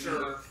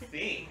 Sure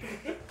thing.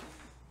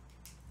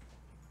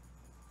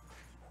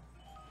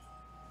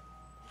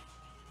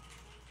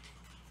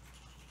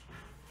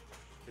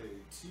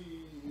 KT.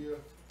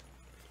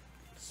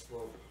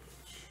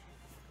 Spokage.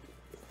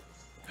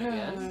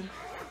 Again?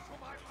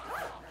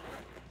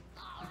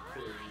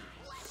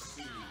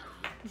 KC.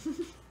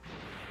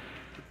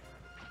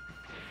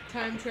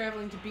 Time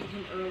traveling to beat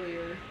him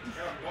earlier.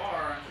 Got a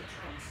bar on Kid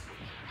Trunks.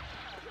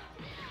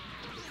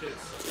 The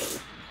kids.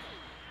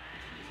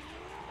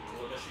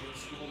 Will Michigan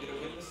school get a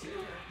win this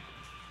year?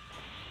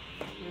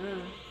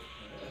 Yeah.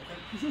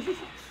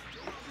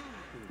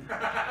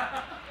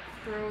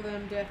 Throw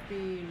them death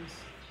beams.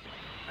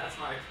 That's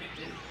my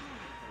opinion.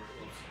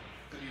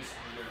 Good use of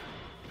your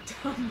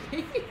Dumb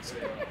beams.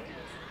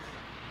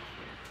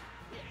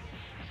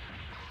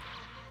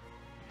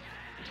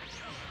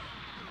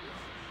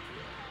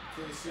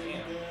 KC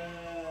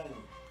again.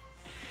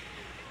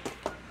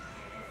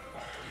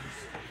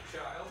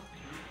 Child.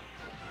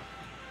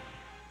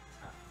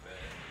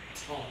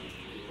 Tony.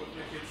 Putting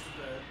the kids to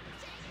bed.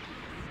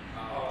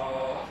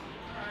 Oh.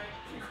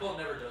 King Cole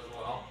never does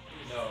well.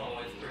 He's No.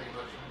 always pretty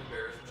much an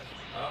embarrassment.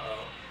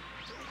 Uh-oh.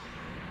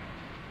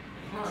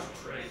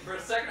 trade. For a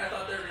second I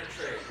thought they were going to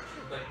trade,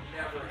 which like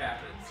never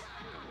happens.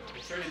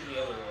 They traded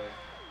the other way.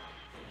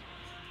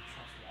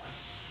 Trunks won.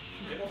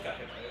 They both got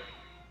hit by it.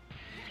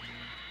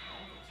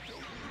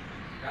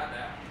 Got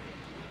that.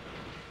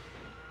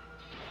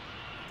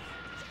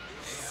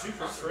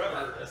 Super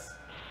Trevor.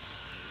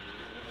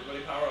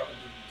 Everybody power up and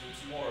do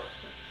some more.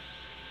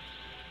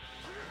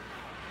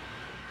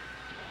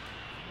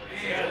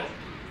 Man.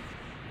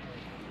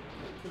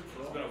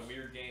 It's been a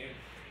weird game.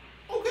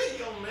 Okay,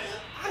 young man,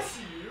 I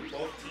see you.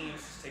 Both teams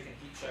just taking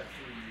heat check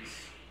threes.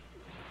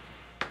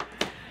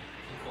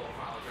 King Cole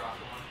finally dropped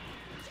one.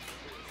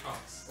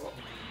 Trunks.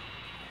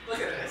 Look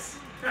at this.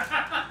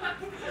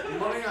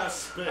 Money on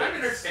space. I'm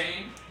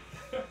entertained.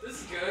 This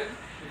is good.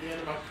 At the end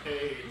of my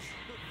page.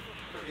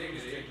 For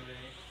dignity.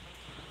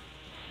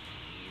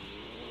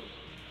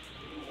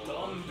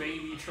 Dumb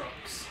baby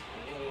Trunks.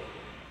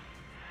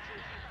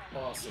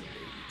 Awesome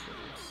baby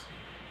Trunks.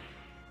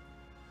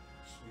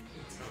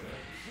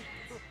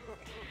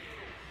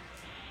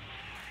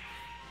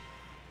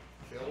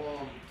 Kill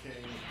him,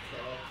 King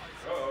Cup.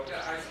 Oh,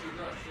 Got high speed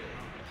rush shit.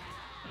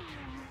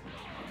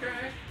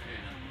 Okay.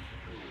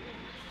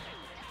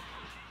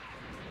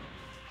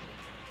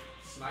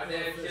 My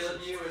dad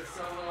killed you and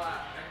so will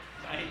I.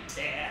 my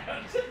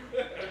dad.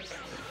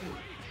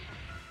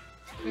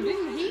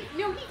 Didn't he?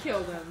 No, he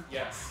killed him.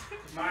 Yes.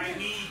 My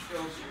knee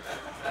kills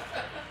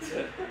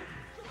you.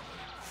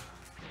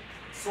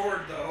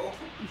 Sword, though.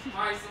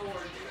 My sword,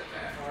 give it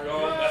back.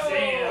 Oh, that's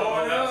Damn.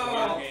 oh, that's a No.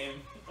 weird game.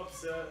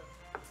 Upset.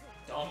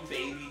 Dumb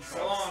baby.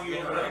 So long, Trunks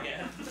Gilbert.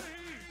 again.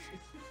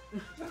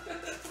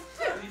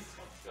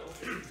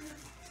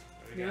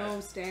 No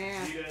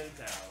staff. Vegeta and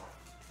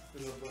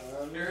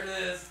Tao. Here it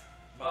is.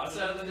 Boss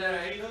of the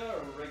day. Vegeta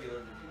or regular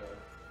Vegeta?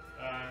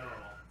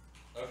 Normal.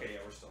 Okay, yeah,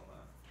 we're still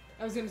not.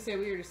 I was gonna say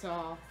we already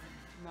saw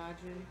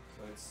Majin.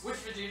 So it's Which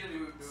Vegeta do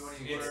we want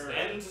to use? it's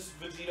end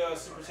Vegeta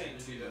Super Saiyan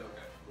 2. Vegeta,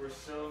 okay. We're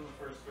still in the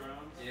first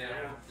round.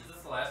 Yeah. Is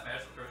this the last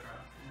match of the first round?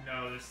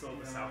 No, there's still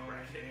the South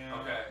bracket.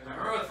 Okay.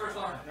 Remember the first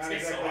one? Not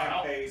Takes a exactly while.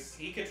 on pace.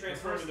 He could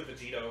transform into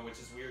Vegito, which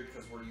is weird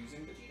because we're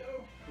using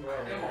Vegito. It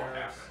won't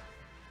happen.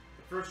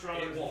 The first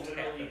round It is won't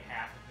literally happen.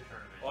 half of the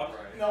tournament. Well,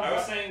 Right. No, I was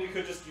what- saying we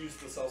could just use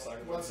the Cell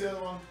Saga. What's the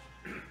other one?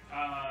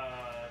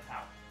 Tao.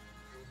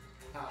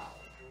 How?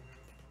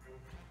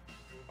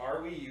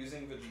 Are we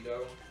using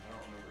Vegito? I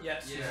don't remember.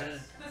 Yes.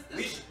 Yes.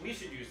 We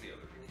should use the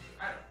other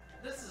Vegito.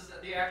 This is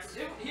the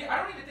actual. I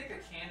don't even think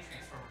it can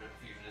transform into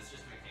fusion. It's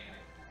just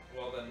mechanic.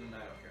 Well, then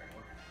I don't care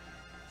anymore.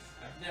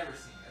 I've never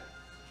seen it.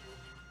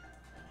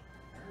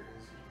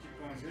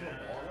 These are the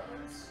ball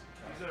guys?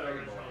 These are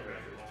original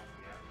Dragon Ball.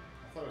 Yeah.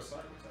 I thought it was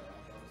Cyber Tower. I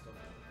thought it was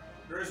different.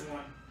 There is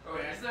one. Oh,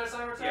 wait, is there a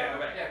cyber tower?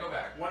 Yeah, Yeah, go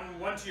back.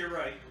 One to your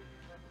right.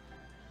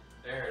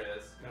 There it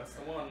is. That's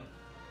the one.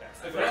 That's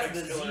the That's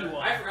the graphics Z killer.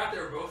 one. I forgot they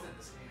were both in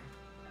this game.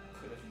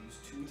 Could have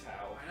used 2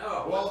 Tau. I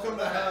know. Welcome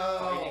to hell.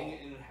 Fighting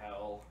in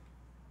hell.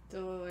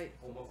 Deloitte.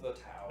 Home of the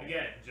Tau.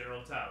 Again,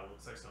 General Tao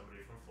looks like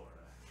somebody from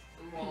Florida.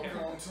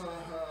 Welcome to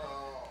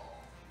hell.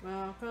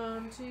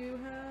 Welcome to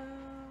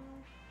hell.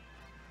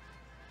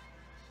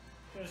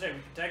 I was gonna say,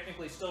 we could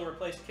technically still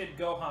replace Kid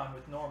Gohan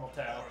with normal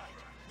Tao.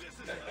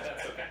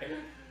 That's okay.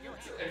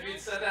 If you'd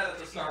said that at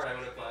the start, I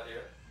would have thought you.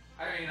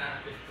 I mean,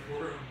 if the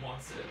room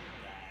wants it. It's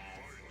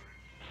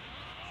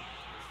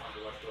fun to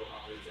watch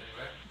Gohan lose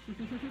anyway.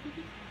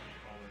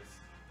 Always.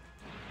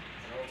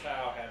 General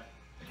Tao had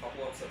a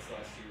couple upsets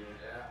last year.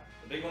 Yeah.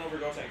 The big one over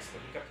Gotenks,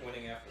 but he kept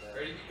winning after that.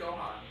 Ready to beat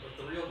Gohan with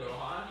the real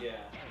Gohan?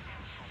 Yeah.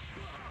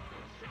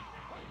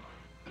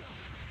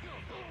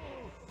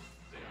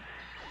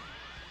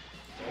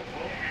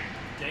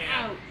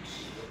 Damn. Ouch.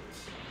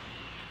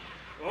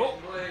 Oh,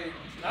 Blade.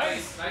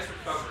 Nice. Nice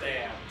recovery.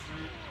 Damn.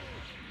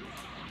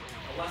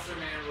 A lesser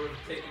man would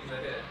have taken the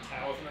hit.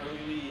 Tao with an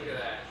early lead. Look at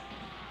that.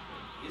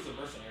 He's a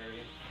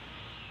mercenary.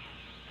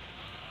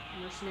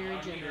 Mercenary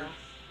General.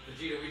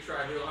 Vegeta, we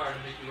tried real hard to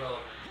make you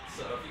relevant.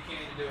 So if you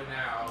can't even do it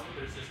now,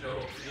 there's just no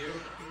hope for you.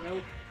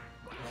 Nope.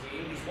 I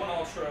mean, he's one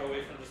Ultra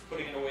away from just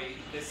putting it away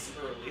this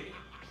early.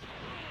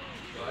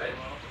 But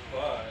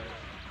But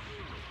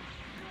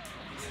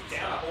he's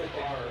down a whole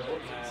bar.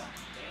 Look at that.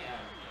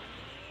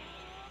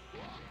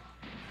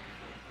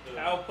 Damn.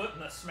 Tao putting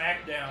the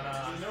smackdown on.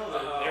 You know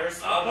that. There's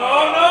Oh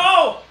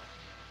no!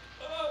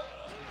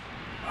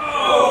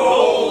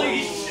 Oh,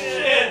 holy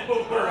shit!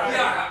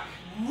 yeah.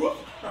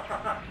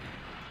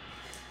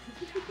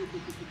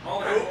 All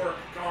that work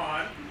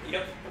gone.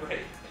 Yep, right.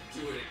 Do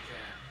it again.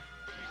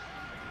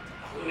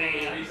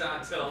 Man. He's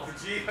on tilt.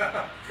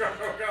 Vegeta, go.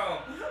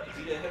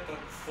 Vegeta hit the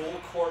full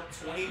court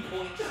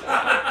 20-point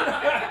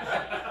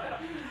shot.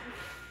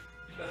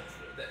 That's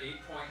the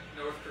 8-point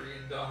North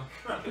Korean dunk.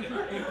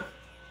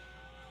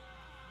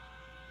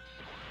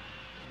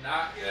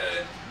 Not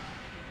good.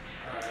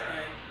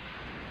 Alright.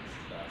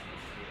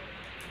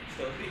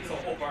 So he's a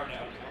whole bar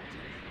now.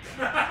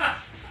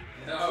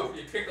 No,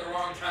 you picked the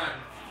wrong time.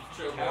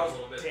 Showed me a How's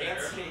little bit there.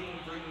 dancing,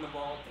 bringing the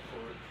ball to the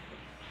court.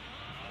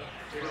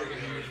 Clearly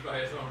getting used by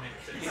his own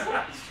antics.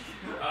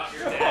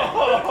 You're dead.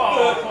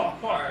 Oh.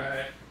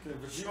 Alright. Okay,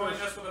 but You want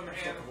just with a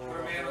man with a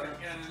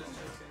cannon.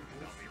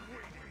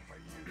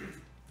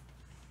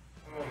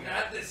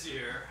 Not this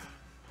year.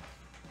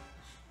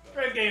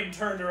 That game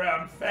turned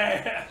around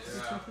fast.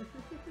 Yeah. We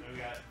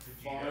got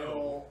Vegito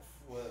Final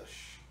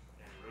Flish.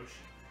 and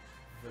Roshi.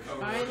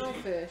 Final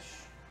fish.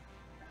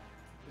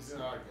 Is it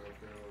not a Goku?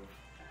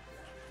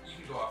 You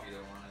can go off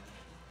either one.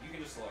 You can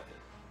just select it.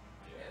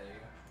 Yeah, there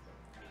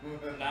you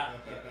go. Not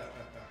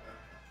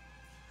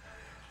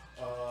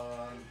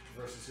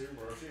Versus who?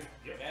 Roshi?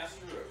 Yep.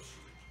 Master Roshi.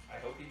 I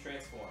hope he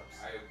transforms.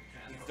 I hope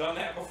you He's done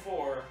that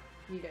before.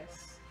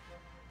 Yes.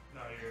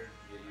 No, you're.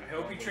 I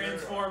hope he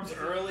transforms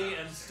early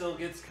and still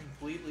gets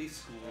completely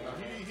schooled.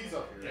 He's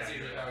up here. That's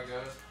usually how it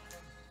goes.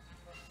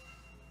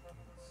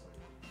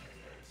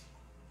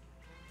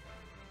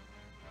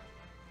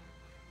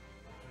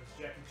 It's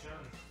Jackie Chan.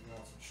 You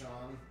want some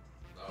Chun?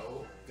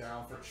 No.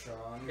 Down for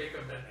Chun. Pick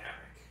a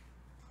dynamic.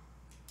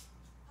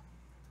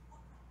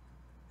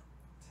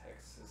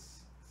 Texas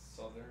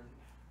Southern.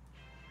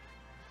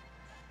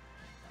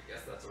 I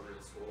guess that's a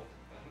real school.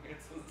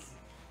 It's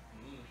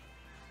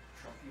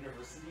Trump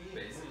University.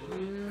 Basically.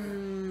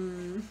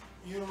 Mm.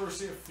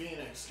 University of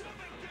Phoenix.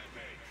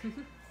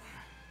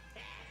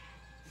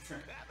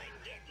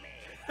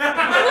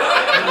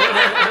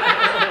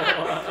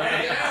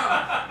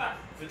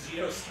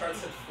 Vegito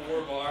starts at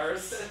 4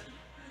 bars.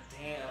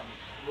 Damn.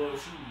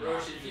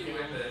 Roshi, if you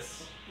win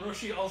this.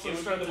 Roshi also It would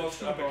be starts the at most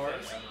 2 epic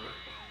bars. thing ever.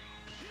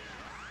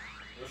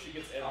 Roshi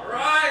gets Edwards.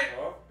 Alright!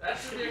 Oh, That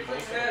should be a quick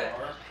close to hit. the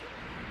bar.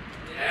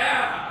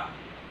 Yeah!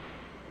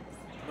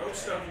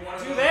 Most stuff one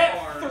of Do those that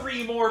bars.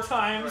 3 more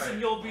times Right.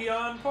 and you'll be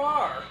on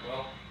par.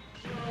 Well,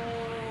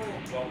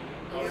 Well,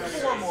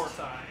 4 more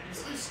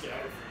times. These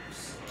Scatterfruits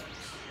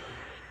sucks.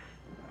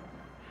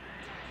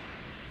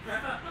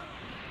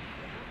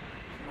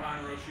 Come on,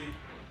 Roshi.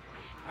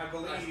 I nice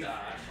believe.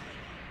 dodge.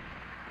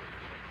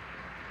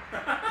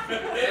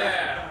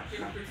 Yeah! Keep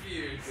him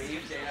confused.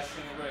 wave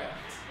dashing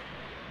around.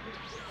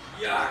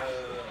 Yuck!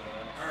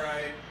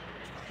 Alright.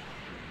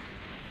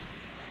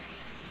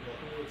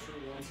 Welcome to the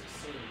true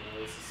 116,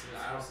 boys. This is I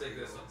don't think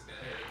this one's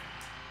gonna hit.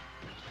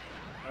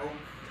 Nope.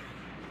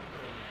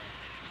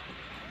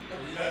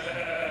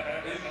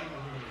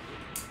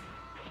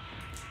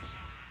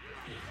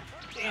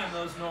 Damn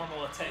those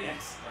normal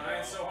attacks.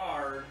 Trying so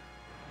hard.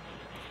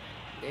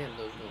 Damn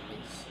those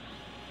moments.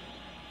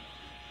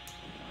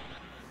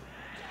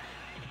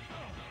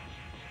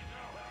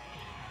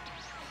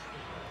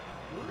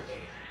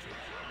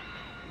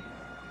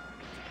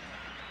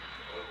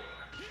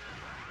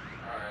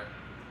 Alright.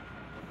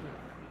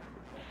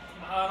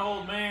 Come on,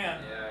 old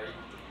man. Yeah,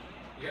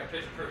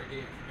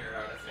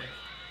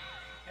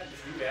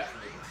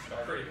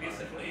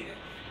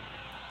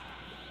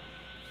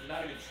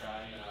 not even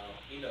trying now.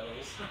 He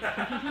knows.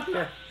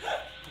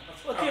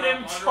 Look at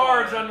him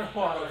charge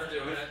underwater.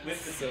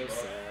 With the So debuff.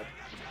 sad.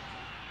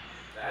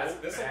 That's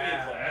This will be a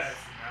bad. clash. That's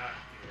not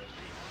good.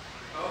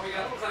 Oh, we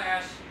got the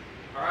clash.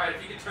 Alright,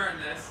 if you can turn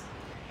this.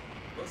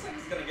 Looks like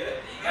he's gonna get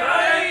it.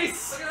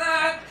 Nice! Look at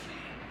that!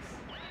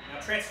 Now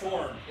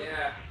transform.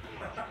 Yeah.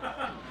 Look at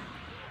that.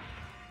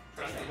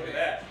 Look at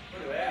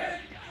that.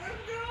 Let him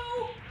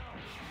go!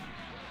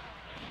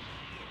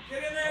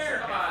 Get in there.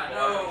 Come on,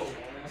 no.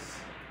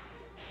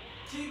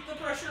 Keep the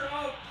pressure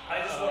up.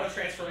 I just want a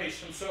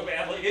transformation so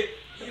badly.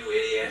 You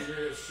idiot!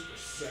 You're super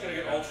It's sad. gonna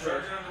get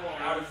ultra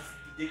out of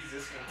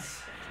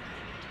existence.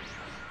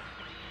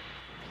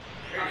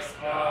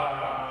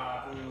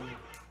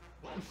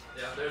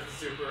 Yeah, there's the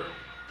super.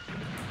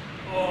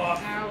 Oh,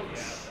 Ouch. Yeah,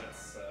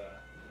 that's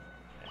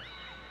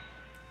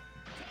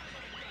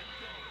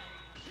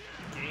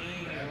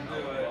Damn. do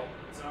it.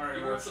 Sorry,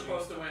 You weren't Roshi.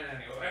 supposed to win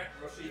anyway.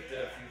 Roshi did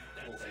a few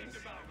cool things.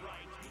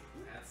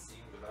 That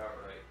seemed about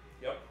right.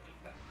 Yep.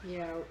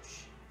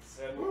 Youch.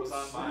 Said what was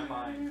on my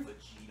mind,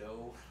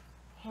 Vegito.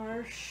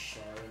 Harsh.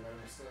 Sorry, my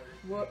mistake.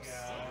 Whoops.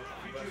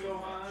 Future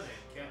Gohan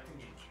and Captain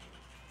Ginyu.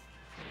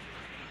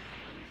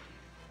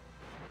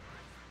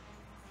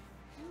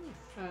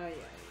 Yeah.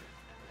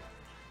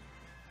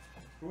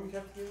 Who would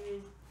have to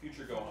do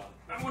Future Gohan?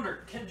 I wonder,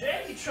 can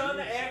Jackie Chun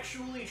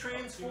actually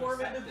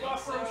transform into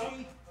Buff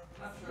Roshi?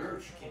 Not sure.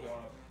 Keep going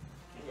up.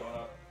 Keep going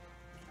up.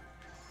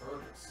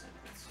 Fergus.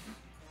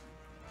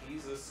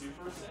 He's a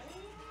Super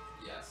Saiyan?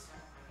 Yes.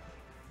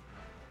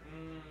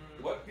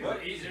 What?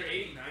 What? These are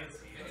 89 Maybe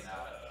seeds.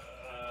 not.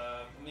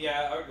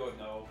 Yeah, I would go with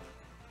no.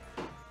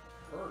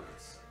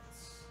 Fergus.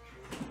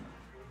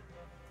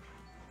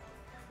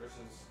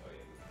 Versus, oh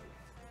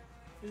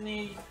yeah. Isn't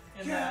he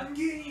in that?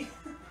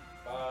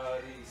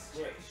 Body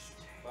switch.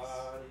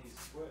 Body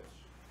switch.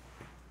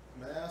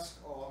 Mask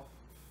off.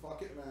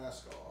 Fuck it,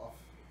 mask off.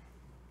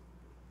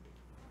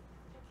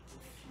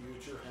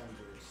 Future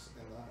Hendrix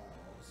in the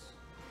house.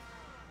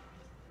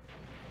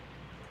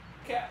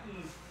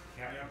 Captain.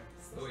 Yeah.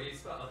 That's the way you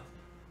spell it.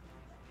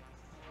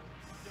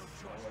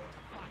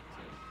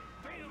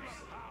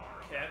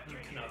 Captain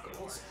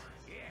Knuckles.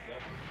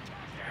 Yep.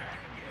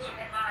 Look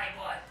at my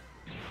butt.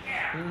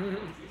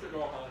 Future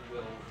Gohan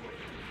will.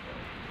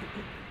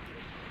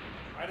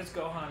 Why does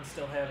Gohan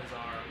still have his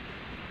arm?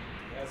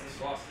 He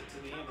hasn't lost it to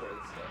the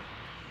android stuff.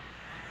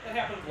 That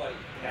happened like.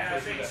 Yeah, I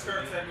halfway think through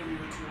starts that that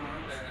movie with 2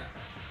 arms. Yeah.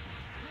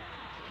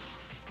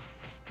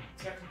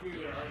 Technically,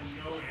 there are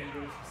no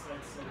androids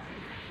besides Soji.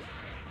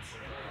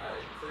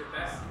 Alright, clear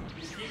that.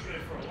 He's keeping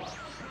it for a while.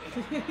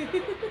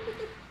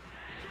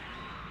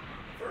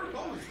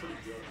 Fergus is pretty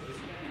good, isn't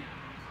he?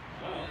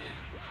 Oh,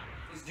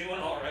 he's doing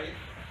alright.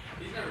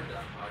 He's never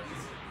done much.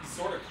 He's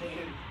sort of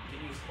cleaning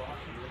Ginyu's clock.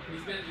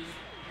 He's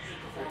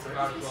performed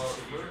about as well as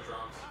Future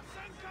Trunks.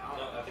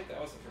 No, I think that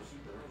was the first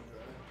Super.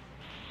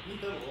 He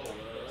did a little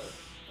bit, right?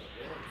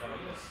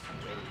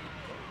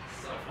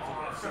 So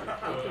far.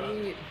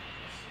 Neat.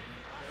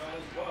 All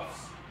those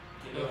buffs.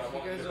 You know, I You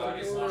want guys your are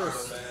body the slot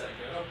worst. so bad.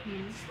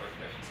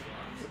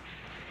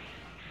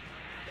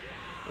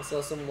 I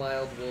saw some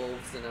wild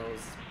wolves and I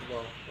was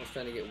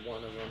trying to get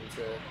one of them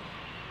to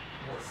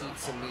eat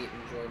some meat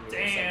and join me or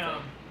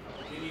Damn.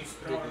 something. He's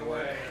thrown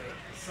away.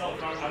 I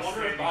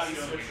wonder if body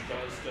switch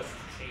does just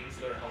change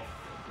their health.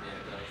 Yeah,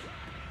 it does.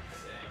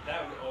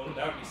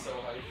 That would be so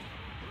hype.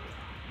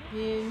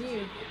 Can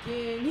you?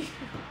 Damn,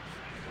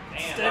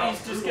 Instead,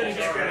 he's just gonna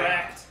get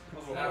wrecked.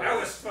 That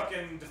was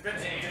fucking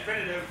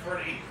definitive for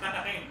an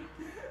 89.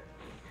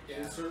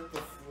 Insert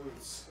the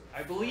flutes.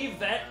 I believe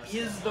that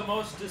is the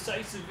most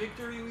decisive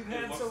victory we've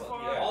had so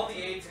far. yeah. All the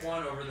 8s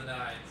won over the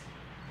 9s.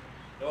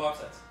 No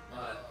upsets.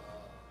 But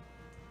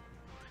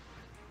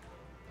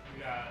We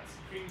got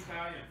Supreme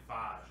Kai and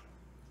Faj.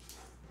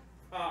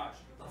 Faj.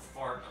 the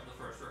fart of the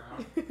first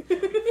round.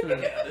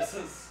 Yeah, this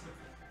is.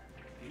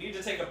 You need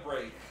to take a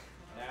break.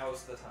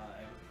 Now's the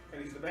time.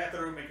 Gotta use the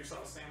bathroom, make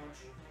yourself a sandwich.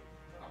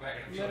 I'm back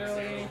in a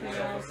Literally few anything minutes.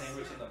 Have a else?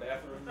 sandwich in the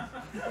bathroom. Yeah,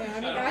 I I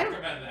mean, don't I don't.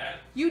 recommend that.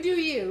 You do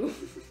you.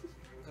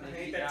 I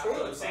hate that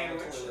toilet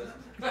sandwich.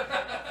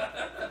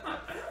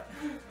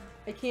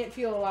 I can't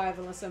feel alive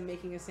unless I'm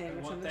making a I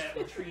sandwich on want this. that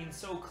latrine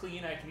so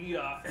clean I can eat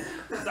off it.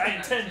 Because I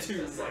intend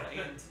to.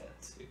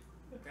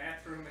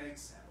 Bathroom egg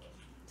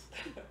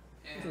sandwich.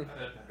 I've had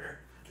better.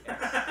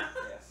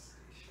 Yes.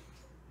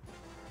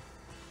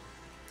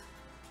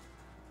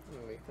 Oh,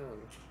 we come.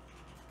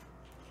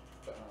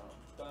 Is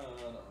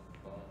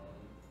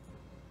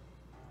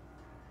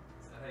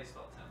that how you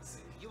spell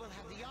Tennessee? You will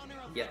have the honor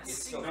of Yes.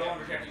 It's No still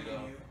longer Captain Captain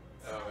Ginyu. Ginyu.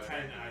 Oh, okay. 10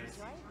 eyes.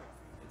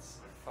 It's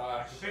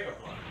Fox. Pickup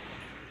line.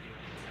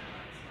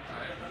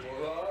 Alright.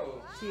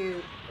 Whoa. Cute. Are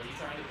you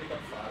trying to pick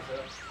up Faja?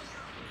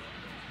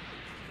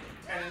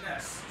 10 and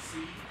S.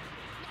 See?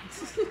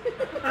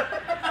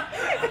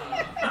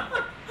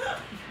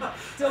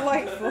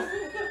 Delightful.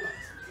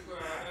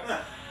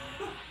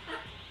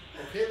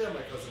 Okay then,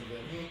 my cousin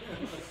Vinny.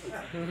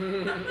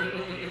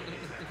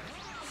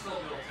 Still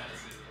middle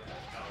Tennessee.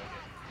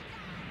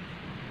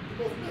 You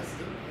both missed,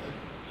 didn't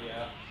they?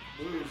 Yeah.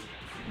 Blues.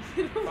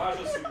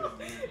 Faja Super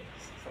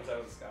comes out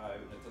of the sky,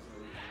 but it doesn't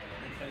really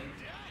mean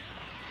anything.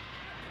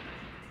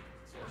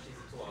 So she's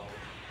a 12.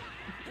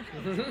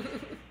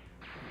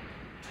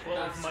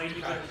 12 might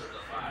even.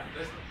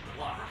 There's a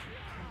lot.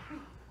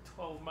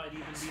 12 might even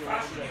be a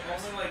Faja little the bit.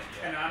 only like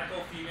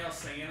canonical female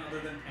Saiyan other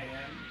than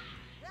Pan.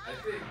 I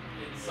think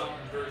in some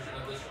version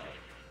of this,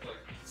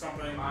 like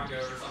Something. manga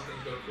or something,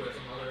 Goku has a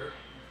mother.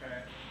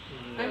 Okay.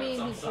 I mean,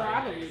 Some he side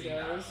probably magazine,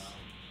 does.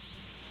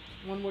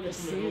 One would It's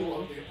in the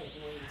middle assume. of the whole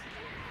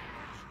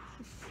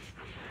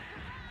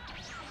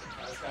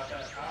Kai's got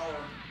that power.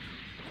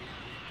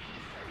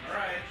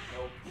 Alright.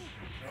 Nope.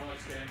 No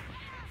extend.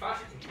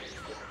 Fasha can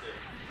transport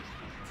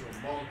too. to a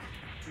monk.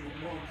 To a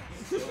monk.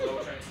 Still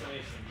no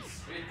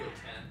transformations. We'd go 10.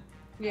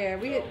 Yeah,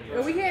 we hit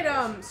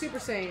Super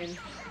Saiyan.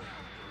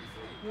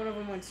 One of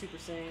them went Super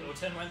Saiyan.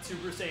 Goten went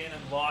Super Saiyan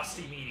and lost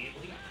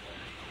immediately.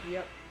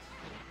 Yep.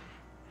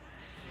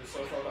 You're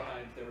so far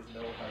behind, there was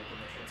no hype in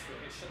the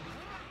transformation.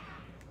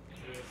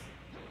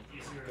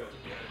 Easier Good. to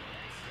get.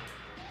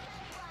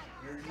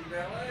 Energy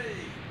ballet.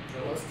 No,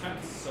 let's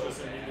tempt So this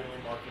bad. immediately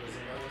marked as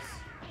a miss.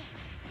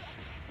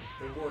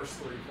 The worst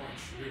 3-point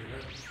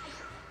shooter.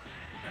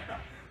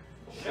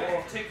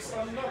 Chef takes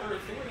another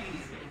 3.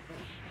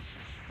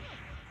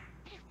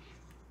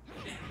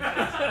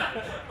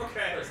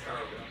 Okay. Where's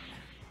Carl go?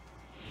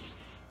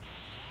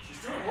 She's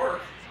doing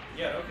work.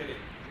 Yeah, no kidding.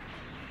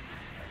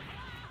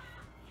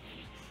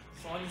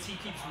 As long as he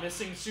keeps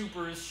missing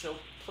supers, she'll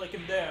click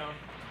him down.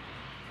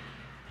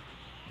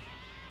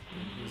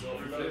 He's over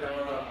Everybody there.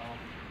 know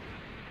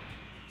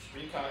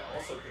Kai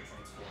also could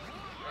transform.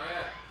 Oh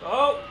yeah.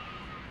 Oh!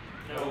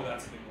 No, No.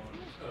 that's a big one.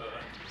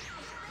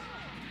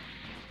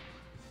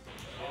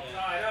 All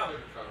tied up.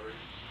 Good recovery.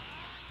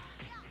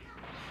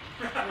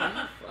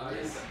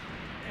 Nice.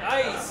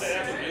 Nice!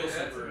 That's a real That's a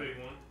super. big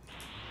one.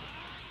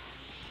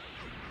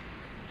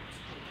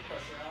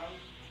 Pressure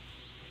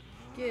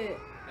on. Get.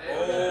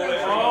 Oh, there we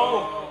Oh.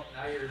 go.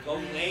 Now you're The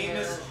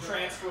lamest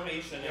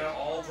transformation in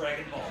all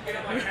Dragon Ball. Get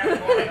him like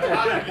half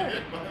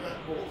a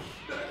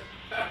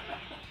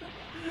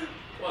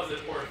Was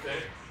it worth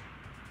it?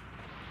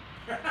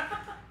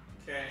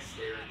 Okay.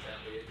 Stare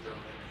intently at your own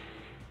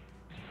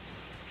energy.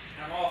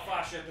 I'm all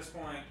Fasha at this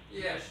point.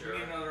 Yeah, We sure.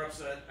 need another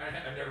upset.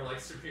 I've never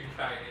liked Supreme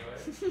Kai anyway.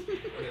 Look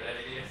at that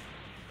idiot.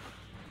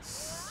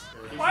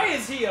 Why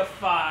is he a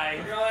 5?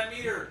 Look at all that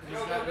meter. He's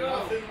Go, got go, go.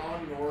 nothing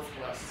on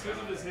Northwest. Because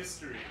of his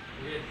history.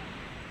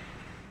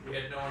 We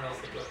had no one else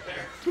to put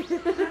there.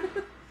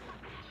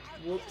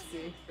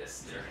 Whoopsie.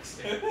 Hysterics.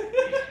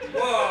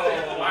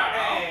 Whoa!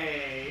 Wow.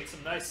 Hey!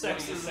 Some nice What are you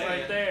sexes saying?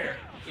 right there.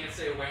 Can't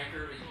say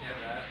wanker, but you can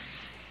have that.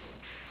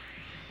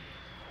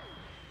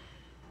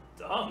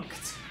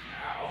 Dunked.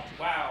 Ow.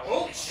 Wow.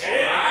 Holy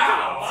shit!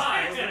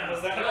 Wow.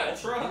 Was that an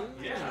ultra?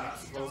 Yeah.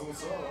 Wasn't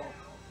so.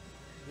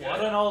 What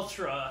an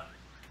ultra.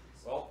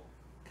 Well,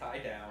 Kai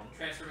down.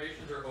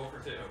 Transformations are over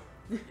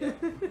too.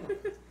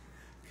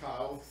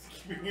 Kyle,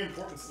 keeping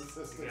important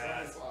statistics on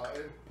Yeah. the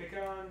side. Pick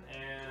on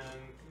and.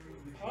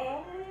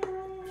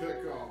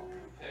 Pick on.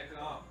 Pick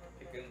up.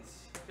 Pickens.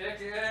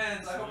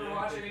 Pickens! I hope you're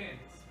watching.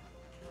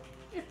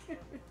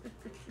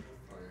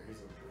 Oh yeah, he's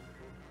a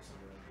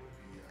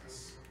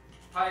yes.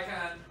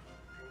 PyCon,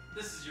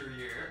 this is your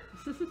year.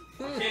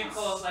 You came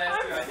close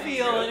last year. I I'm think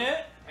feeling you're,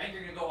 it. And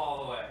you're gonna go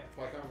all the way.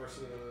 Pycon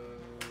versus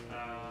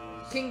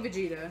King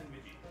Vegeta.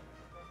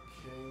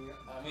 King.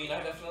 I mean,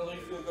 I definitely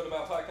feel good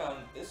about PyCon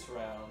this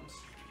round.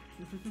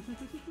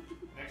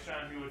 Next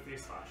round, he would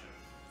face Fasha.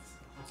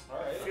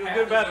 Alright. Feel Half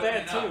good is about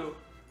that opening up. too.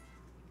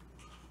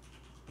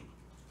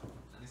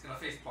 And he's gonna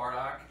face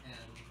Bardock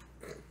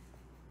and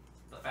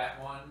the fat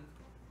one.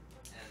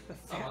 And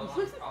some other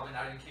ones probably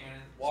not even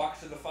canon. Walk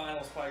to the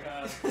finals,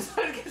 PyCon.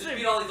 Just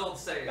beat all these old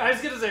Saiyans. I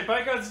was gonna say,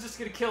 Pycon's just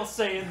gonna kill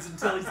Saiyans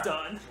until he's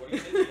done. What do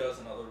you think he does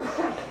in other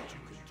rounds?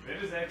 That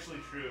is actually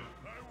true.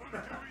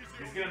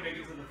 He's gonna make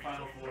it to the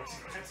final 4.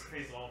 He has to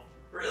face all.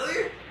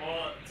 Really?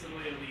 Well, to the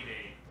Elite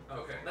 8.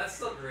 Okay, that's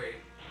still great.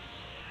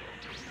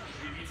 If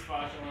he beats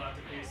Fasha, he'll have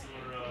to face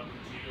Vegito and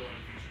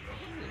Fushiko.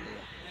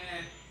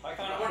 Eh.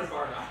 PyCon, What is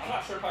Bardock? I'm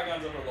not sure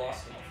PyCon's ever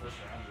lost in the first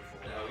round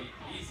before. No,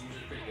 he's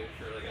usually pretty good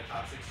for like a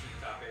top 16,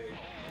 top 8.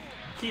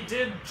 He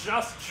did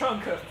just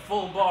chunk a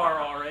full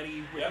bar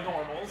already with Yep.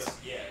 normals.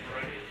 Yeah,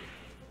 Right.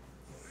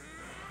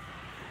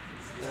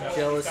 I'm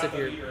jealous He's got of the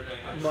your leader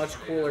thing. much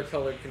cooler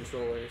colored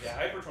controllers. Yeah,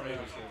 Hyper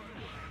Tornado's good.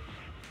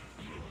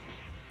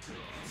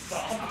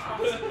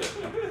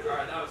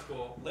 Alright, that was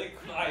cool. Lick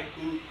my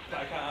boot,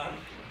 PyCon.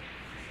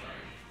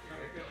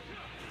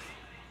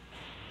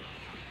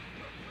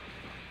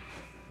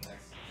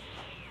 Next.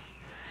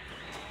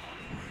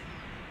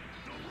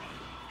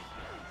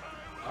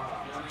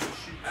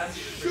 That's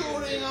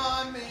Shooting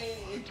on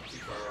me!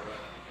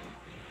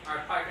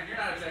 Alright, Python, you're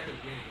not exactly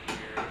winning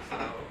here,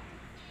 so.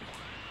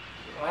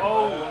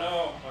 Oh,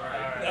 no.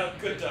 Alright. No,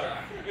 good job. dog.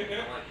 I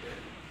liked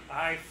it.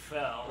 I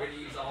fell. Way to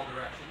use all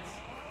directions.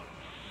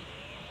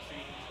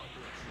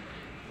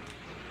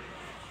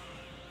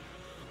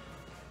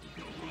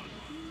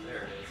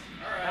 There it is.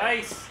 Alright.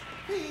 Nice.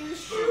 He's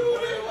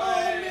shooting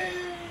on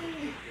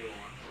me! Good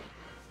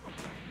one.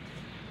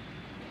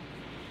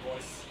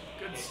 Nice.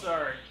 Good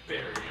start.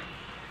 Bury him.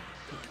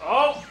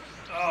 Oh!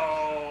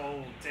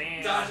 Oh,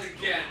 damn. Dodge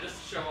again,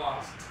 just to show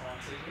off.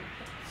 Taunting.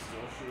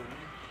 Still shooting.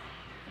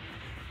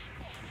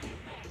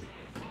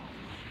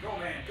 Go,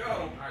 man, go.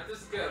 Alright, this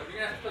is good. You're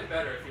gonna have to play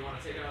better if you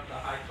want to take out the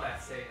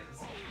high-class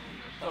Saiyans.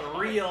 The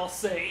real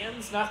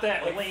Saiyans, not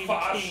that Like lame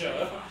Fasha.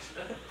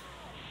 king.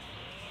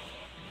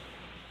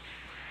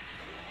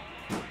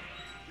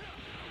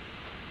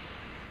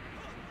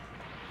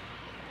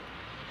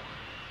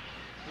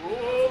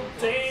 Oh,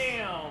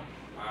 damn!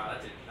 Wow,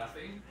 that did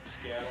nothing.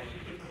 Yeah, I don't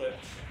think he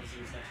clipped because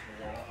he was next to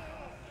the wall.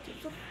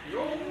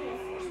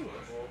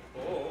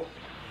 Oh.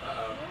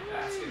 Uh-oh.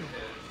 That's getting hit.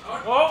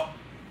 Oh! Oh!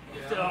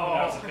 Yeah.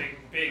 That was a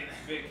big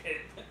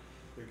hit.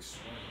 Big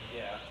swing.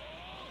 Yeah.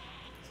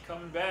 It's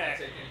coming Can't back.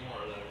 take any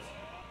more of those.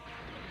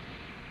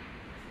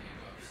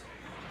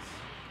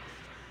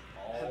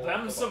 All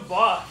Them the some buffs.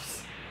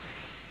 buffs.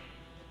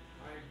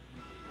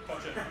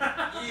 Touch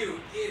it. You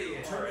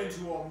idiot! Turn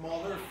into a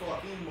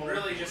motherfucking monkey.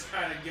 Really just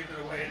kind of giving it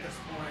away at this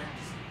point.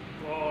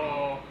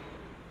 Whoa.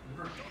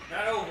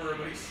 Not over,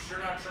 but he's sure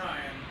not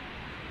trying.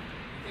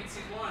 He thinks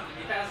he's won, and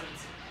he hasn't.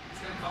 It's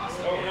gonna cost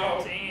him. Oh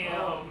no.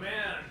 Damn. Oh,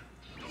 man.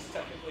 He's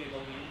technically the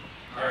lead.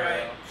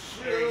 Alright.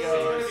 There he It's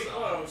goes. gonna be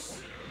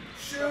close.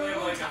 Only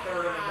have like a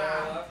third of the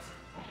ball left.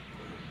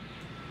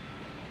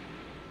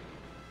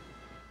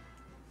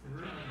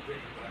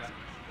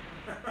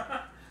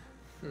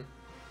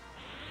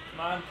 Come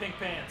on, pink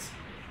pants.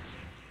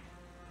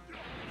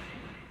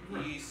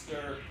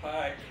 Easter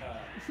pie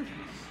time. Easter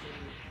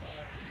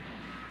pie.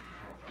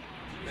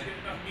 He's getting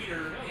enough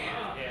meter.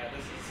 Yeah,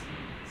 this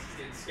This is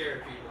getting scared,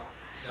 people.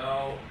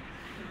 No.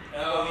 is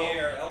elbow in the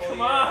air. Elbow in Come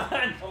the air.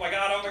 on! Oh my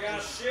god, oh my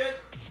god. Shit.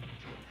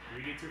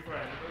 We get too far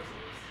ahead of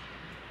ourselves.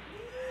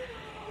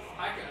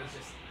 I could have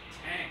just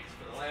tanked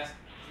for the last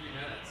 3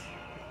 minutes.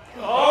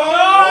 Oh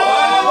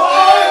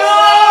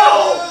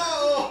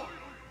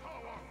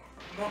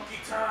no! Monkey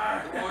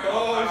time.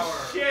 Royal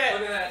power. shit.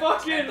 Look at that.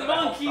 Fucking 10th of the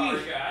health monkey. bar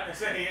he got. I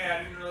said, yeah,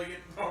 I didn't really get.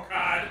 Oh,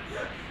 God.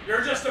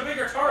 You're just a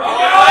bigger target.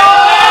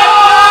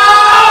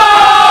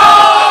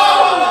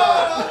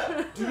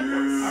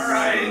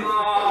 Alright.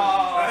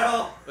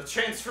 Well, The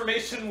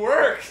transformation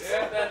worked.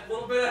 Yeah, that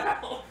little bit of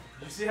health.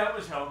 You see how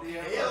much health he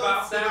has? Yeah, About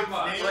let's that do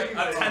much. the Like name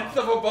a tenth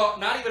of a bar.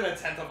 Not even a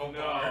tenth of a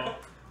bar.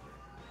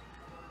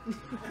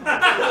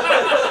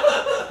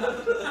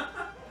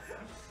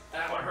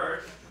 That one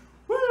hurt.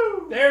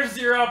 Woo! There's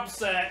your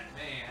upset.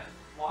 Man.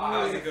 That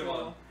Why? was a good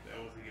one. That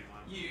was a good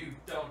one. You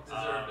don't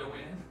deserve to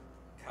win.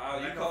 Kyle,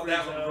 you Like a called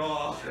that one free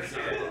raw.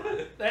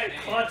 That Man.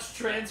 clutch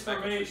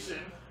transformation.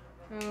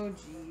 Oh,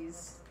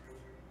 jeez.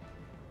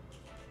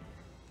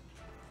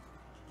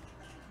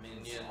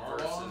 Minion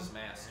Arlong? versus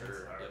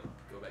Master. Yep,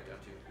 go back down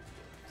to.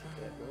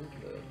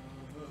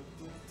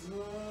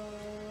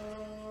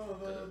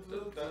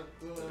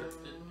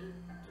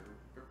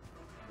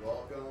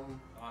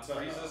 Welcome. On to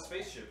Frieza's hell.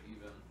 spaceship,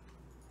 even.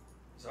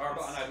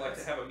 Zarbon, I'd like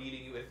to have a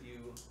meeting with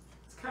you.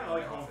 It's kind of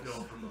like home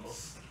field for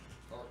most.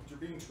 Oh, you're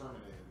being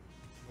terminated.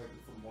 Like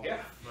from what?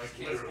 Yeah, Like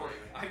Case literally. for you.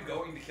 I'm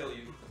going to kill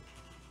you.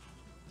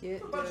 Get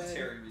For dead.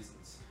 budgetary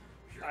reasons.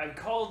 I've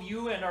called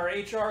you and our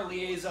HR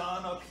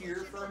liaison up here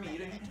for a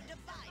meeting.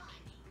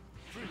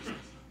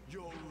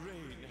 Your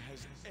reign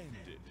has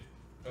ended.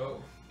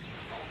 Oh.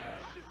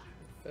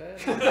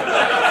 That's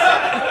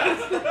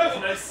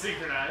nice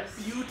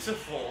synchronized.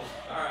 Beautiful.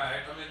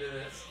 Alright, I'm into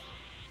this.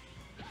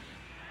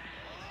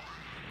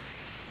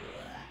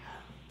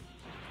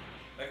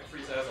 Mecha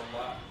Frieza has a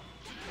lot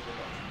to live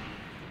up to.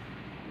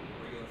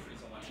 Regular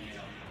Frieza went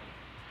ham.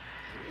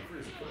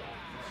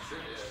 Sure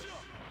did.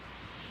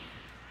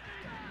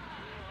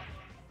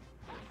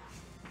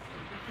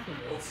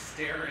 Both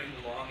staring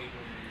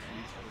longingly into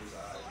each other's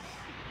eyes.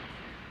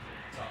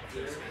 Top of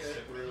their Did spaceship.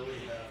 it really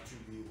have to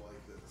be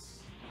like this?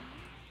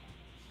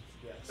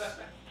 Yes.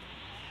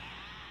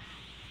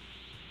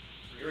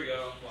 Here we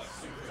go. Like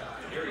super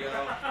time. Here we go.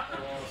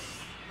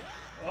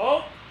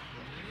 Oh!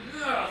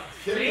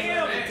 Kick him in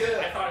Damn the it. dick.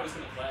 I thought it was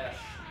gonna flash.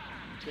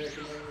 Kick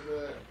him in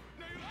the dick.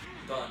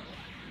 Done.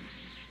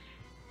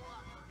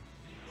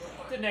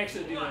 Didn't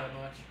actually do that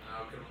much.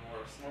 No, could have been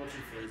worse. Why don't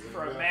you freeze it?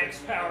 For a Yeah, max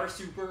kick him in power the dick.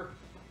 super.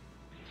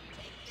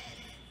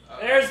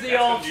 There's There's the That's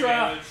gonna do ultra.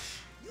 damage.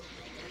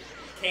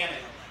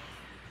 Cannon.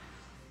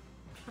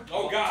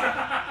 Oh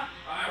god.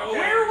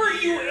 Where were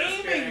you Years,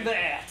 aiming okay.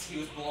 that? He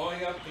was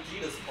blowing up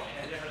Vegeta's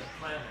planet.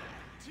 Planet.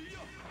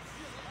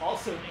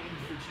 Also named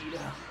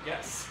Vegeta.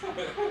 Yes.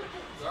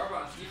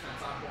 Zarbon's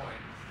defense on point.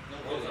 No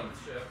blows up the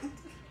ship.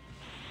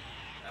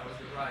 That was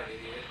your ride,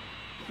 idiot.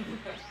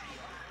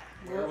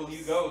 Where will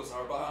you go,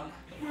 Zarbon?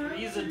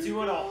 Frieza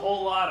doing a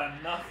whole lot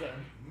of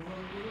nothing. Go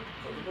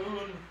to the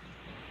moon.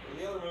 Go to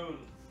the other moon.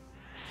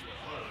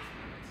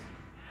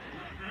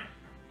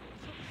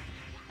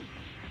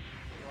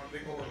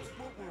 big old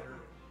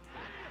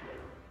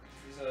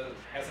Frieza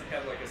hasn't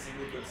had like a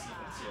single good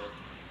sequence yet.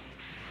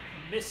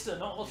 Missed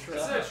an ultra.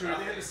 Is that true? They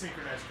had to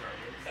synchronize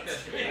cardio.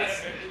 That's true.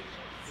 Yes.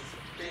 It's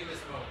a famous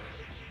moment.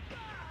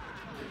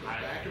 The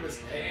back of his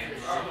head.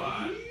 And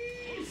Zarbon.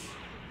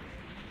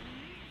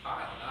 I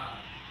don't know.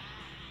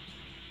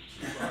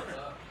 brought it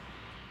up.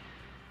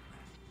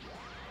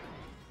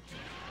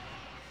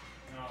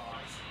 Oh,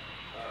 I see.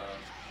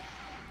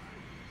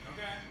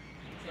 Okay.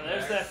 So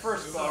there's that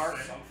first bar.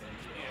 Something.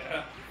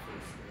 Yeah.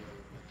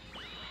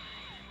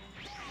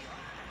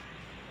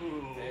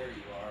 Ooh. There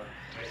you are.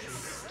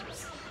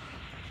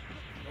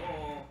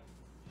 Oh.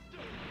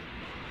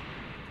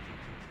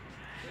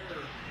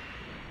 Sure.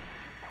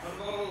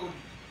 Unload.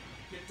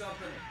 Get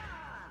dumping.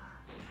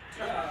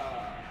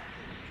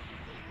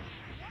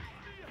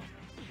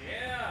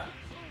 Yeah.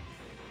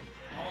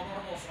 All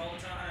normals all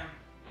the time.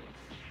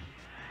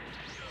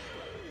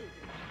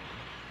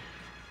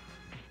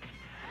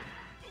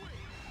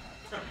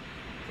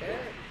 Okay.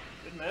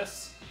 Good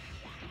miss.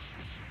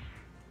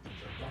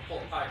 Don't pull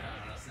a pie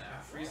down on us now.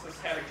 Frieza's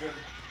had a good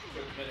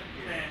minute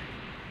here.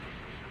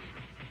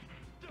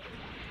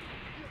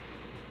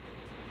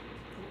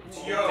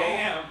 Yo.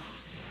 Damn.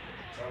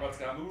 Zarbot's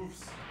got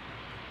moves.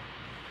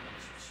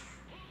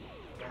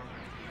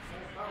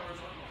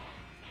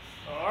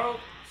 Oh,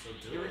 So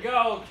do here we it.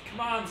 go. Come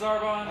on,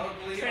 Zarbon.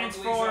 Ugly,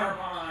 Transform. ugly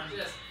Zarbon.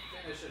 Just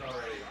finish it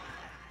already.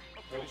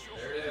 Oh,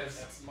 there it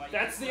is.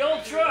 That's the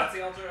Ultra. That's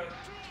the Ultra.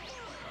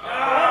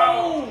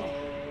 Oh!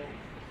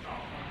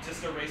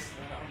 Just erased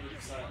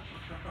that 100%.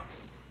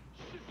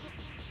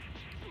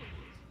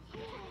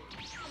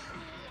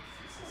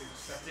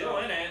 Still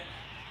in it.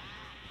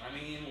 I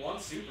mean, one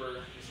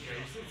super.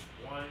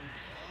 One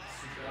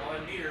super all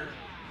meter.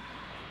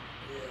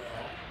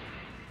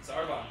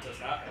 Zarbon does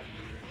not have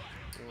meter.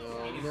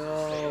 Oh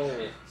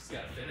no. Just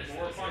gotta finish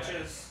More this,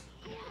 punches.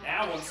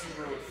 Now one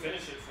super would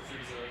finish it for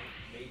Frieza.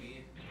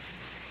 Maybe.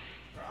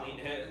 Clean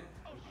hit.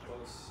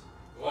 Close.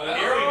 Well,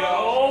 Here we go.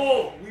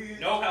 Oh!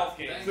 No health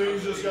gain.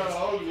 Things just got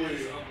ugly.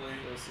 This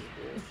is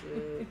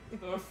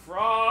bullshit. The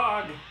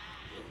frog.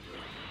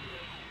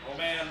 Oh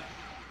man.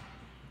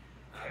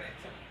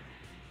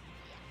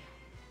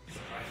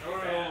 I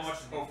don't know much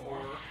to go for.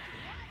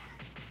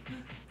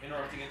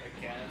 Interrupting it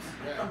again.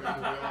 Yeah, maybe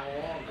we all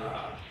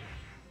longer.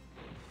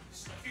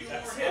 Just a few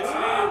That's more hits, it.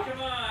 man.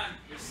 Come on.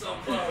 You're so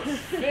close.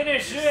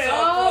 Finish You're it. so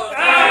close.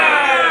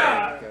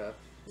 Ah! Back up.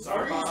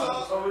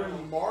 Frieza, a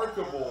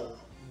remarkable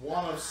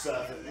 1 of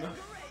 7.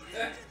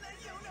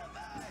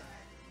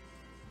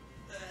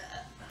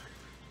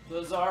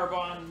 The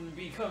Zarbon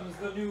becomes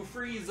the new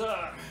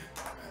Frieza.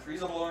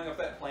 Frieza blowing up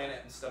that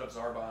planet instead of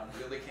Zarbon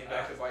really came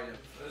back to bite him.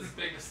 This is a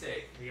big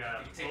mistake. We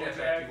got Take that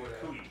back, you Bojack would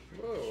have. Cootie.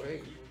 Whoa,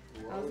 hey.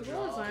 How's it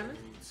going, Simon?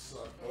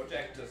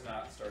 Bojack does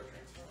not start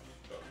transforming.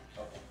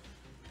 Oh.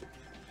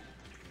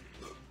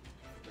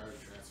 Already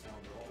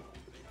transformed at all.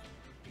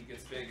 He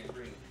gets big and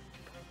green.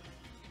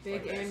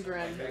 Big Like and that.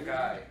 grin. Like that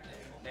guy.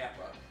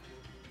 Nappa.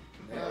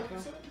 Yeah,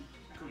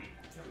 Cootie.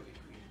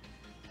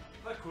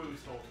 Let Cootie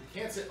told me.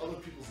 you can't say other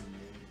people's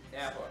names.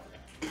 Nappa.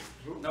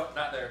 Who? Nope,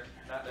 not there.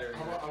 Not there.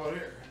 How either. about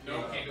here? No,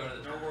 you can't go to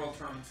the No world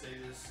tournament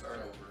stages. Start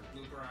over.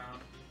 Loop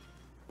around.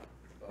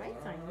 Hi,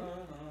 Simon.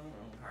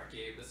 Alright,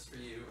 Gabe, this is for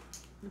you.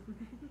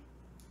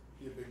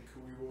 You big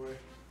cooey boy.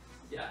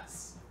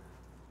 Yes.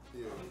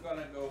 Yeah. I'm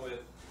gonna go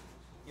with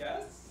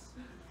yes.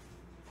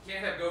 You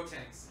can't have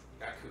Gotenks.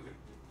 You got Cootie.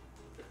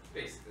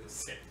 Basically the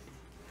same.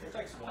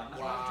 Protects one.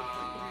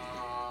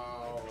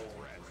 Wow.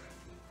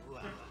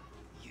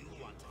 You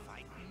want to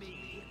fight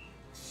me?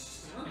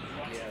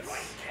 Yes.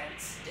 Kent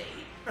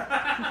State.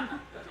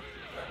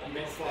 I'm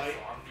gonna fight.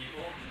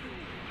 People.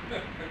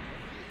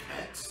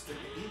 Can't stick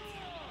it.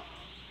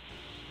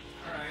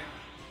 Alright.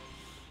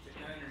 Take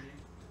that energy.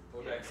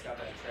 Bojack's got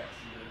that trap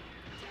shooter.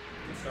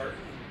 Good start.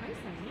 Hi,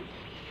 Simon.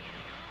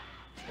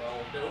 Well,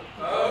 Nope.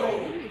 Oh!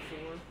 Oh!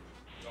 Before.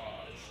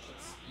 dodge.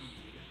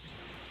 Speed.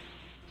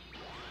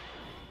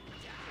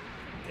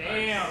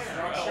 Damn.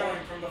 Strong Well.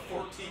 showing from the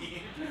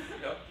 14.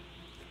 Yep.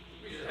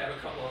 We just have a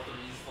couple of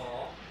threes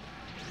fall.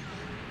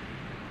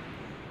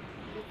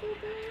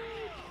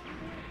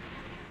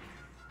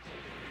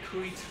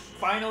 Kuit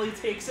finally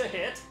takes a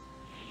hit.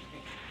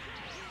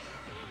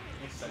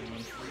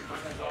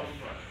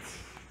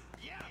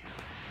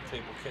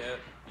 Table cat.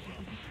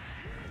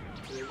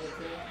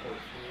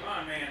 Come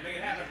on, man. Make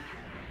it happen.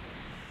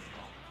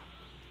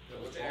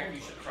 Bojack,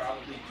 you should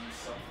probably do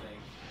something.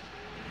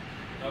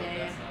 Nope, Yeah.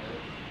 that's not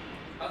it.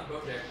 How's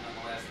Bojack in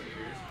the last few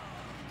years?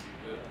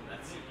 Good.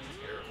 That seems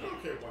terrible.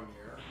 Okay, 1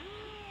 year.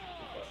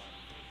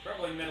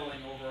 Probably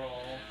middling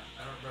overall.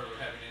 I don't remember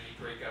having any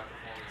breakout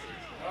performances.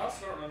 I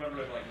also don't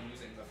remember like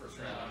losing the first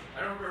round.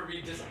 I don't remember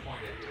being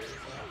disappointed here. So.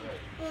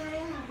 I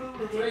don't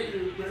remember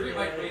Three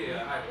might be a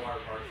high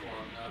water mark for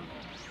him.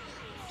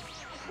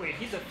 Wait,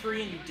 he's a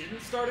 3 and you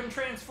didn't start him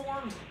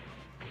transformed?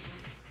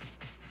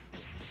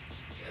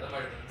 Yeah, that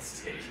might have been a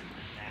mistake.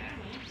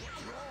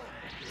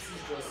 This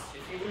is just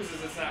if he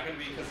loses, it's not going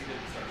to be because he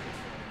didn't start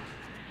transforming.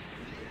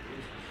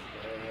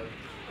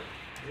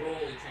 Roll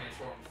he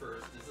transformed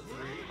first. Is it 3?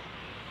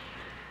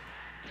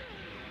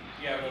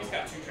 Yeah, but he's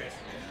got 2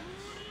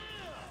 transformations.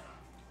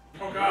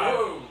 Oh god.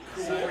 Whoa!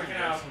 Cool. Simon, Freaking you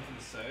have out. something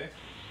to say?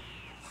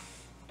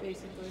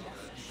 Basically.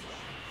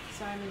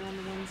 Simon on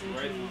the ones and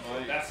Right. twos.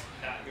 Like, That's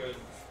not good.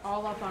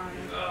 All up on it.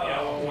 Yeah,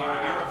 Oh, you're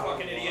a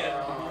fucking idiot.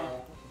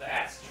 wow.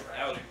 That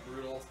was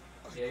brutal.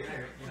 Yeah, you're not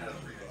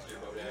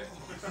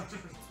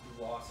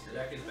You lost. Your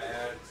deck is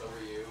bad, so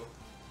are you.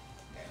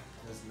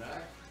 His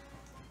neck.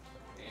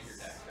 And your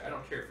deck. I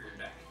don't care for your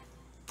deck.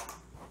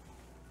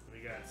 We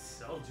got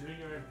Cell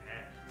Junior and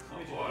Pan.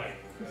 Oh boy.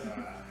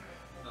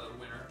 Another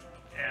winner.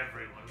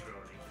 Everyone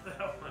voting for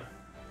that one.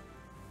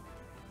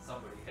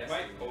 Somebody They has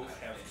might to both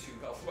have 2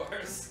 health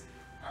bars.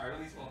 Alright, at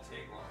least won't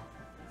take long.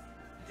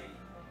 Date.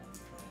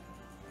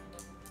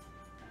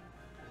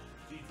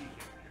 GT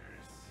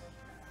characters.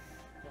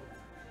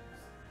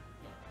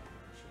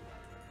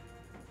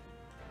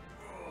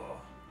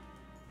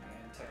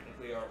 And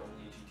technically our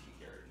only GT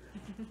character.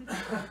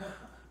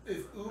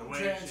 If The Oob way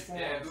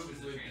transforms, Yeah, Oob is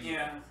the would transform. be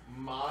Yeah.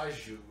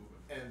 Maju,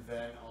 and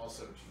then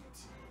also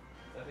GT.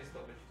 That they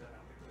still Wichita, I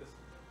don't think this.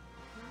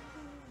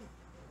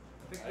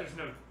 I think there's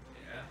no. Yeah.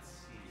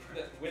 That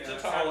Yeah, Wichita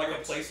it's are not like a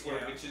witch, place where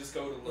yeah. witches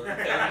go to learn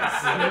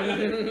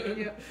things.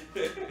 Yep.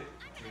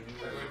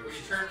 When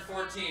you turn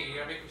 14, you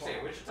gotta make them say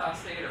Wichita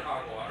State or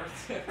Hogwarts.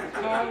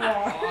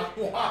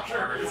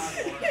 Hogwaters.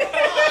 I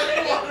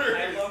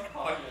Hogwaters. love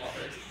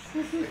Hogwarts. I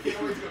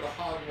can't wait to go to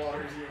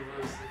Hogwaters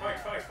University. Fight.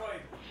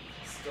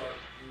 Start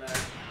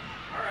magic.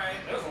 Alright.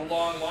 That was a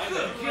long line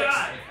though.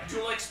 God! Do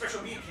you like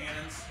special beam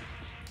cannons?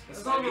 This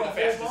That's might not be the a whole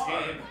fastest bar.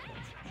 game.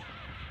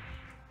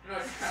 No,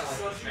 it's kind of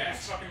So like it's Smash.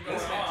 just fucking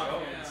This going on.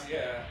 Jones,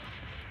 yeah.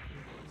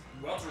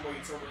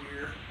 Welterweights over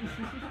here.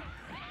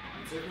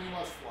 It's like when you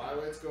watch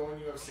flyweights go in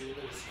UFC,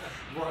 they just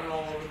running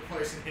all over the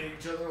place and hitting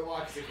each other a lot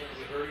because they can't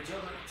really hurt each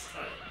other. It's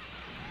tight.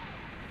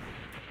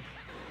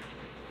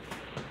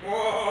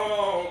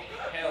 Whoa!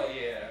 Hell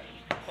yeah.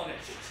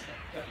 Punished.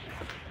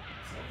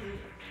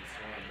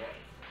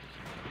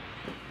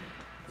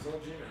 Zell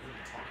Jr.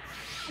 didn't talk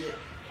shit.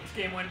 This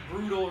game went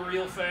brutal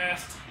real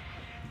fast.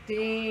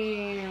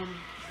 Damn.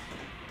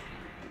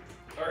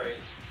 Alright.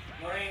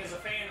 Lorraine is a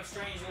fan of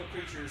strange little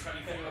creatures. How do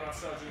you feel about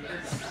Cell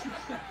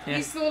Jr.?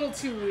 He's a little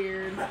too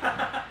weird.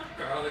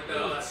 Garlic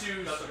though,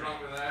 nothing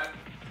wrong with that.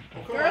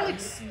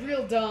 Garlic's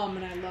real dumb,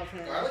 and I love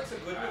him. Garlic's a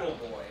good little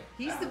boy.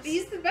 He's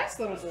the best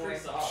little That's boy. pretty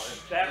solid.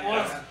 That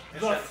was Yeah.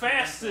 the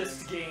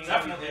fastest game.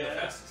 Definitely we the did.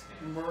 fastest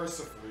game.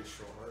 Mercifully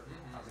short.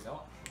 How's it going?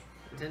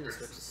 Nintendo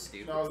Switch is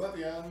stupid. No, is that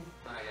the end?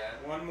 Not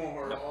yet. One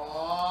more.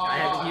 Oh, I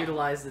haven't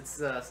utilized its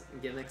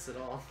gimmicks at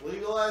all.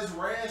 legalized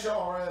ranch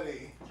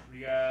already. We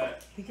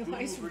got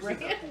Legalized Boo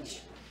versus ranch.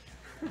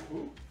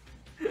 Who?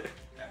 Yeah,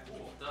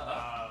 cool.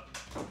 Duh.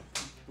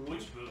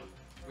 which Boo?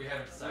 We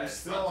haven't I decided.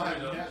 still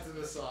have yet to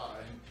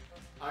decide.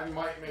 I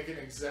might make an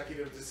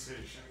executive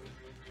decision.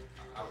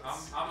 I'm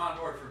on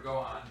board for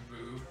Gohan,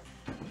 Boo.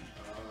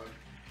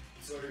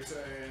 So you're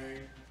saying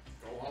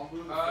go on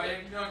Boo? Yeah,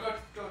 no,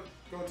 go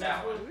Go that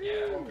Tanks one. Boo?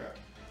 Yeah. Okay.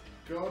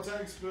 Go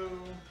Tanks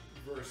Boo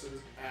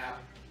versus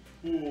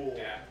Apple.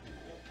 Yeah.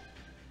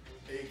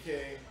 AK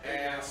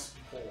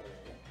Asshole.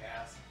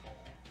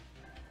 Asshole.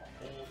 A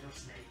hole for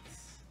snakes.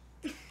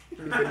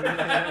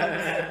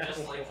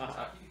 Just like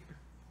Kentucky.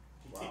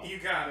 Wow. You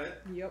got it.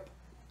 Yep.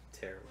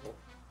 Terrible.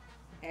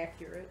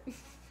 Accurate.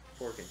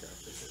 Poor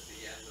Kentucky. This is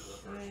the end of the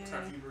first. Yeah,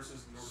 Kentucky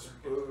versus Northern.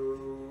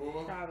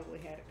 Boo probably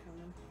had it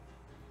coming.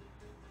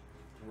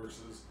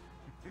 versus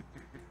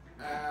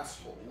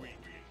Asshole.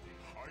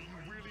 Are you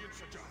really in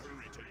such a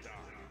hurry to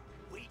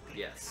die?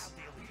 Yes.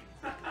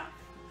 Well,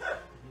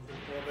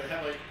 they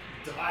have like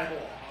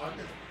dialogue.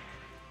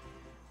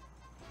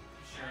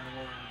 Sharing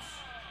words.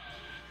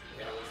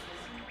 Yeah,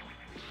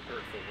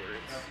 Hurtful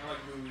words. I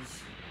like Boo's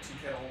tea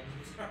kettle.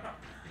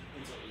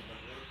 It's always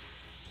been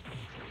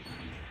good.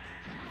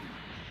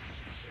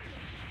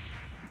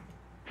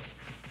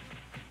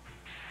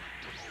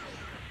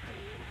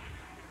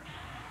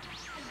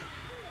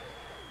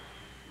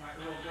 My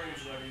Earl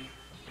Grey's ready.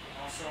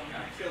 Also, I'm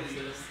gonna kill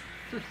you.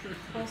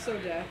 Also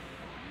death.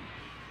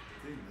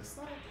 Did you miss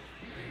that?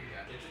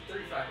 It's at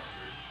 3,500.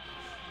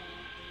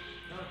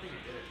 No, I think you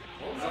did.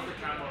 What was That's that?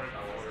 the combo right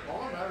before.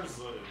 All that matters is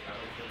that it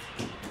that's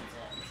all.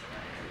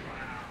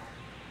 Wow.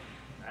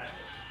 That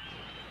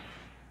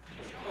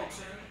Folks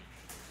in.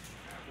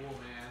 Cool,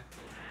 man.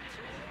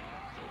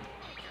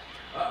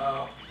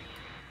 Uh-oh.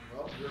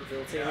 Well, you're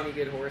guilty. See how many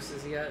good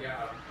horses you got?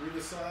 Yeah. We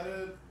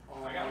decided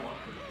on. I got one.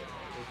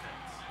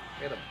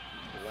 I got a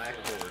black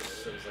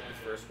horse. It was like the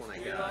first one I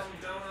got.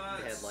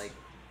 It had like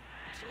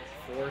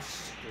 4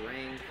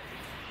 strength,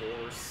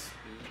 4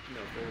 speed, no,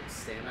 4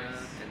 stamina,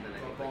 and then I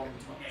think like a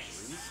 3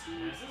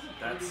 speed.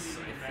 That's, I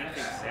think,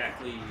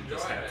 exactly the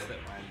stats that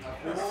mine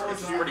Pool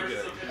It's is pretty not-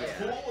 good. A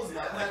pool is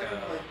not Like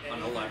having like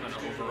an anything 11 to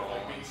do with, overall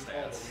like, on being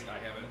stats.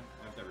 called.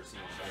 I've never seen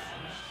it.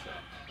 So.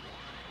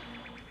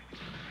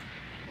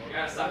 You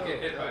gotta stop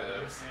getting hit by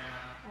those.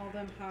 All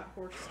them hot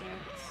horse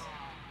stats.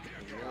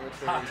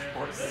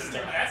 Military This is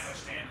that's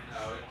much damage.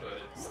 No, it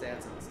could.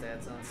 stats on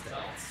stats on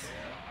stats.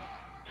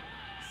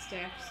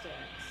 Stack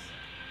stats.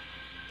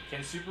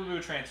 Can Super Boo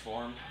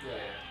transform? Yeah.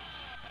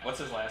 What's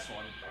his last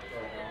one?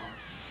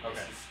 Okay.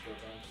 This is good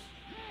times.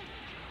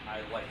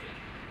 I like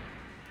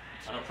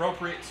it. An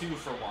appropriate 2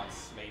 for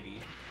once,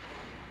 maybe.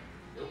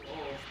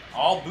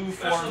 All Boo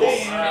forms.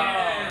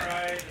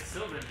 Alright.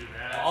 Still didn't do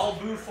that. All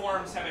Boo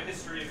forms have a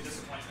history of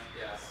disappointment.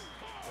 Yes.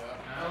 Yeah.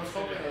 I was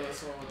hoping that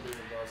this one wrong with being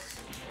a bus?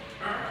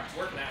 It's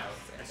working out.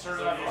 It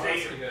started off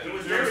as it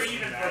was very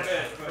even for a bit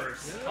at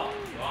first. Oh,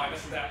 I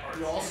missed that part.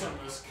 You also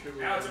miss Koo.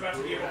 Now it's about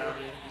to be over.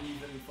 having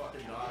even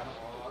fucking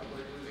dialogue.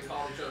 They Like,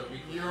 call each other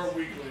weak. you're a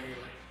weakling.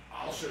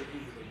 I'll show you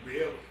the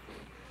real.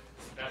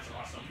 That's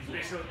awesome. He's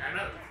basically, I'm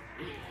not.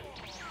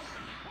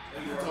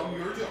 And you're dumb,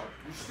 you're dumb.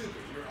 You're stupid.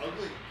 You're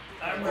ugly.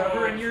 I'm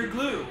rubber and you're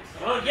glue.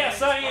 Well,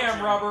 yes, I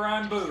am rubber.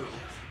 I'm boo.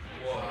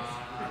 Whoa.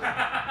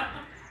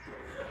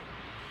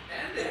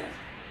 End it.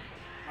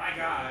 My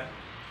God.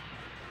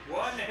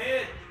 One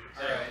hit.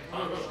 Alright.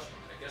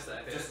 I guess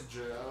that hit. Just a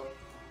jab.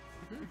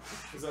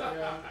 Is that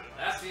yeah?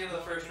 That's the end of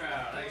the first round.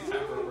 I think it's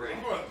time for a break.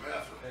 I'm going to the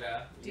bathroom.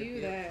 Yeah.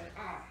 Do that.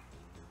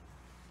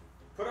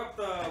 Put up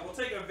the. We'll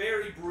take a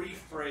very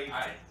brief break.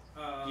 Alright.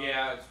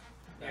 Yeah.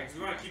 Yeah, because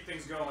we want to keep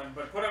things going.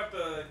 But put up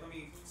the. Let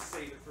me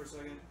save it for a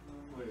second.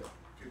 Oh, yeah.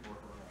 Keep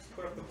working around.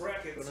 Put up the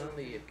brackets. Put on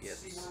the and yips.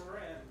 see where we're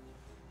at.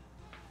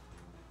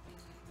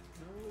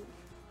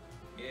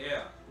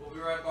 Yeah. We'll be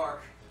right back.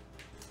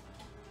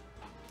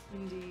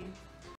 Indeed.